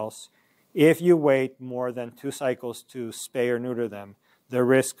females, if you wait more than 2 cycles to spay or neuter them, the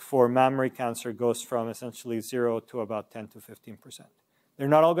risk for mammary cancer goes from essentially 0 to about 10 to 15%. They're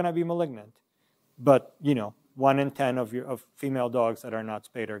not all going to be malignant, but 1 in 10 of female dogs that are not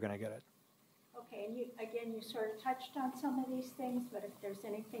spayed are going to get it. Okay, and you sort of touched on some of these things, but if there's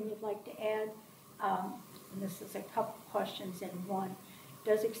anything you'd like to add, and this is a couple questions in one.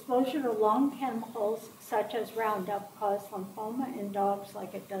 Does exposure to lung chemicals such as Roundup cause lymphoma in dogs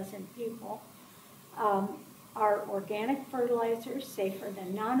like it does in people? Are organic fertilizers safer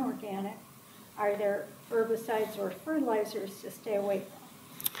than non-organic? Are there herbicides or fertilizers to stay away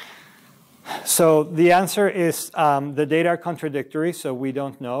from? So the answer is the data are contradictory, so we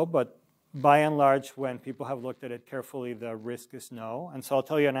don't know. But by and large, when people have looked at it carefully, the risk is no. And so I'll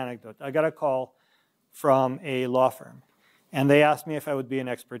tell you an anecdote. I got a call from a law firm, and they asked me if I would be an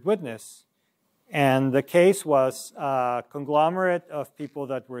expert witness. And the case was a conglomerate of people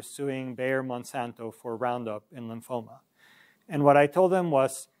that were suing Bayer Monsanto for Roundup in lymphoma. And what I told them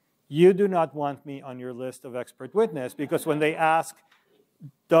was, you do not want me on your list of expert witness, because when they ask,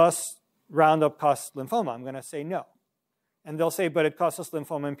 does Roundup cause lymphoma? I'm going to say no. And they'll say, but it causes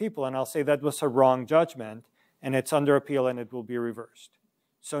lymphoma in people. And I'll say that was a wrong judgment, and it's under appeal, and it will be reversed.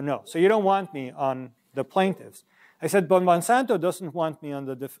 So no. So you don't want me on the plaintiffs. I said, but Monsanto doesn't want me on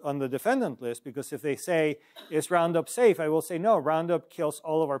the defendant list, because if they say, is Roundup safe? I will say, no, Roundup kills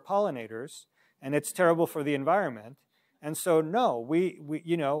all of our pollinators, and it's terrible for the environment. And so no,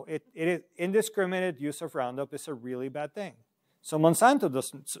 indiscriminate use of Roundup is a really bad thing. So Monsanto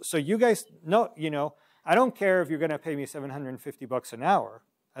doesn't. So you guys know, I don't care if you're going to pay me $750 an hour.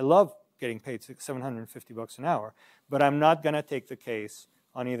 I love getting paid $750 an hour, but I'm not going to take the case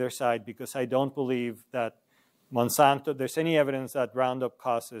on either side, because I don't believe that Monsanto, there's any evidence that Roundup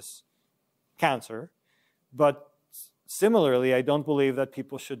causes cancer. But similarly, I don't believe that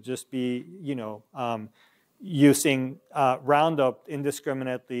people should just be, using Roundup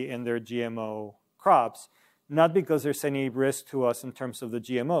indiscriminately in their GMO crops, not because there's any risk to us in terms of the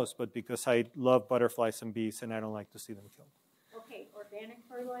GMOs, but because I love butterflies and bees and I don't like to see them killed. Okay, organic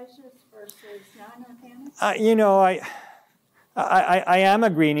fertilizers versus non-organic? I am a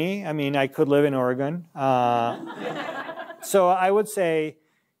greenie. I mean, I could live in Oregon. So I would say,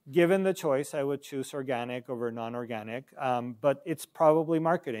 given the choice, I would choose organic over non-organic. But it's probably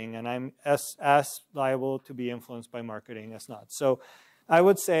marketing, and I'm as liable to be influenced by marketing as not. So I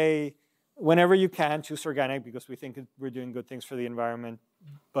would say, whenever you can, choose organic, because we think we're doing good things for the environment.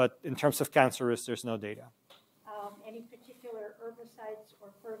 But in terms of cancer risk, there's no data. Any particular herbicides or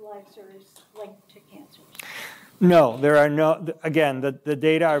fertilizers linked to cancers? No, there are no. Again, the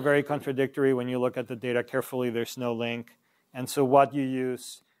data are very contradictory. When you look at the data carefully, there's no link. And so what you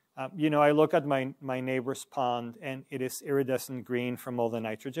use, I look at my neighbor's pond, and it is iridescent green from all the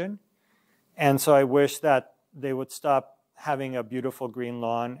nitrogen. And so I wish that they would stop having a beautiful green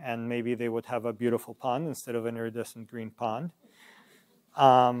lawn, and maybe they would have a beautiful pond instead of an iridescent green pond.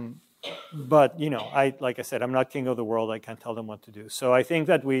 But like I said, I'm not king of the world. I can't tell them what to do. So I think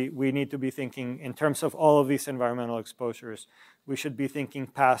that we need to be thinking in terms of all of these environmental exposures. We should be thinking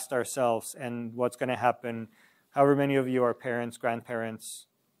past ourselves and what's going to happen. However many of you are parents, grandparents,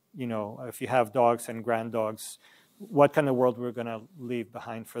 if you have dogs and granddogs, what kind of world we're going to leave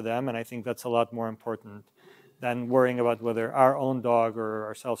behind for them. And I think that's a lot more important than worrying about whether our own dog or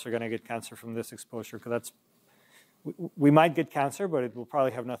ourselves are going to get cancer from this exposure, because we might get cancer, but it will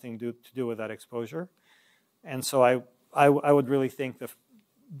probably have nothing to do with that exposure. And so I would really think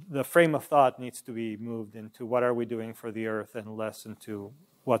the frame of thought needs to be moved into what are we doing for the earth and less into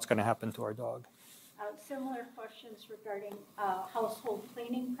what's going to happen to our dog. Similar questions regarding household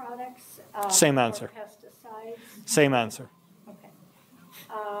cleaning products. Same answer. Or pesticides. Same answer. Okay.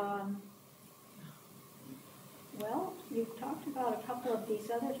 Well, you've talked about a couple of these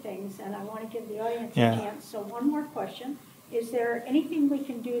other things, and I want to give the audience a chance. So one more question. Is there anything we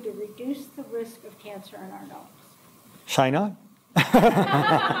can do to reduce the risk of cancer in our dogs? Shine on. I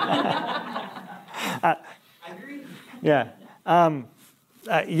agree. Yeah. I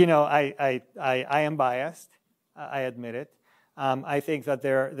am biased. I admit it. I think that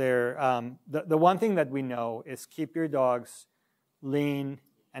the one thing that we know is keep your dogs lean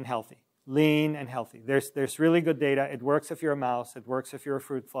and healthy. Lean and healthy. There's really good data. It works if you're a mouse. It works if you're a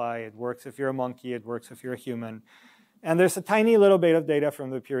fruit fly. It works if you're a monkey. It works if you're a human. And there's a tiny little bit of data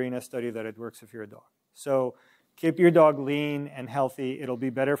from the Purina study that it works if you're a dog. So keep your dog lean and healthy. It'll be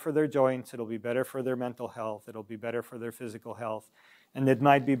better for their joints. It'll be better for their mental health. It'll be better for their physical health. And it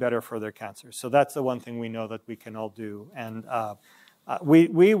might be better for their cancer. So that's the one thing we know that we can all do. And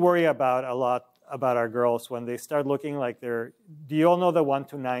we worry about a lot about our girls when they start looking like they're, do you all know the 1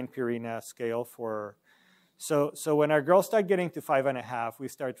 to 9 Purina scale for, so when our girls start getting to 5.5, we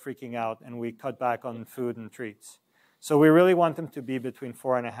start freaking out and we cut back on food and treats. So we really want them to be between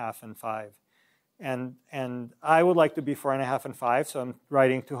 4.5 and 5. And I would like to be 4.5 and 5, so I'm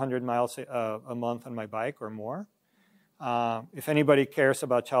riding 200 miles a month on my bike or more. If anybody cares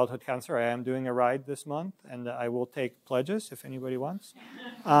about childhood cancer, I am doing a ride this month, and I will take pledges if anybody wants.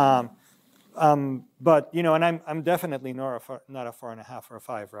 But and I'm definitely not a 4.5 or a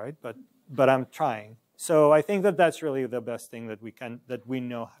 5, right? But I'm trying. So I think that that's really the best thing that we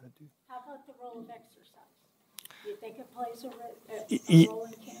know how to do. How about the role of exercise? Do you think it plays a role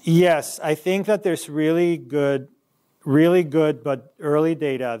in cancer? Yes, I think that there's really good but early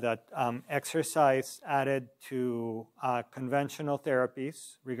data that exercise added to conventional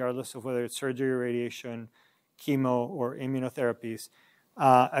therapies, regardless of whether it's surgery, radiation, chemo, or immunotherapies,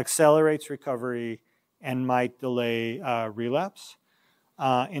 accelerates recovery and might delay relapse.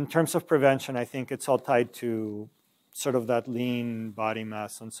 In terms of prevention, I think it's all tied to sort of that lean body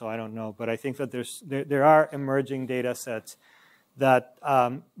mass, and so I don't know. But I think that there are emerging data sets that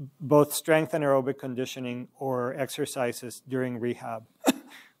both strength and aerobic conditioning or exercises during rehab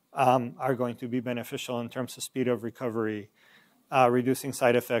are going to be beneficial in terms of speed of recovery, reducing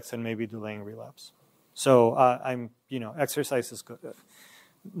side effects, and maybe delaying relapse. So exercise is good.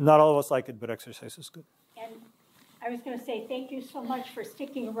 Not all of us like it, but exercise is good. And I was going to say thank you so much for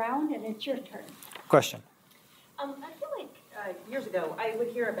sticking around, and it's your turn. Question. I feel like years ago I would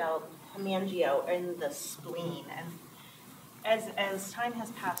hear about hemangio and the spleen, and as time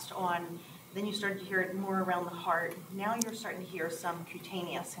has passed on, then you started to hear it more around the heart. Now you're starting to hear some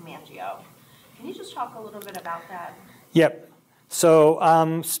cutaneous hemangio. Can you just talk a little bit about that? Yep.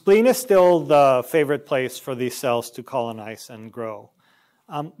 So spleen is still the favorite place for these cells to colonize and grow.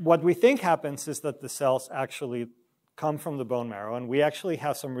 What we think happens is that the cells actually come from the bone marrow, and we actually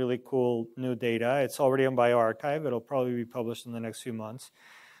have some really cool new data. It's already on bioRxiv. It'll probably be published in the next few months,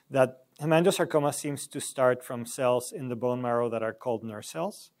 that hemangiosarcoma seems to start from cells in the bone marrow that are called nerve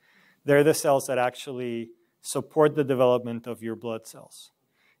cells. They're the cells that actually support the development of your blood cells.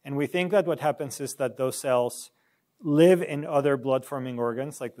 And we think that what happens is that those cells live in other blood-forming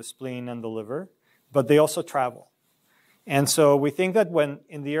organs like the spleen and the liver, but they also travel. And so we think that when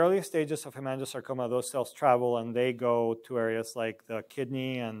in the early stages of hemangiosarcoma, those cells travel and they go to areas like the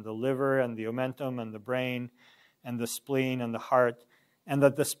kidney and the liver and the omentum and the brain and the spleen and the heart, and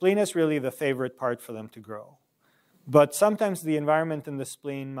that the spleen is really the favorite part for them to grow. But sometimes the environment in the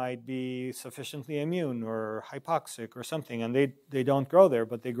spleen might be sufficiently immune or hypoxic or something, and they don't grow there,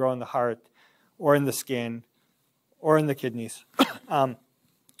 but they grow in the heart or in the skin or in the kidneys.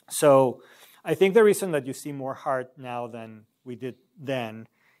 So I think the reason that you see more heart now than we did then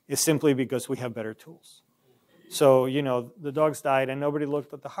is simply because we have better tools. So, the dogs died and nobody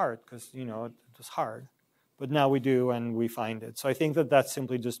looked at the heart because, it was hard. But now we do and we find it. So I think that that's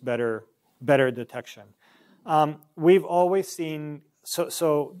simply just better detection. We've always seen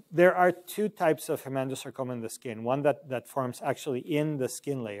so there are two types of hemangiosarcoma in the skin. One that forms actually in the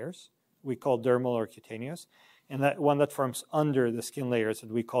skin layers, we call dermal or cutaneous, and that one that forms under the skin layers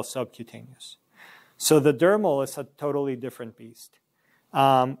that we call subcutaneous. So the dermal is a totally different beast.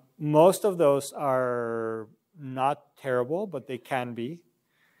 Most of those are not terrible, but they can be.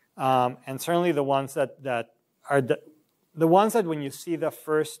 And certainly the ones that are the ones that when you see the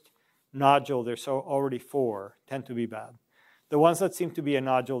first nodule, there's already 4, tend to be bad. The ones that seem to be a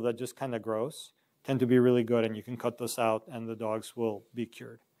nodule that just kind of grows tend to be really good, and you can cut those out and the dogs will be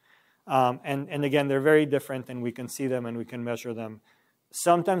cured. And again, they're very different, and we can see them and we can measure them.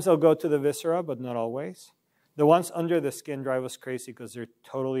 Sometimes they'll go to the viscera, but not always. The ones under the skin drive us crazy because they're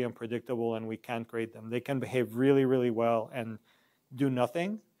totally unpredictable and we can't grade them. They can behave really, really well and do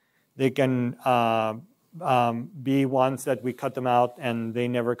nothing. They can be ones that we cut them out and they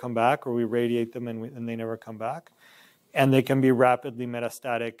never come back, or we radiate them and they never come back. And they can be rapidly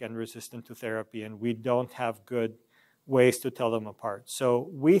metastatic and resistant to therapy, and we don't have good ways to tell them apart. So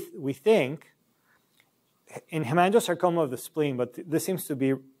we think in hemangiosarcoma of the spleen, but this seems to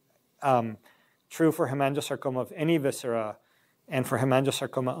be true for hemangiosarcoma of any viscera and for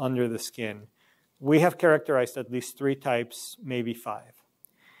hemangiosarcoma under the skin, we have characterized at least 3 types, maybe 5.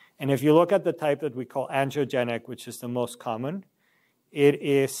 And if you look at the type that we call angiogenic, which is the most common, it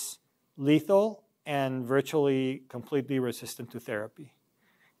is lethal and virtually completely resistant to therapy.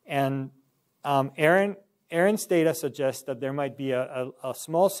 And Aaron's data suggests that there might be a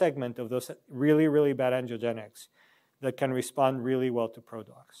small segment of those really, really bad angiogenics that can respond really well to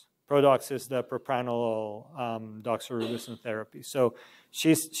Prodox. Prodox is the propranolol doxorubicin therapy. So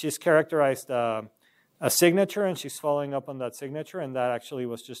she's characterized a signature, and she's following up on that signature, and that actually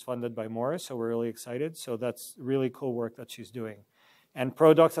was just funded by Morris, so we're really excited. So that's really cool work that she's doing. And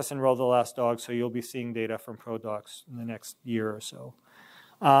Prodox has enrolled the last dog, so you'll be seeing data from Prodox in the next year or so.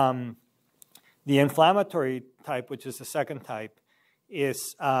 The inflammatory type, which is the second type,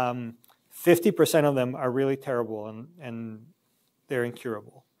 is 50% of them are really terrible and they're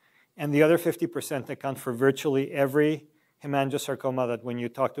incurable. And the other 50% account for virtually every hemangiosarcoma that when you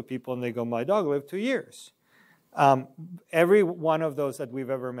talk to people and they go, my dog lived 2 years. Every one of those that we've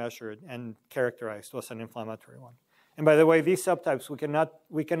ever measured and characterized was an inflammatory one. And by the way, these subtypes,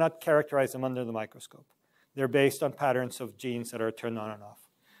 we cannot characterize them under the microscope. They're based on patterns of genes that are turned on and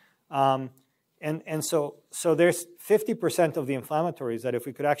off. And so there's 50% of the inflammatories that if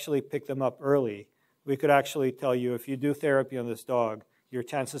we could actually pick them up early, we could actually tell you if you do therapy on this dog, your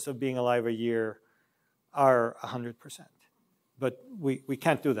chances of being alive a year are 100%. But we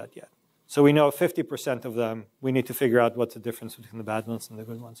can't do that yet. So we know 50% of them, we need to figure out what's the difference between the bad ones and the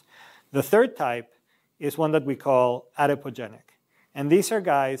good ones. The third type is one that we call adipogenic. And these are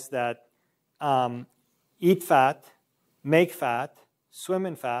guys that eat fat, make fat, swim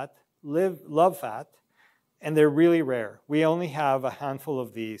in fat, love fat, and they're really rare. We only have a handful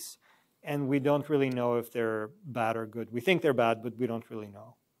of these, and we don't really know if they're bad or good. We think they're bad, but we don't really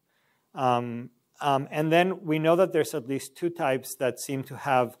know. And then we know that there's at least 2 types that seem to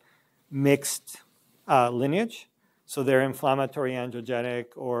have mixed lineage. So they're inflammatory angiogenic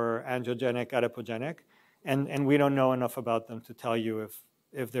or angiogenic adipogenic. And we don't know enough about them to tell you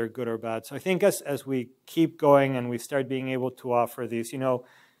if they're good or bad. So I think as we keep going and we start being able to offer these,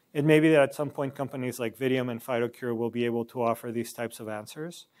 it may be that at some point companies like Vidium and PhytoCure will be able to offer these types of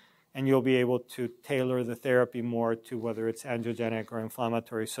answers. And you'll be able to tailor the therapy more to whether it's angiogenic or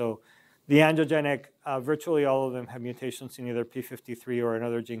inflammatory. So the angiogenic, virtually all of them have mutations in either P53 or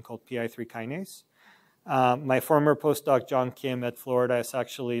another gene called PI3 kinase. My former postdoc, John Kim at Florida, is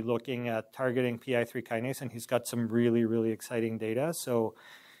actually looking at targeting PI3 kinase, and he's got some really, really exciting data. So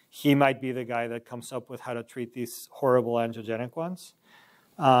he might be the guy that comes up with how to treat these horrible angiogenic ones.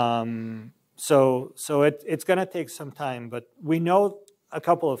 So it's going to take some time, but we know a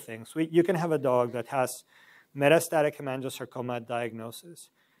couple of things. You can have a dog that has metastatic hemangiosarcoma at diagnosis,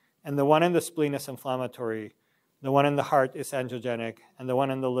 and the one in the spleen is inflammatory, the one in the heart is angiogenic, and the one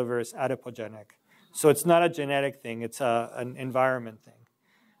in the liver is adipogenic. So it's not a genetic thing, it's an environment thing.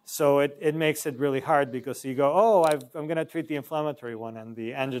 So it makes it really hard because you go, oh, I'm going to treat the inflammatory one, and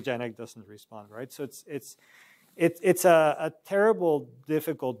the angiogenic doesn't respond, right? So it's a terrible,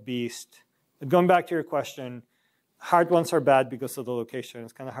 difficult beast. But going back to your question, heart ones are bad because of the location.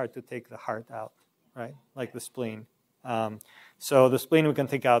 It's kind of hard to take the heart out, right? Like the spleen. So the spleen we can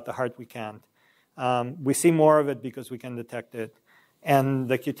take out, the heart we can't. We see more of it because we can detect it. And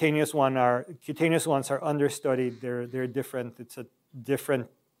the cutaneous ones are understudied. They're different. It's a different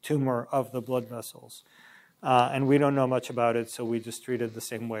tumor of the blood vessels. And we don't know much about it, so we just treat it the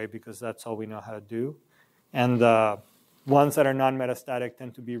same way because that's all we know how to do. And ones that are non-metastatic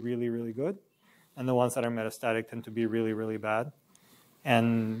tend to be really, really good, and the ones that are metastatic tend to be really, really bad.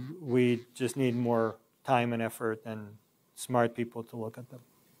 And we just need more time and effort and smart people to look at them.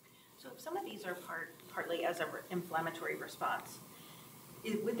 So if some of these are partly as an inflammatory response,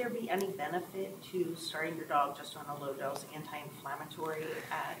 would there be any benefit to starting your dog just on a low-dose anti-inflammatory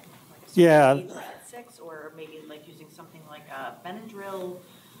at like a certain age, like at 6, or maybe like using something like a Benadryl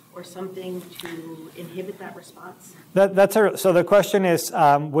or something to inhibit that response? So the question is,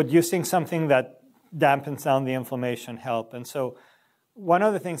 would using something that dampens down the inflammation help? And so one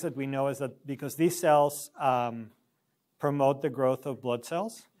of the things that we know is that because these cells promote the growth of blood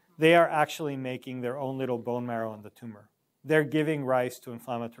cells, they are actually making their own little bone marrow in the tumor. They're giving rise to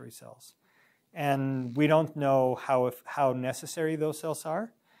inflammatory cells. And we don't know how necessary those cells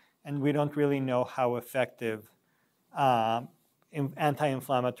are, and we don't really know how effective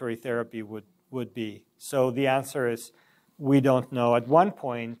anti-inflammatory therapy would be. So the answer is we don't know. At one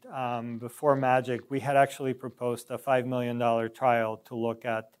point, before MAGIC, we had actually proposed a $5 million trial to look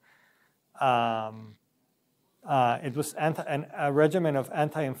at it was a regimen of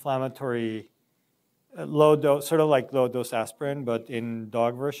anti-inflammatory low dose, sort of like low dose aspirin, but in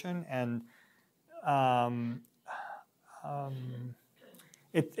dog version. And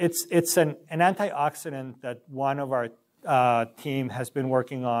it's an antioxidant that one of our team has been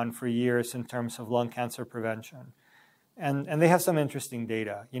working on for years in terms of lung cancer prevention. And they have some interesting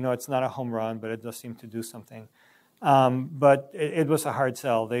data. You know, it's not a home run, but it does seem to do something. But it was a hard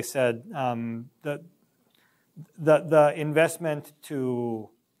sell. They said that the investment to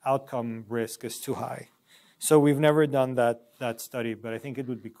outcome risk is too high. So we've never done that study, but I think it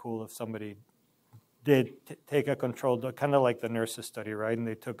would be cool if somebody did take a controlled, kind of like the nurses study, right? And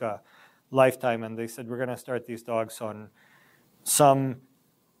they took a lifetime and they said, we're going to start these dogs on some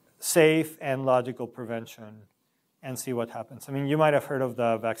safe and logical prevention and see what happens. I mean, you might have heard of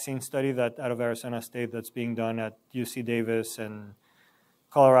the vaccine study that out of Arizona State that's being done at UC Davis and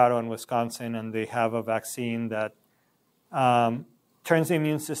Colorado and Wisconsin, and they have a vaccine that turns the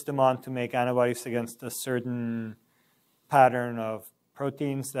immune system on to make antibodies against a certain pattern of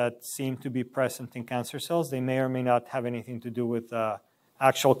proteins that seem to be present in cancer cells. They may or may not have anything to do with the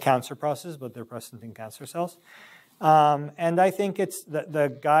actual cancer process, but they're present in cancer cells. And I think it's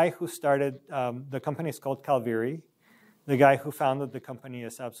the guy who started, the company is called Calviri. The guy who founded the company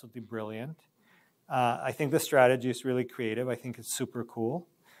is absolutely brilliant. I think the strategy is really creative. I think it's super cool.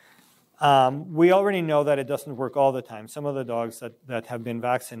 We already know that it doesn't work all the time. Some of the dogs that have been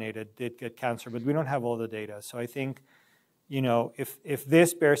vaccinated did get cancer, but we don't have all the data. So I think, you know, if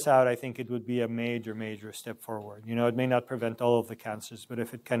this bears out, I think it would be a major, major step forward. You know, it may not prevent all of the cancers, but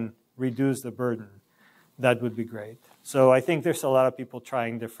if it can reduce the burden, that would be great. So I think there's a lot of people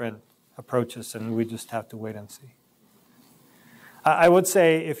trying different approaches, and we just have to wait and see. I would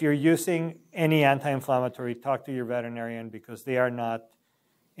say if you're using any anti-inflammatory, talk to your veterinarian because they are not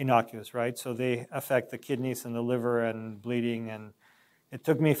innocuous, right? So they affect the kidneys and the liver and bleeding. And it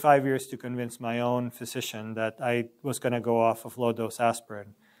took me 5 years to convince my own physician that I was going to go off of low-dose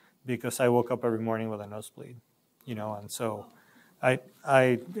aspirin because I woke up every morning with a nosebleed, you know. And so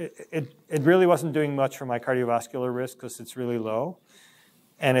it really wasn't doing much for my cardiovascular risk because it's really low.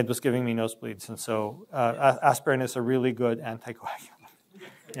 And it was giving me nosebleeds. And so aspirin is a really good anticoagulant.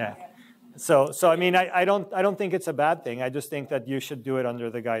 Yeah. So I mean, I don't think it's a bad thing. I just think that you should do it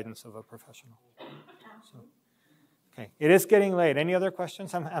under the guidance of a professional. So, okay. It is getting late. Any other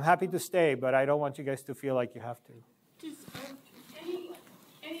questions? I'm happy to stay, but I don't want you guys to feel like you have to. Does any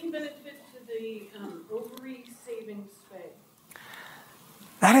benefit to the ovary saving spay?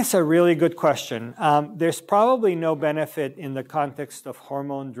 That is a really good question. There's probably no benefit in the context of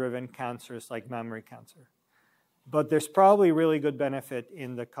hormone-driven cancers like mammary cancer. But there's probably really good benefit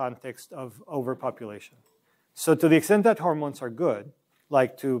in the context of overpopulation. So to the extent that hormones are good,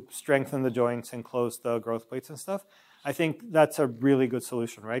 like to strengthen the joints and close the growth plates and stuff, I think that's a really good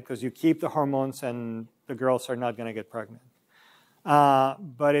solution, right? Because you keep the hormones and the girls are not going to get pregnant.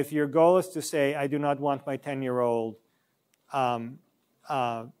 But if your goal is to say, I do not want my 10-year-old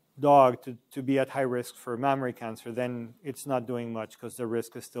dog to be at high risk for mammary cancer, then it's not doing much because the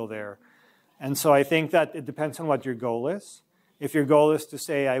risk is still there. And so I think that it depends on what your goal is. If your goal is to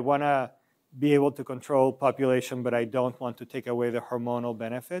say, I want to be able to control population, but I don't want to take away the hormonal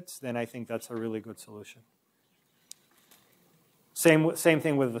benefits, then I think that's a really good solution. Same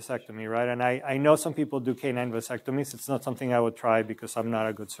thing with vasectomy, right? And I know some people do canine vasectomies. It's not something I would try because I'm not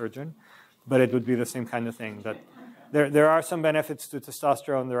a good surgeon, but it would be the same kind of thing. That there are some benefits to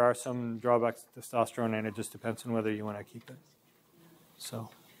testosterone, there are some drawbacks to testosterone, and it just depends on whether you want to keep it.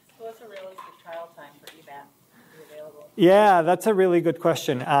 So. What's a realistic trial time for EVAT? available? Yeah, that's a really good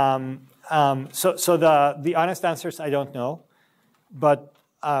question. So the honest answer is I don't know, but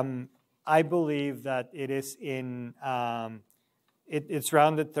I believe that it is in it's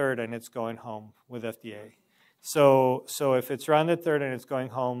rounded third and it's going home with FDA. So if it's rounded third and it's going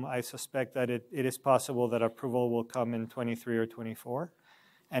home, I suspect that it is possible that approval will come in 23 or 24,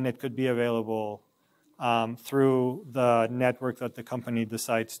 and it could be available through the network that the company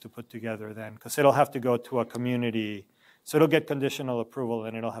decides to put together then, because it'll have to go to a community. So it'll get conditional approval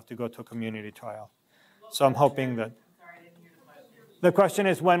and it'll have to go to a community trial. So I'm hoping that. The question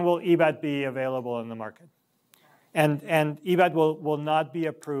is, when will EBAT be available in the market? And EBAT will not be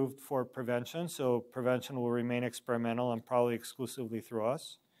approved for prevention, so prevention will remain experimental and probably exclusively through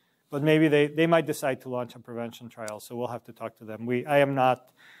us. But maybe they might decide to launch a prevention trial, so we'll have to talk to them.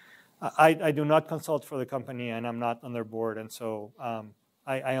 I do not consult for the company, and I'm not on their board, and so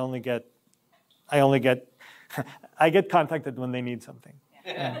I get contacted when they need something,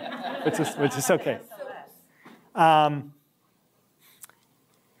 which is okay.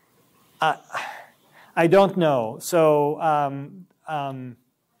 I don't know. So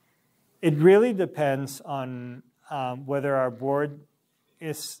it really depends on whether our board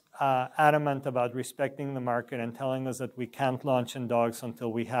is adamant about respecting the market and telling us that we can't launch in dogs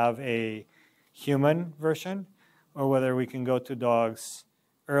until we have a human version, or whether we can go to dogs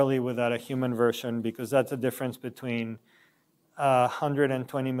early without a human version, because that's a difference between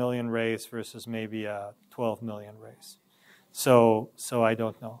 120 million rays versus maybe a 12 million rays. So I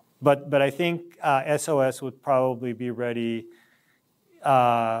don't know. But I think SOS would probably be ready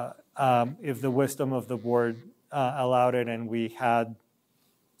if the wisdom of the board allowed it and we had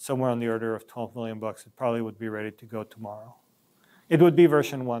somewhere on the order of $12 million, it probably would be ready to go tomorrow. It would be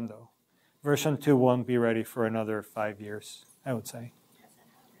version 1, though. Version 2 won't be ready for another 5 years, I would say.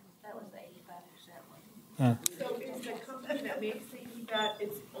 That was the 85%. Yeah. So is the company that makes the EBAT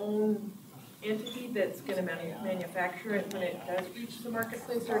its own entity that's going to manufacture it when it does reach the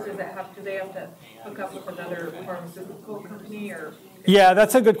marketplace, or do they have to hook up with another pharmaceutical company, or? Yeah,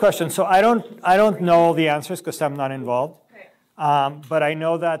 that's a good question. So I don't know the answers because I'm not involved. Okay. But I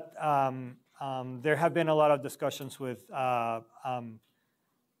know that there have been a lot of discussions with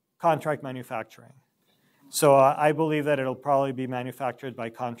contract manufacturing. So I believe that it'll probably be manufactured by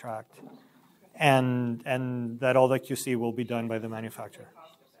contract, and that all the QC will be done by the manufacturer.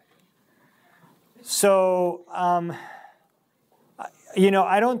 So, I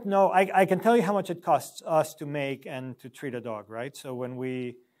don't know. I can tell you how much it costs us to make and to treat a dog, right? So when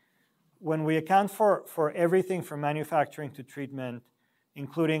we account for everything from manufacturing to treatment,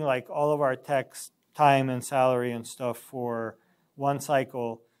 including like all of our tech's time and salary and stuff for one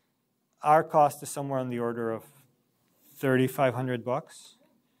cycle, our cost is somewhere on the order of $3,500.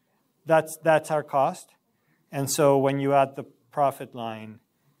 That's our cost. And so when you add the profit line,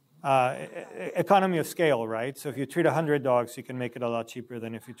 economy of scale, right? So if you treat 100 dogs, you can make it a lot cheaper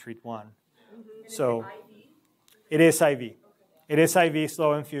than if you treat one. So it is IV. It is IV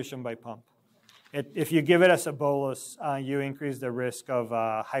slow infusion by pump. If you give it as a bolus, you increase the risk of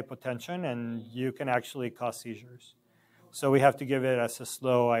hypotension, and you can actually cause seizures. So we have to give it as a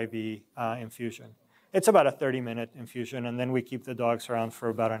slow IV infusion. It's about a 30-minute infusion, and then we keep the dogs around for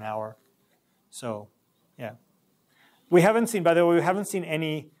about an hour. So, yeah. We haven't seen, by the way,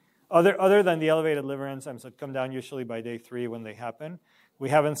 any, other than the elevated liver enzymes that come down usually by day 3 when they happen, we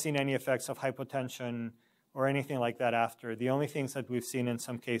haven't seen any effects of hypotension or anything like that after. The only things that we've seen in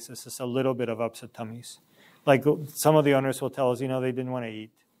some cases is a little bit of upset tummies. Like some of the owners will tell us, they didn't want to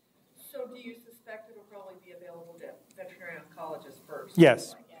eat. So do you suspect it'll probably be available to veterinary oncologists first?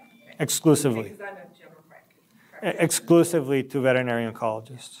 Yes, exclusively. Because I'm a general practitioner. Exclusively to veterinary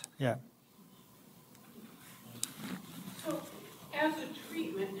oncologists, yeah. So as a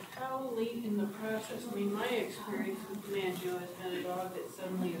treatment, how late in the process? I mean, my experience with Mangio has been a dog that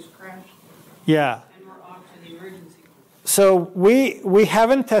suddenly has crashed. Yeah. And we're off to the emergency. So we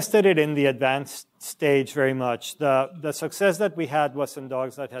haven't tested it in the advanced stage very much. The success that we had was in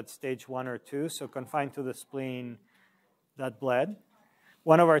dogs that had stage 1 or 2, so confined to the spleen that bled.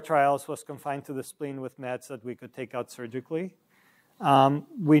 One of our trials was confined to the spleen with meds that we could take out surgically.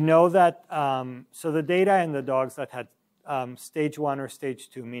 We know that, so the data in the dogs that had stage 1 or stage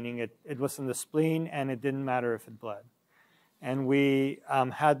 2, meaning it was in the spleen and it didn't matter if it bled. And we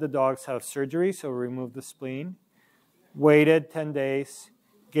had the dogs have surgery, so we removed the spleen, waited 10 days,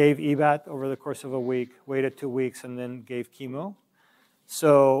 gave EBAT over the course of a week, waited 2 weeks, and then gave chemo.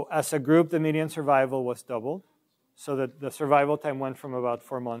 So as a group, the median survival was doubled. So that the survival time went from about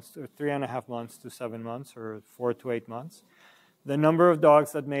 4 months to 3.5 months to 7 months, or 4 to 8 months. The number of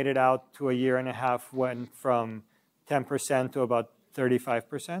dogs that made it out to 1.5 years went from 10% to about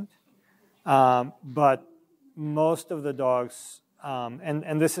 35%. But most of the dogs,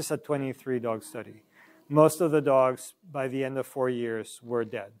 and this is a 23 dog study, most of the dogs by the end of 4 years were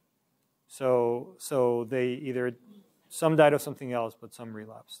dead. So they either, some died of something else, but some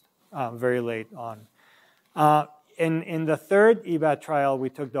relapsed very late on. In the third EBAT trial, we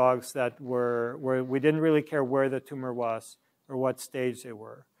took dogs that where we didn't really care where the tumor was or what stage they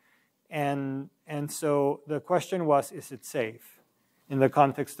were. And so the question was, is it safe? In the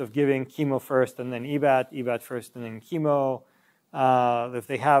context of giving chemo first and then EBAT, EBAT first and then chemo. If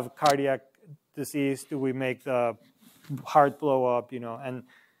they have cardiac disease, do we make the heart blow up?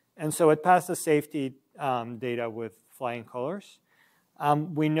 And so it passed the safety data with flying colors.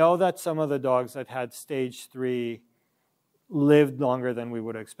 We know that some of the dogs that had stage 3 lived longer than we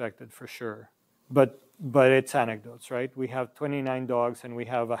would have expected for sure. But it's anecdotes, right? We have 29 dogs and we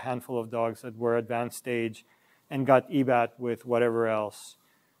have a handful of dogs that were advanced stage and got EBAT with whatever else.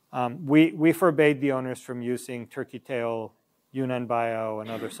 We forbade the owners from using turkey tail, Yunnan Bio, and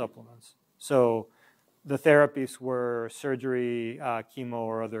other supplements. So the therapies were surgery, chemo,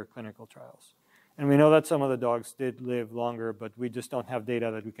 or other clinical trials. And we know that some of the dogs did live longer, but we just don't have data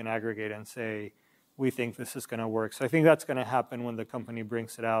that we can aggregate and say, we think this is going to work. So I think that's going to happen when the company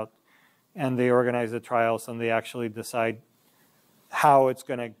brings it out and they organize the trials and they actually decide how it's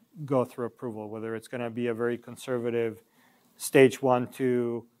going to go through approval, whether it's going to be a very conservative stage 1,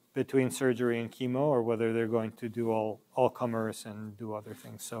 2 between surgery and chemo, or whether they're going to do all comers and do other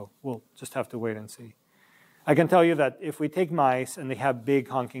things. So we'll just have to wait and see. I can tell you that if we take mice and they have big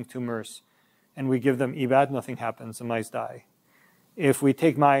honking tumors and we give them EBAT, nothing happens, the mice die. If we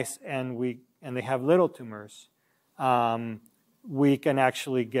take mice and they have little tumors, we can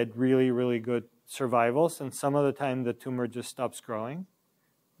actually get really, really good survivals, and some of the time the tumor just stops growing.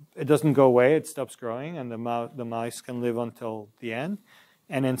 It doesn't go away, it stops growing, and the mice can live until the end.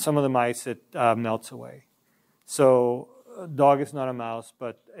 And in some of the mice, it melts away. So a dog is not a mouse,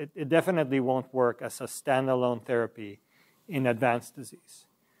 but it definitely won't work as a standalone therapy in advanced disease.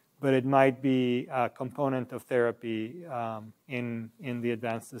 But it might be a component of therapy in the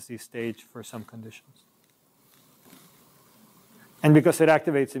advanced disease stage for some conditions. And because it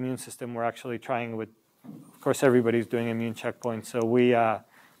activates the immune system, we're actually trying with, of course, everybody's doing immune checkpoints. So we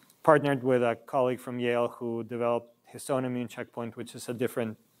partnered with a colleague from Yale who developed his own immune checkpoint, which is a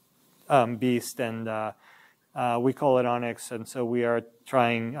different beast, and we call it Onyx. And so we are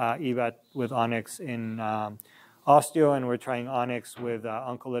trying EBAT with Onyx in osteo, and we're trying Onyx with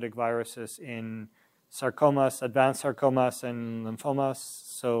oncolytic viruses in sarcomas, advanced sarcomas, and lymphomas.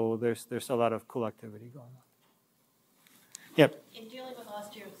 So there's a lot of cool activity going on. Yep. In dealing with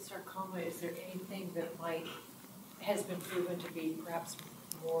osteosarcoma, is there anything that has been proven to be perhaps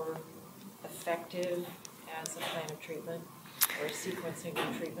more effective as a plan of treatment or sequencing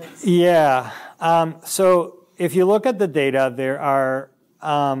of treatments? Yeah. So if you look at the data, there are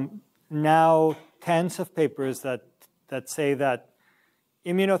now tens of papers that say that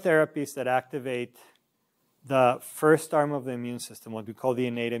immunotherapies that activate the first arm of the immune system, what we call the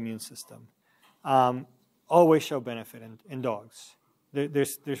innate immune system, always show benefit in dogs.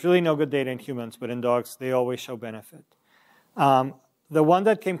 There's really no good data in humans, but in dogs, they always show benefit. The one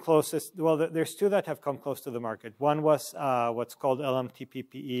that came closest, well, there's two that have come close to the market. One was what's called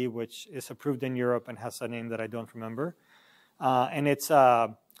LMTPPE, which is approved in Europe and has a name that I don't remember. And it's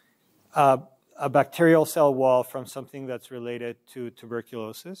a bacterial cell wall from something that's related to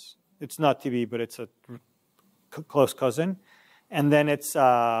tuberculosis. It's not TB, but it's a close cousin. And then it's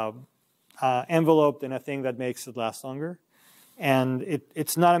enveloped in a thing that makes it last longer. And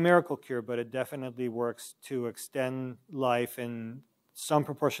it's not a miracle cure, but it definitely works to extend life in some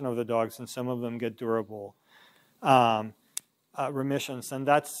proportion of the dogs, and some of them get durable remissions. And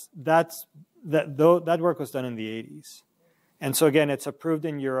that work was done in the 80s. And so again, it's approved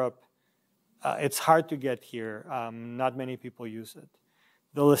in Europe. It's hard to get here. Not many people use it.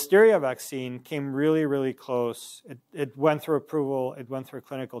 The Listeria vaccine came really, really close. It went through approval. It went through a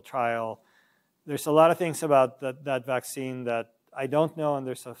clinical trial. There's a lot of things about that vaccine that I don't know, and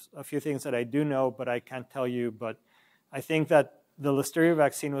there's a few things that I do know, but I can't tell you. But I think that the Listeria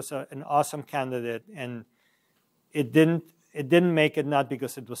vaccine was an awesome candidate, and it didn't make it not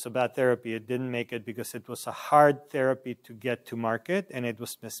because it was a bad therapy. It didn't make it because it was a hard therapy to get to market, and it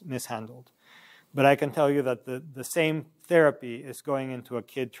was mishandled. But I can tell you that the same therapy is going into a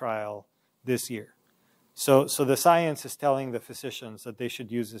kid trial this year. So the science is telling the physicians that they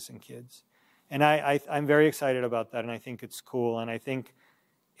should use this in kids. And I'm very excited about that, and I think it's cool. And I think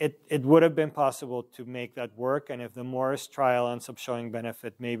it would have been possible to make that work. And if the Morris trial ends up showing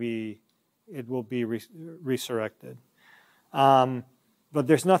benefit, maybe it will be resurrected. But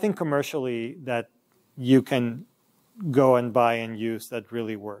there's nothing commercially that you can go and buy and use that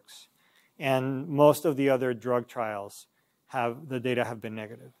really works. And most of the other drug trials the data have been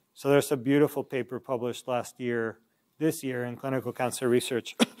negative. So there's a beautiful paper published this year in Clinical Cancer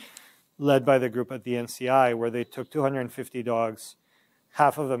Research, led by the group at the NCI, where they took 250 dogs.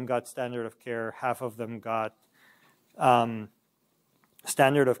 Half of them got standard of care, half of them got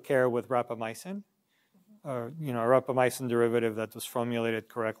standard of care with rapamycin, or a rapamycin derivative that was formulated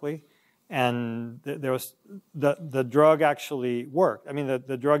correctly. And the drug actually worked. I mean,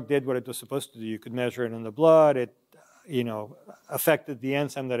 the drug did what it was supposed to do. You could measure it in the blood. It, affected the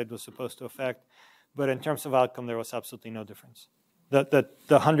enzyme that it was supposed to affect. But in terms of outcome, there was absolutely no difference. The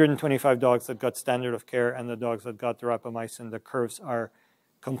 125 dogs that got standard of care and the dogs that got the rapamycin, the curves are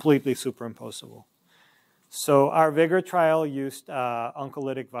completely superimposable. So our Vigor trial used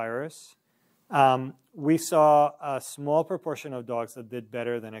oncolytic virus. We saw a small proportion of dogs that did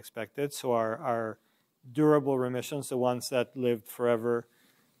better than expected. So our durable remissions, the ones that lived forever,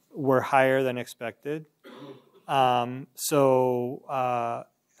 were higher than expected. We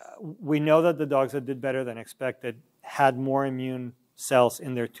know that the dogs that did better than expected had more immune cells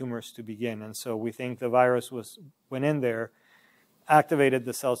in their tumors to begin. And so we think the virus went in there, activated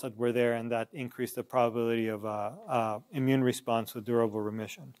the cells that were there, and that increased the probability of immune response with durable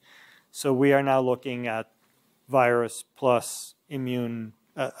remission. So we are now looking at virus plus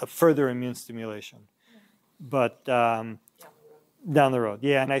further immune stimulation. But down the road,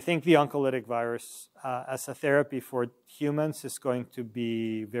 yeah. And I think the oncolytic virus as a therapy for humans is going to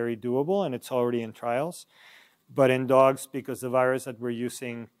be very doable, and it's already in trials. But in dogs, because the virus that we're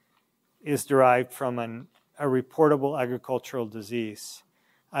using is derived from a reportable agricultural disease,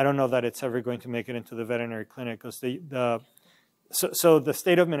 I don't know that it's ever going to make it into the veterinary clinic, because so the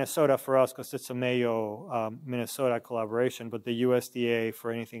state of Minnesota for us, because it's a Mayo Minnesota collaboration, but the USDA for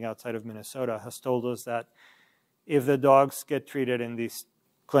anything outside of Minnesota has told us that if the dogs get treated in these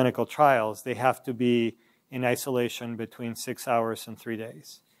clinical trials, they have to be in isolation between 6 hours and 3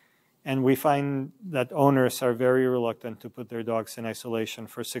 days. And we find that owners are very reluctant to put their dogs in isolation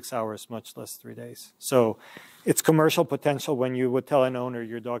for 6 hours, much less 3 days. So it's commercial potential when you would tell an owner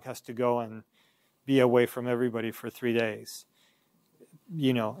your dog has to go and be away from everybody for 3 days.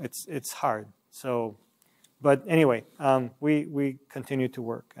 It's hard. So, but anyway, we continue to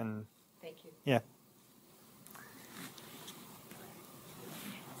work. And Thank you. Yeah.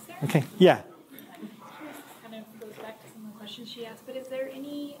 Okay, yeah. Kind of goes back to some of the questions she asked, but is there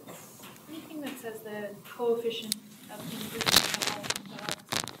anything that says the coefficient of increasing health in dogs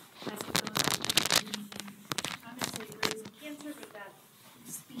has to go with not necessarily raising cancer, but that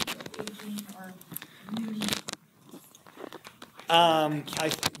speed of aging or immune?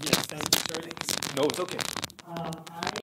 Yes, thank you. No, it's okay.